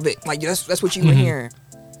about Vic. Like that's what you were hearing.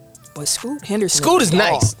 But Scoot Henderson. Scoot is a dog.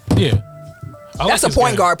 nice. Yeah. I That's like a his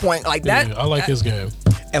point game. guard point. Like that. Yeah, I like his game.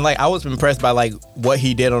 And like I was impressed by like what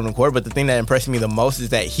he did on the court, but the thing that impressed me the most is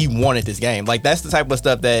that he wanted this game. Like that's the type of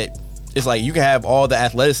stuff that it's like you can have all the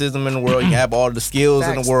athleticism in the world, you can have all the skills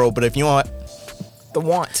in Facts. the world, but if you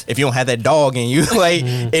don't have that dog in you, like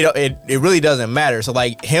it really doesn't matter. So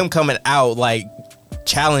like him coming out like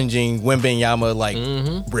challenging Wembanyama like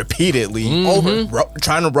repeatedly,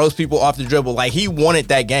 trying to roast people off the dribble. Like he wanted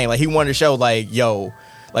that game. Like he wanted to show like, yo,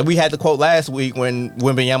 like we had the quote last week when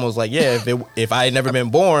Wembanyama was like, yeah, if I had never been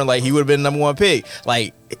born, like he would have been the #1 pick.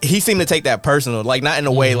 Like he seemed to take that personal, like not in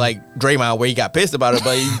a way like Draymond where he got pissed about it,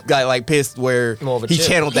 but he got like pissed where More of a he chip.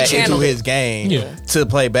 channeled that into channeled it. his game Yeah. to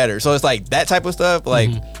play better. So it's like that type of stuff, like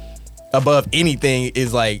above anything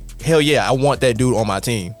is like, hell yeah, I want that dude on my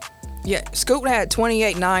team. Yeah, Scoot had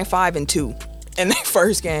 28, 9, 5, and 2 in their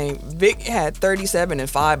first game. Vic had 37 and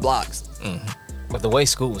 5 blocks. But the way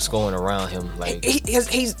Scoot was scoring around him, like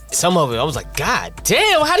He's some of it, I was like, God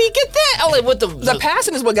damn, how do you get that? I was like, what the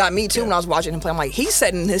passing is what got me too when I was watching him play. I'm like, he's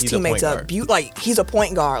setting his He's a teammates point up. guard. Like he's a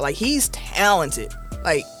point guard. Like he's talented.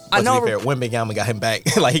 Like I But know. to be fair, Wembanyama got him back.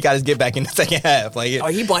 Like he got his get back in the second half. Like Oh,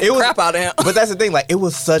 he blanked the crap out of him. But that's the thing. Like it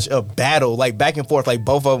was such a battle, like back and forth. Like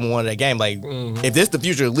both of them wanted that game. Like if this the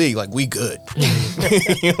future of the league, like we good.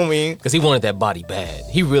 You know what I mean? because he wanted that body bad.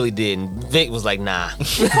 He really did. And Vic was like, nah.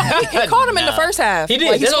 he caught him in the first half. He did.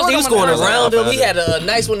 Like, That's what he was scored going him in the first around half. him. He had a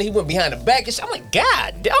nice one. He went behind the back and shit. I'm like,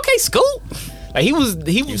 God, okay, Scoot. Like he was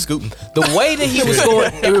scooting. The way that he was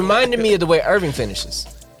scoring, it reminded me of the way Irving finishes.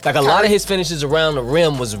 Like a lot of his finishes around the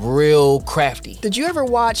rim was real crafty. Did you ever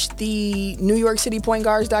watch the New York City Point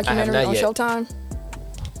Guards documentary not on yet. Showtime?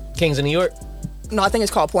 Kings of New York. No, I think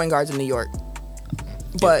it's called Point Guards in New York.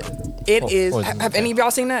 But it is. or is it Have any of y'all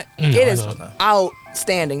seen that? No, It is no.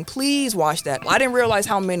 outstanding. Please watch that. I didn't realize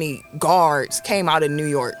how many guards came out of New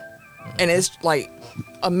York, and it's like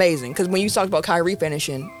amazing. Because when you talked about Kyrie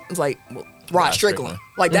finishing, it's like well, Rod Strickland.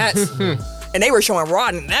 Like that's, and they were showing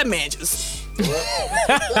Rod, and that man just.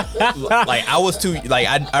 Like I was too. Like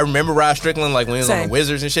I remember Rod Strickland like when he was on Same. the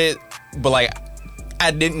Wizards and shit. But like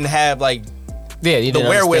I didn't have like Yeah, you the didn't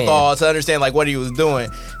wherewithal to understand like what he was doing.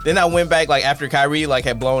 Then I went back like after Kyrie like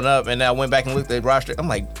had blown up, and then I went back and looked at Rod Strickland. I'm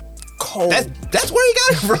like, Cold. that's where he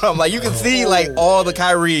got it from. Like you can see like all the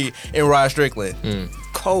Kyrie in Rod Strickland.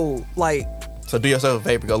 cold. Like So do yourself a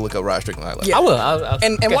favor, go look up Rod Strickland highlights. Yeah. I will. I'll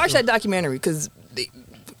and get watch you. that documentary because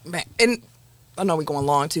man, and I know we're going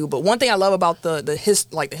long too, but one thing I love about the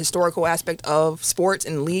historical aspect of sports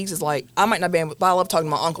and leagues is like I might not be able, but I love talking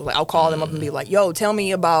to my uncles. Like I'll call them up and be like, "Yo, tell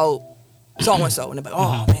me about so and so," and they're like,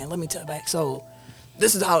 "Oh man, let me tell you back." So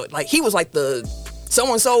this is how like he was like the so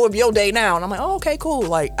and so of your day now, and I'm like, "Oh, okay, cool."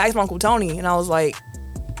 Like I asked my Uncle Tony, and I was like,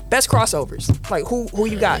 "Best crossovers, like who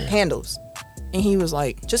you got handles?" And he was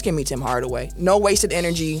like, "Just give me Tim Hardaway. No wasted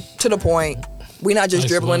energy, to the point. We not just I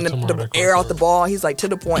dribbling love Tim the Hardaway air out the crossover. ball." He's like, to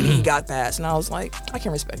the point, and he got past. And I was like, I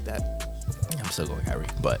can respect that. I'm still going Kyrie,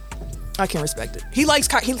 but I can respect it. He likes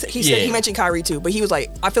he said Yeah. he mentioned Kyrie too, but he was like,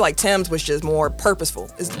 I feel like Tim's was just more purposeful.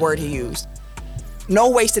 Is the word he used. No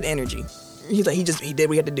wasted energy. He's like he did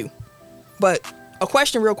what he had to do. But a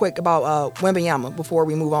question real quick about Wembanyama before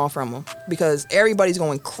we move on from him, because everybody's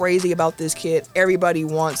going crazy about this kid. Everybody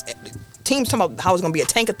wants teams talking about how it's going to be a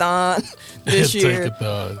tankathon this year.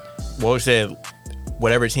 Woj said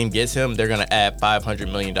whatever team gets him, they're gonna add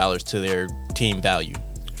 $500 million to their team value.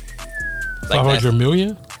 Like 500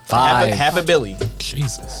 million? half a billion.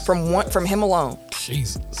 Jesus. From him alone.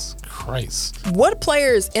 Jesus Christ. What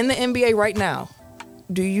players in the NBA right now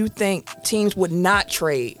do you think teams would not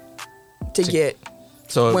trade to get?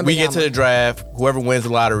 So if we get Wembanyama. to the draft, whoever wins the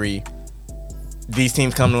lottery, these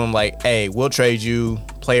teams come to them like, hey, we'll trade you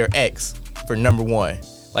player X for number 1.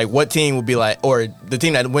 Like what team would be like, or the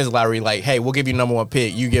team that wins the lottery, like, hey, we'll give you number 1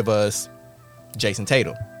 pick. You give us Jason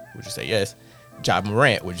Tatum. Would you say yes? Ja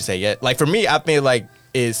Morant. Would you say yes? Like for me, I feel like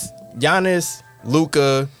it's Giannis,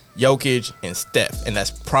 Luka, Jokic, and Steph, and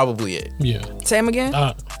that's probably it. Yeah. Say him again.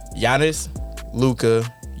 Giannis, Luka,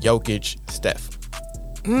 Jokic, Steph.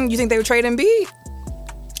 You think they would trade Embiid?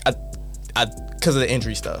 Because of the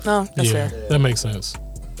injury stuff. No, that's Yeah. fair. That makes sense.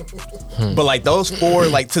 But like those 4,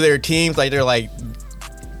 like to their teams, like they're like,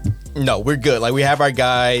 no, we're good. Like we have our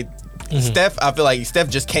guy. Steph, I feel like Steph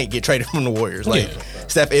just can't get traded from the Warriors. Like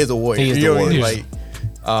Steph is a Warrior. He is You the know what I mean? Warriors.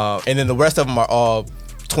 Like, and then the rest of them are all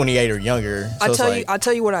 28 or younger. So it's like, I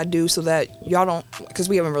tell you what I do so that y'all don't, because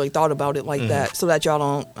we haven't really thought about it like that, so that y'all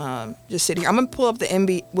don't just sit here. I'm gonna pull up the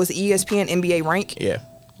ESPN NBA rank. yeah.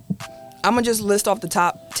 I'm gonna just list off the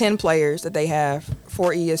top 10 players that they have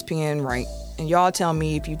for ESPN rank, and y'all tell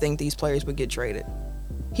me if you think these players would get traded.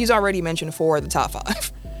 He's already mentioned 4 of the top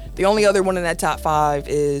 5. The only other one in that top 5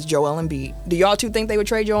 is Joel Embiid. Do y'all two think they would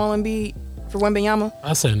trade Joel Embiid for Wembanyama?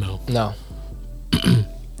 I said no. No.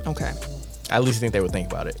 Okay. I at least think they would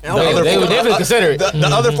think about it. They would definitely consider it. The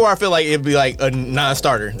other 4, I feel like it'd be like a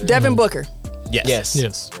non-starter. Devin Booker. Yes.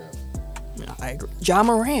 Yes. I agree. Ja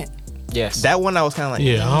Morant. Yes. That one I was kind of like,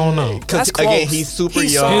 Yeah, I don't know. because That's close. again, he's super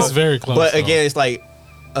He's young. soft. It's very close, But though. again, it's like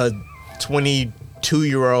a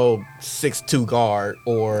 22-year-old 6'2" guard,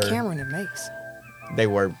 or Cameron and Mace. they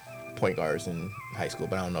were point guards in high school,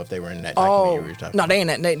 but I don't know if they were in that documentary Oh we were talking no, about. they in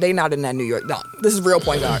that. They not in that New York. No, this is real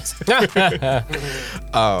point guards.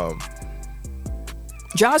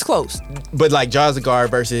 John's close. But like Jaws a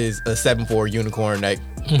guard versus a 7'4" unicorn that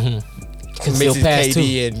Can still misses pass too.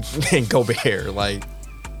 KD and Gobert. Like,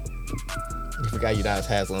 you forgot Udonis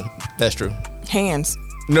Haslam. That's true. Hands.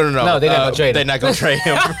 No. No, they're not gonna trade They're him. not gonna trade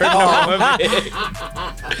him. For no pick.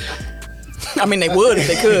 I mean, they would if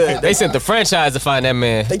they could. They sent the franchise to find that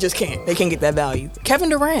man. They just can't. They can't get that value. Kevin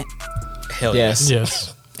Durant. Hell Yes.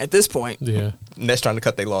 Yes. At this point, Yeah. Nets trying to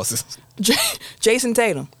cut their losses. Jason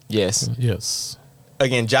Tatum. Yes. Yes.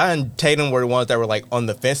 Again, John and Tatum were the ones that were like on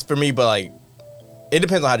the fence for me, but like it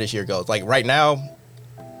depends on how this year goes. Like right now,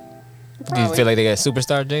 Do you feel like they got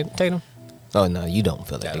superstar Tatum? Oh no, you don't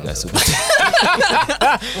feel like they got superstar.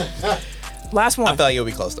 Last I one. feel like it'll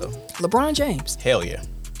be close though. LeBron James. Hell yeah.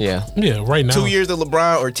 Yeah. Yeah. Right now. 2 years of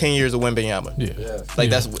LeBron or 10 years of Wembanyama. Yeah. Like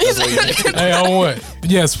Yeah. that's what you Hey, on what?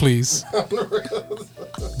 Yes, please.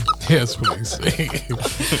 Yes, please.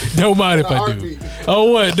 Don't mind if I do.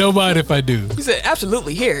 Oh, what? Don't mind if I do. He said,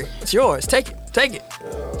 "Absolutely, here, it's yours. Take it, take it."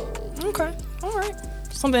 Okay, all right.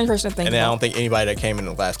 Something interesting to think And then I about. don't think anybody that came in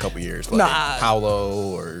the last couple years, like Nah.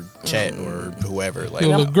 Paolo or Chet or whoever, like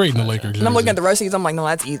He'll look great in the Lakers. And I'm looking at jersey. the rest of these. I'm like, no,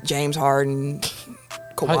 that's James Harden,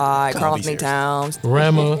 Kawhi, Karl be Anthony serious. Towns.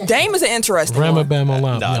 Rama, Dame is an interesting Rama one. Bama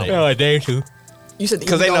Lam. Nah, No. they- Oh, Dame too. You said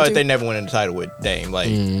because they know going that they to? never win in the title with Dame. Like,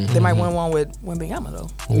 They might win one with Wembanyama though.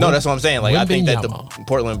 no, that's what I'm saying. Like, I think that the Wembanyama.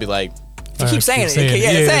 Portland would be like, You keep saying it. Yeah,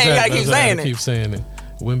 you gotta keep saying it. Keep saying it.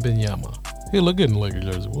 Wembanyama. He'll look good in the Lakers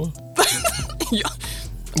jersey, boy.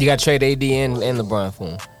 You got to trade AD and LeBron for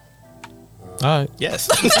him. All right. yes,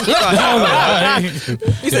 All right.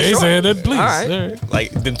 He said that, please. All right. All right.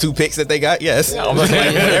 like them 2 picks that they got. Yes, I'm gonna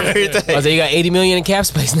say- whatever it takes. I was like, you got 80 million in cap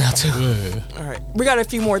space now too. Yeah. All right, we got a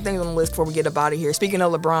few more things on the list before we get up out of here. Speaking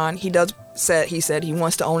of LeBron, he said he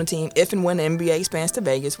wants to own a team if and when the NBA expands to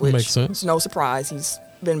Vegas, which Makes sense. no surprise. He's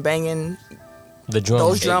been banging The drums.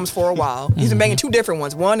 those drums for a while. He's been banging 2 different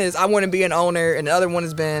ones. One is I want to be an owner, and the other one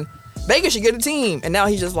has been Vegas should get a team. And now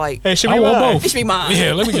he's just like, Hey, should I want both. it should be mine.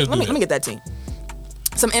 Yeah, let me just let do me get that team.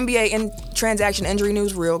 Some NBA transaction injury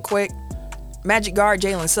news real quick. Magic guard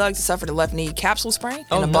Jalen Suggs suffered a left knee capsule sprain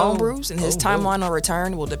and a bone bruise, and his timeline on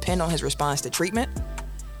return will depend on his response to treatment.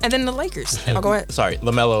 And then the Lakers. Oh, go ahead. Sorry,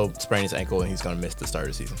 LaMelo sprained his ankle and he's gonna miss the start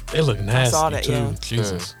of the season. They look nasty, saw that, too. yeah.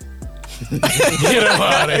 Jesus. Get him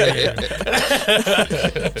out of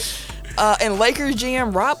here. And Lakers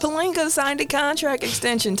GM Rob Pelinka signed a contract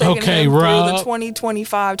extension taking Okay, him through Rob. the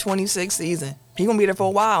 2025-26 season. He gonna be there for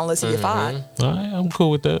a while unless he get fired. All right, I'm cool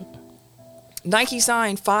with that. Nike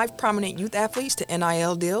signed 5 prominent youth athletes to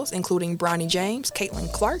NIL deals, including Bronny James,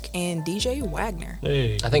 Caitlin Clark, and DJ Wagner.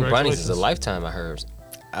 Hey, I think Bronny's is a congratulations. lifetime. I heard.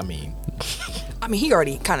 I mean, I mean, he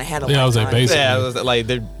already kind of had a Yeah, I was like, lifetime. basically. yeah, it was like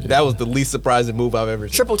that was the least surprising move I've ever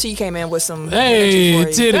seen. Triple T came in with some Hey,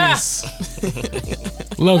 energy for you.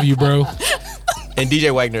 titties. Love you, bro. And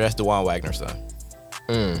DJ Wagner, that's DeJuan Wagner's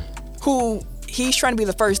son. Who he's trying to be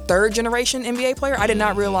the first 3rd generation NBA player. I did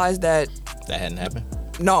not realize that. That hadn't happened.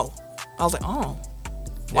 No, I was like, oh,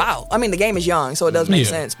 wow. I mean, the game is young, so it does make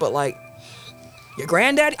Yeah. sense. But like, your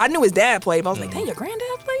granddad, I knew his dad played, but I was like, dang, your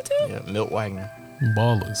granddad played too. Yeah, Milt Wagner.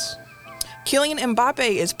 Ballers. Kylian Mbappe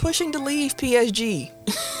is pushing to leave PSG.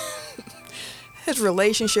 His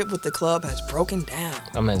relationship with the club has broken down.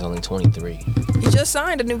 My man's only 23. He just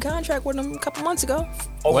signed a new contract with them a couple months ago.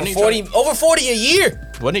 Over he 40 a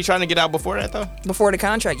year. Wasn't he trying to get out before that though? Before the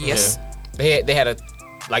contract, yes. They had a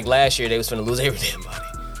like last year they was finna lose every damn body.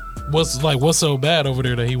 What's so bad over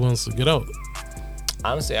there that he wants to get out?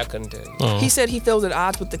 Honestly, I couldn't tell you. Oh. He said he feels at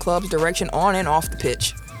odds with the club's direction on and off the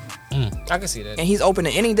pitch. I can see that. And he's open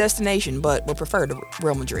to any destination, but would prefer to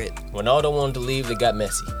Real Madrid. Ronaldo wanted to leave. They got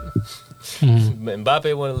Messi.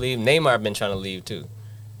 Mbappe wanted to leave. Neymar been trying to leave too.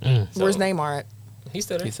 So, Where's Neymar at? He's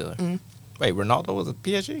still there. He's still there. Wait, Ronaldo was a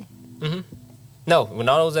PSG? No,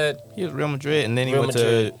 Ronaldo's at. He was Real Madrid, and then he Real went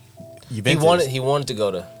Madrid. to Juventus. He wanted to go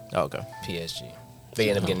to Oh, okay. PSG. They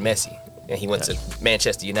ended up getting Messi, and he went to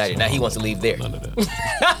Manchester United. Now he wants to leave there. None of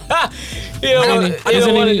that. He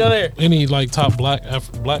don't want to go there. Any like top black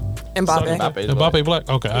black Mbappe. Mbappe black?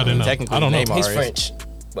 Okay, I didn't know. Technically, I don't know. Neymar. He's is- French,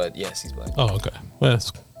 but yes, he's black. Oh, okay. Well,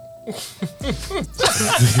 that's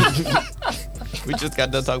We just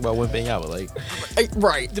got done talking about Wembanyama. Like,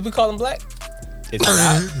 Right. Did we call him black? it's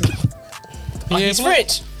not. He's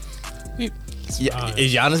French. Yeah,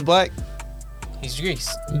 is Giannis black? He's Greece.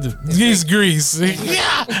 He's Greece.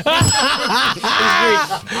 Yeah.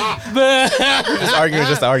 This argument is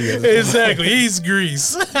just an argument. Exactly. He's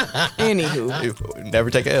Greece. Anywho, Never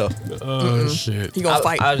take a L. Oh shit. he gonna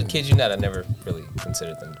fight. I kid you not, I never really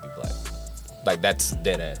considered them to be black. Like that's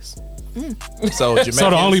dead ass. So Jamaicans, So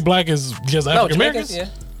the only black is just African Americans? Yeah.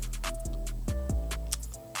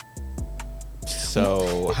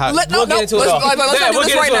 So how? We'll get into it let's off. not Yeah, do we'll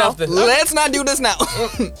this get right into it now. off the- Let's not do this now.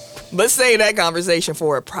 Let's save that conversation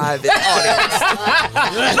for a private audience.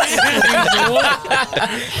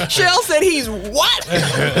 Shell said he's what?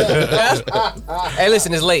 Hey,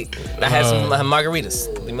 listen, it's late. I had some margaritas.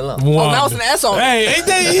 Leave me alone. Oh, now it's an S on it. Hey, ain't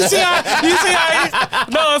that, you see how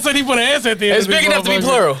no, I said he put an S at the end. It's big enough to be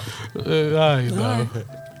plural. I know.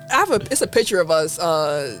 It's a picture of us.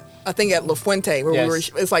 I think at La Fuente where we were.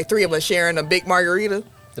 Yes. It's like three of us sharing a big margarita.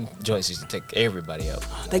 The joints used to take everybody out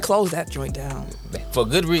They closed that joint down. for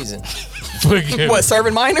good reason. What,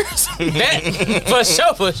 serving minors? For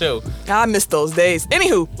sure. I miss those days.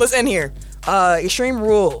 Anywho, let's end here. Extreme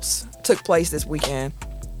Rules took place this weekend.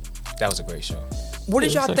 That was a great show. What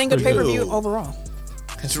did Yeah, y'all it's think of the pretty pay-per-view good. overall?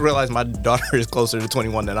 I just realized my daughter is closer to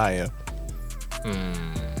 21 than I am.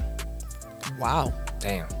 Wow.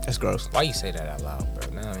 Damn. That's gross. Why you say that out loud, bro?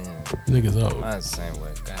 No, I mean, Niggas old. mine's the same way.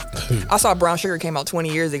 God. I saw Brown Sugar came out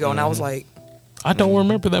 20 years ago, and I was like, I don't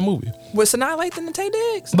remember that movie. with Sanaa Lathan and Tay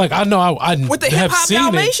Diggs? Like I know I With the have hip-hop seen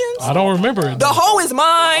Dalmatians? it. I don't remember it. The hoe is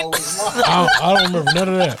mine. I don't remember none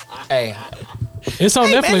of that. Hey, It's on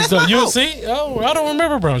man, Netflix that's though. my You hoe. see? Oh, I don't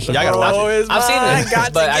remember Brown Sugar. Y'all gotta watch it. is I've seen mine. it,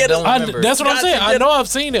 Got but to I get don't it. remember. That's what I'm Got saying. to I get know I've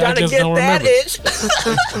seen it. I Gotta just get don't that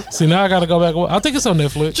remember. itch. See, now I gotta go back. I think it's on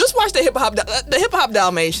Netflix. Just watch the hip hop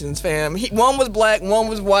Dalmatians, fam. One was black, one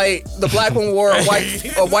was white. The black one wore a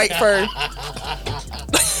white fur.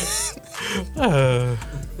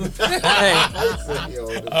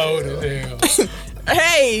 Oh, the hell.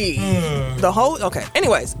 Hey, the whole okay.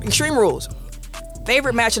 Anyways, Extreme Rules.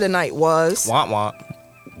 Favorite match of the night was Womp womp.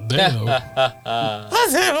 Damn.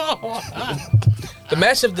 the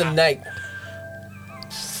match of the night.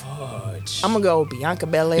 Fudge. I'm gonna go Bianca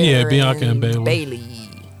Belair. Yeah, Bianca and Bayley. Bailey.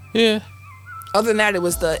 Yeah, Other than that, it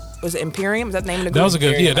was the Imperium. Is that the name of the group? that was a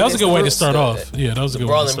good. Yeah, that was a good way to Brutes, start the- off. Yeah, that was a good way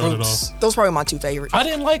to Brawling start it Brutes. off. Those were probably my two favorites. I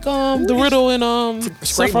didn't like the Riddle and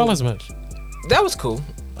Seth great Rollins match. That was cool.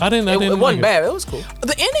 I didn't. It like wasn't bad. It was cool.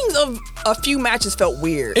 The endings of a few matches felt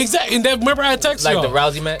weird. Exactly. And that, remember I texted Like y'all. the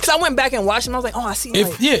Rousey match. Cause I went back and watched them. I was like, oh, I see.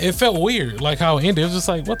 Like, It felt weird, like how it ended. It was just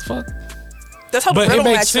like, what the fuck? that's how the But it Riddle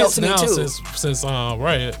makes match felt sense to me now too. since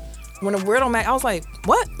Riot. When the Riddle match, I was like,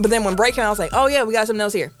 what? But then when Bray came, I was like, oh yeah, we got something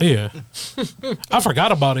else here. Yeah, I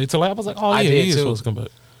forgot about it until I was like, oh I yeah, did he is too. supposed to come back.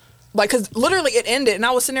 Like, cause literally it ended, and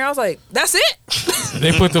I was sitting there, I was like, that's it.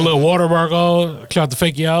 They put the little watermark on, tried to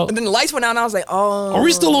fake you out. And then the lights went out, and I was like, oh. Are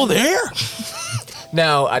we still on the air?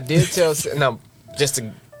 Now I did tell. Now just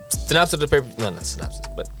to synopsis of the paper. No, not synopsis,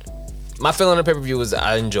 but my feeling on the pay per view was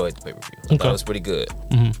I enjoyed the pay per view. I thought Okay. it was pretty good.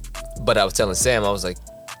 But I was telling Sam, I was like,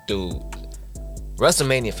 dude,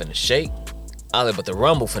 WrestleMania finna shake. I was like, but the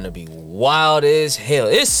Rumble finna be wild as hell.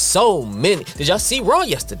 It's so many. Did y'all see Raw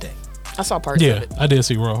yesterday? I saw parts Yeah, of it. I did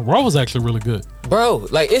see Raw. Raw was actually really good. Bro,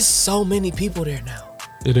 like it's so many people there now.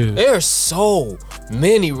 It is. There are so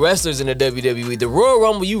many wrestlers in the WWE. The Royal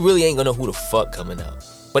Rumble, you really ain't gonna know who the fuck coming out.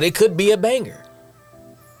 But it could be a banger.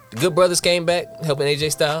 The Good Brothers came back helping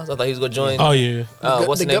AJ Styles. I thought he was gonna join. Oh yeah.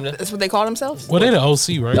 What's the name of that? That's what they call themselves. Well, they the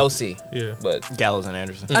OC, right? OC. Yeah. But Gallows and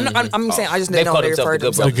Anderson. I'm saying I just They've didn't know called they themselves referred to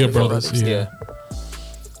the themselves The as Good Brothers. Yeah.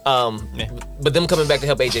 Yeah. But them coming back to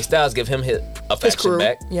help AJ Styles give him a His faction crew.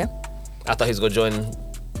 back. Yeah. I thought he was gonna join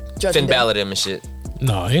Judgment Finn Day. Balor them and shit.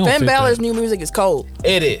 No, he don't Finn fit Balor's that. new music is cold.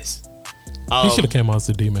 It is. He should have came out as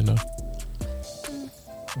the demon though.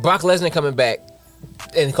 Brock Lesnar coming back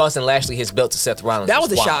and costing Lashley his belt to Seth Rollins. That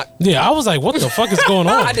was a wild. shock. Yeah, I was like, what the fuck is going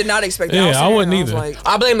on? I did not expect that. Yeah, was I sitting wouldn't there, either. was like,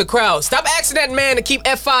 I blame the crowd. Stop asking that man to keep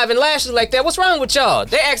F5 and Lashley like that. What's wrong with y'all?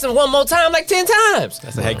 They asked him one more time like 10 times.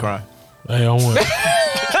 That's a hate crime. Hey, I want.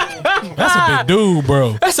 That's a big dude,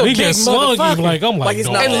 bro. That's a he big just slung motherfucker. you like I'm like, Like he's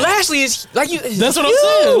no. not- And Lashley is like you. That's what I'm huge.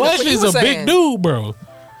 saying. what Lashley's you a were big saying. dude, bro.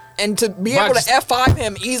 and to be Brock able to just- F5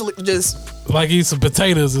 him easily, just Like he's some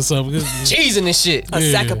potatoes or something. Cheesing this shit. a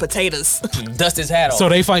Yeah. sack of potatoes. Dust his hat off. So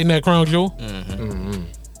they fighting that crown jewel. And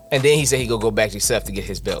then he said he gonna go back to Seth to get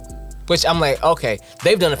his belt. Which I'm like, okay,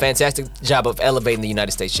 they've done a fantastic job of elevating the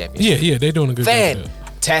United States Championship. Yeah, they doing a good job. with that.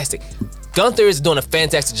 Fantastic. Gunther is doing a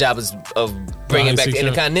fantastic job of bringing back the IC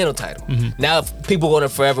Intercontinental title. Now, if people want to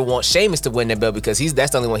forever want Sheamus to win that belt because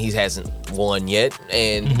that's the only one he hasn't won yet,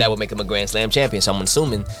 and that would make him a Grand Slam champion. So I'm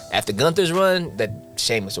assuming after Gunther's run, that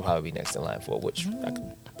Sheamus will probably be next in line for, which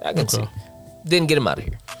I can see. Didn't get him out of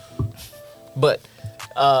here. But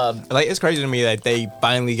Like, it's crazy to me that they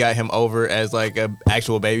finally got him over as like a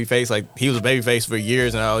actual baby face. Like, he was a baby face for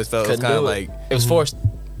years, and I always felt it was couldn't kind of do like, it was forced.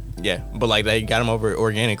 yeah, but like they got him over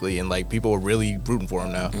organically, and like people were really rooting for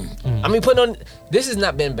him now. I mean, putting on this has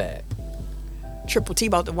not been bad. Triple T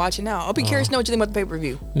about to watch it now. I'll be curious to know what you think about the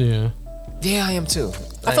pay-per-view. Yeah. Yeah, I am too.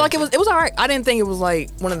 I feel like it was all right. I didn't think it was like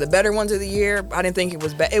one of the better ones of the year. I didn't think it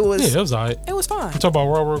was bad. It was Yeah, it was alright. it was fine. Talk about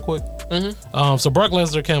Raw real quick. So Brock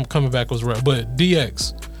Lesnar coming back was right, but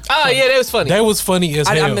DX Oh yeah, that was funny. that was funny as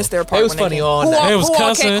hell. I missed their part. It was when they funny came. all Who night. It was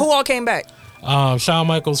cussing. Who all came back? Shawn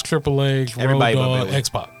Michaels, Triple H, Road Everybody but Dogg, Billy.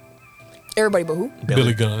 X-Pac, Everybody but who?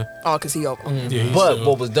 Billy Gunn. Oh, cause he open. Yeah, he's But still-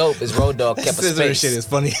 what was dope is Road Dogg kept a Scissor space. shit is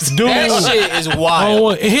funny. dude. That shit is wild. Oh,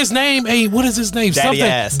 his name, hey, what is his name? Daddy Something.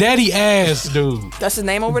 Ass. Daddy Ass, dude. That's his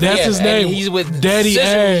name over there. That's his and name. he's with Daddy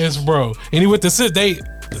Scissor Ass, bro. And he with the Scissor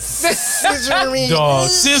me. dog.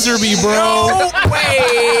 Scissor me, bro.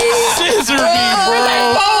 Scissor me,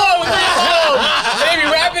 bro. They be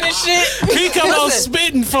rapping and shit. He come out Listen.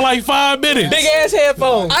 spitting for like 5 minutes. Big ass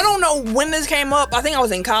headphones. I don't know when this came up. I think I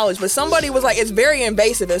was in college, but somebody was like, "It's very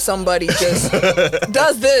invasive if somebody just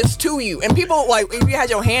does this to you." And people like, if you had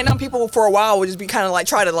your hand on people for a while, would just be kind of like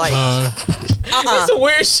try to like, That's some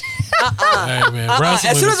weird shit. Hey, man,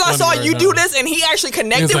 wrestling As soon is as I funny saw right you now. do this, and he actually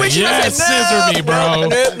connected He's like, with you, I yes, said, scissor me, bro.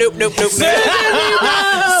 Nope.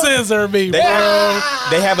 Scissor me, bro.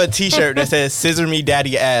 They have a T-shirt that says "Scissor me,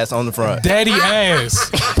 Daddy Ass" on the front. Daddy Ass.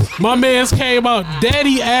 My man's came out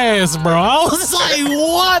Daddy Ass, bro. I was like,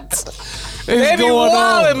 what? They be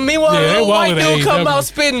wildin'. Meanwhile, they little white wildin', dude come hey, out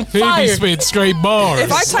spitting He be fire. spitting straight bars.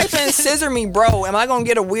 If I type in "scissor me, bro," am I gonna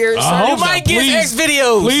get a weird? I search? hope You might not. get Please- X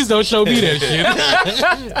videos. Please don't show me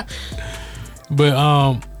that shit.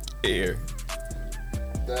 But Here.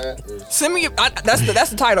 That is Send me. That's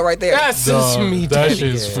the title right there. That's just me. that Daddy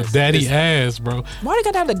shit's ass. for Daddy Ass, bro. Why they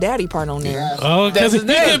gotta have the daddy part on there? Oh, because he his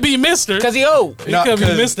name. could be Mister. Cause he old. He could be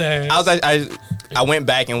 'cause Mr. Ass. I was like, I went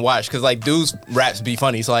back and watched because like dude's raps be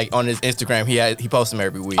funny. So like on his Instagram, he posts them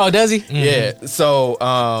every week. Oh, does he? Yeah. So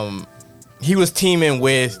he was teaming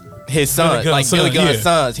with his sons, Gunn's like son, Billy Gunn's yeah.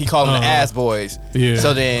 sons. He called them the Uh-huh. Ass Boys. Yeah.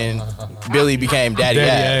 So then Billy became Daddy,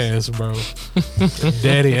 Daddy Ass. Ass, bro.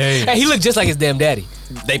 Daddy Ass. Hey, he looked just like his damn daddy.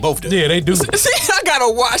 They both do. Yeah, they do. See, I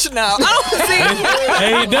gotta watch now. I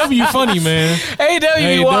don't see. AEW funny, man. Hey, W be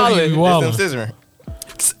AEW be wildin'. It's them wildin'. scissoring.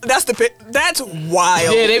 That's the that's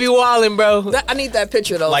wild. Yeah, they be wildin', bro. I need that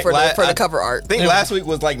picture though Like, for the I cover art. I think last week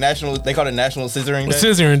was like national. They called it National Scissoring Day.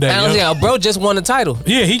 Scissoring Day. I don't yeah. think bro just won the title.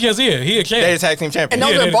 Yeah, he just he a They champ. the tag team champion. And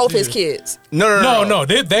those Yeah, are both yeah. his kids. No,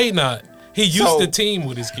 They not. He used So- to team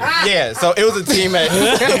with his kids. Yeah, so it was a team at.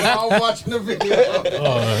 I'm watching the video.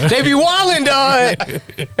 They be wildin', dog.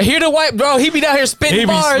 Hear the white bro? He be down here spitting He be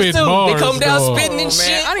bars spitting too. bars, they come down dog. spitting and shit.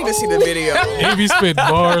 Man, I need to see the video. He be spitting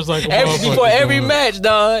bars like a motherfucker, Before every dog. match,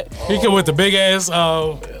 dog. He come with the big ass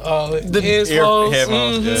the headphones.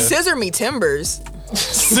 headphones. Yeah. Scissor me timbers.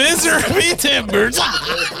 Scissor me timbers.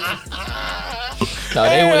 No,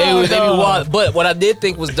 they be wild. But what I did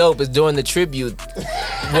think was dope is during the tribute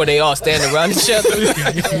where they all stand around each other.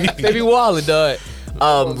 They be wildin', dog.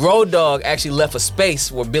 Road Dogg actually left a space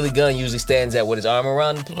where Billy Gunn usually stands at with his arm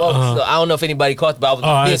around the post. So I don't know if anybody caught, but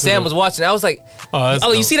I me and see Sam that. was watching. I was like, that's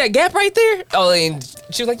you dope. see that gap right there? Oh, and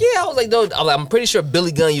she was like, yeah. I was like, no. I'm pretty sure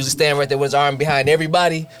Billy Gunn usually stand right there with his arm behind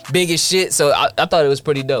everybody, big as shit. So I thought it was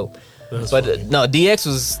pretty dope. That's But funny. no, DX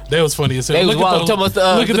was. That was funny as hell. They was Look at wild. those, Talking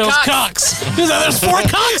about, look at the those cocks. cocks. There's 4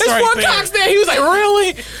 cocks There's right 4 there. cocks there. He was like, really?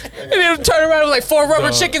 And then turned around with like 4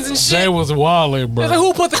 rubber chickens and shit. They was wildin', bro. I was like,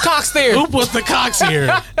 who put the cocks there? Who put the cocks here?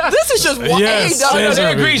 This is just wild. Yes, Hey, dog, No, Scissor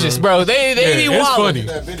they're me, egregious, bro. bro. They Yeah, be it's wild. funny.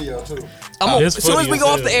 That video too. It's as soon as funny we go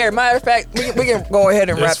as off the hell. air, matter of fact, we can go ahead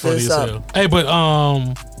and wrap That's funny this as up. hell. Hey, but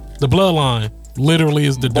the bloodline literally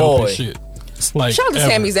is the Boy. dopest shit. Like Shout out to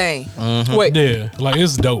ever. Sami Zayn. Wait, Yeah, like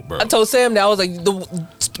it's dope, bro. I told Sam that I was like, the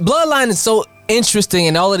bloodline is so interesting,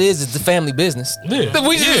 and all it is the family business. Yeah.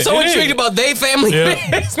 We just Yeah, so it intrigued is. about their family Yeah.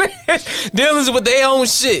 business, dealing with their own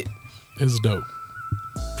shit. It's dope.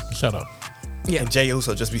 Shut up. And Jay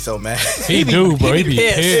Uso just be so mad. He do, bro. He be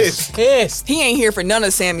pissed. pissed. Yes. He ain't here for none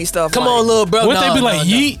of Sammy's stuff. Come like, on, little bro. What No, they be no, like? no.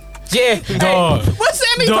 Yeet, Yeah. dog. What's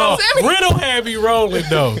Sammy from? Dog, Sammy? Riddle had me rolling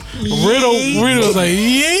though. Riddle was like,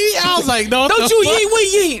 yeet. I was like, no, Don't you yeet, we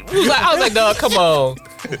yeet. I was like, dog, come on.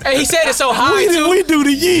 And he said it so high too. We do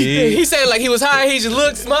the yeet. He said it like he was high. He just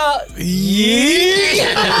looked, smiled. Yeet.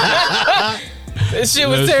 This shit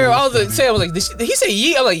was That shit terrible. I was was like, Sam was like, this shit, did he say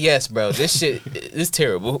yeet? I'm like, yes, bro. This shit is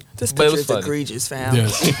terrible. This but it picture was is funny. egregious, fam.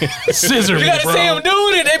 Yes. Scissor me, You gotta bro. see him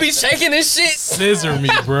doing it. They be shaking this shit. Scissor me,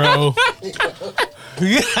 bro. They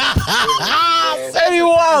be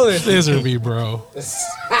wildin'. Scissor me, bro.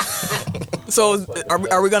 So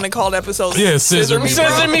are we gonna call the episode? Yeah, Scissor Me, bro.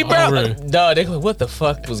 Scissor me, bro. Alright. Dog, they go, what the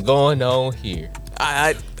fuck was going on here?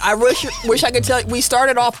 I wish I could tell you. We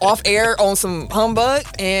started off air on some humbug,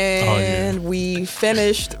 and we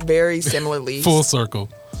finished very similarly. Full circle.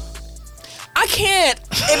 I can't.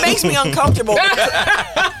 It makes me uncomfortable. And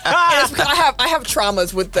it's because I have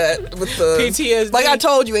traumas with the PTSD. Like I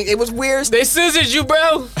told you, it was weird. They scissored you,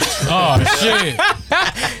 bro. Oh shit.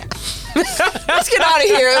 Let's get out of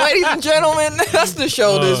here, ladies and gentlemen. That's the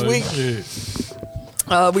show this week. Shit.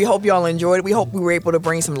 We hope y'all enjoyed it. We hope we were able to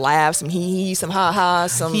bring some laughs, some hee-hee, some ha-ha,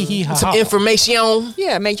 some Some information.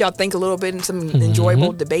 yeah, make y'all think a little bit and some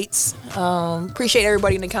enjoyable debates. Appreciate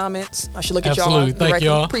everybody in the comments. I should look at y'all Absolutely. Thank directly.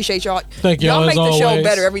 y'all. Appreciate y'all. Thank y'all Y'all as make the show always.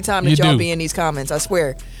 better every time that You y'all do. be in these comments. I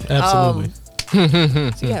swear. Absolutely.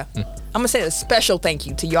 So yeah, I'm gonna say a special thank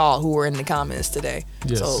you to y'all who were in the comments today.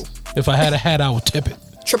 Yes. So If I had a hat, I would tip it.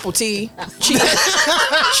 Triple T,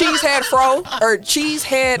 Cheesehead Fro or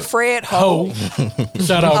Cheesehead Fred Ho.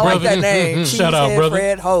 Shout out, I like brother. that name. Shout out, Cheesehead brother.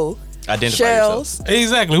 Fred Ho. Identify Shells,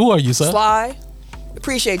 Exactly. Who are you, sir? Sly.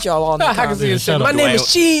 Appreciate y'all all in the I can comments. see Yeah, it. shout My out. name is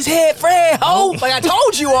Cheesehead Fred Ho. Like I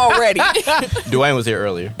told you already. Dwayne was here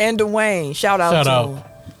earlier. And Dwayne, shout out Shout to out. him.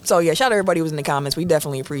 So yeah, shout out everybody who was in the comments. We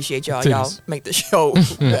definitely appreciate y'all. Titties. Y'all make the show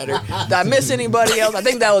better. Did I miss anybody else? I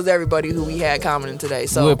think that was everybody who we had commenting today.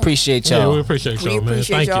 So We appreciate Yeah, y'all. we appreciate y'all, we man.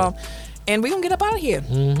 appreciate Thank y'all. you. And we're gonna get up out of here.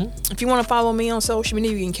 If you want to follow me on social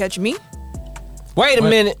media, you can catch me. Wait a What?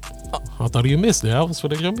 minute. I thought you missed it. I was for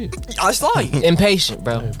the jump in. I saw you. Impatient,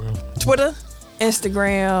 bro. Hey, bro. Twitter,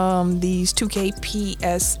 Instagram, these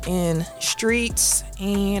 2KPSN Streets,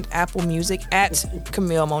 and Apple Music at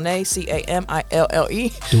Camille Monet, CAMILLE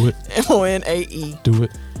Do it. MONAE. Do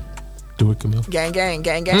it. Do it, Camille. Gang, gang,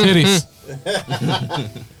 gang, gang. Titties.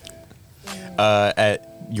 At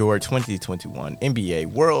your 2021 NBA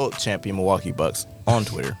World Champion Milwaukee Bucks on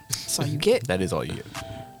Twitter. So you get. That is all you get.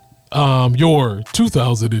 Your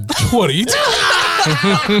 2020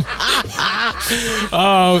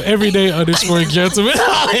 everyday underscore gentleman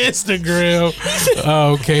on Instagram.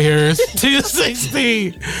 K Harris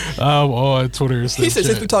 216 on Twitter and He said,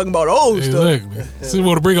 since Snapchat. we talking about old stuff. Exactly. Since we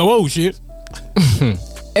want to bring up old shit.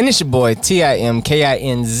 And it's your boy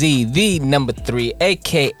TIMKINZ, the number 3,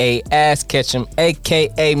 aka Ass Ketchum,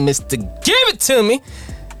 aka Mr. Give It To Me.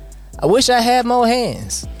 I wish I had more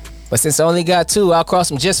hands, but since I only got 2, I'll cross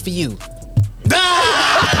them just for you.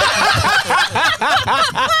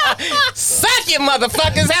 Suck it,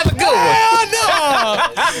 motherfuckers. Have a good one. Oh,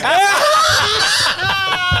 no.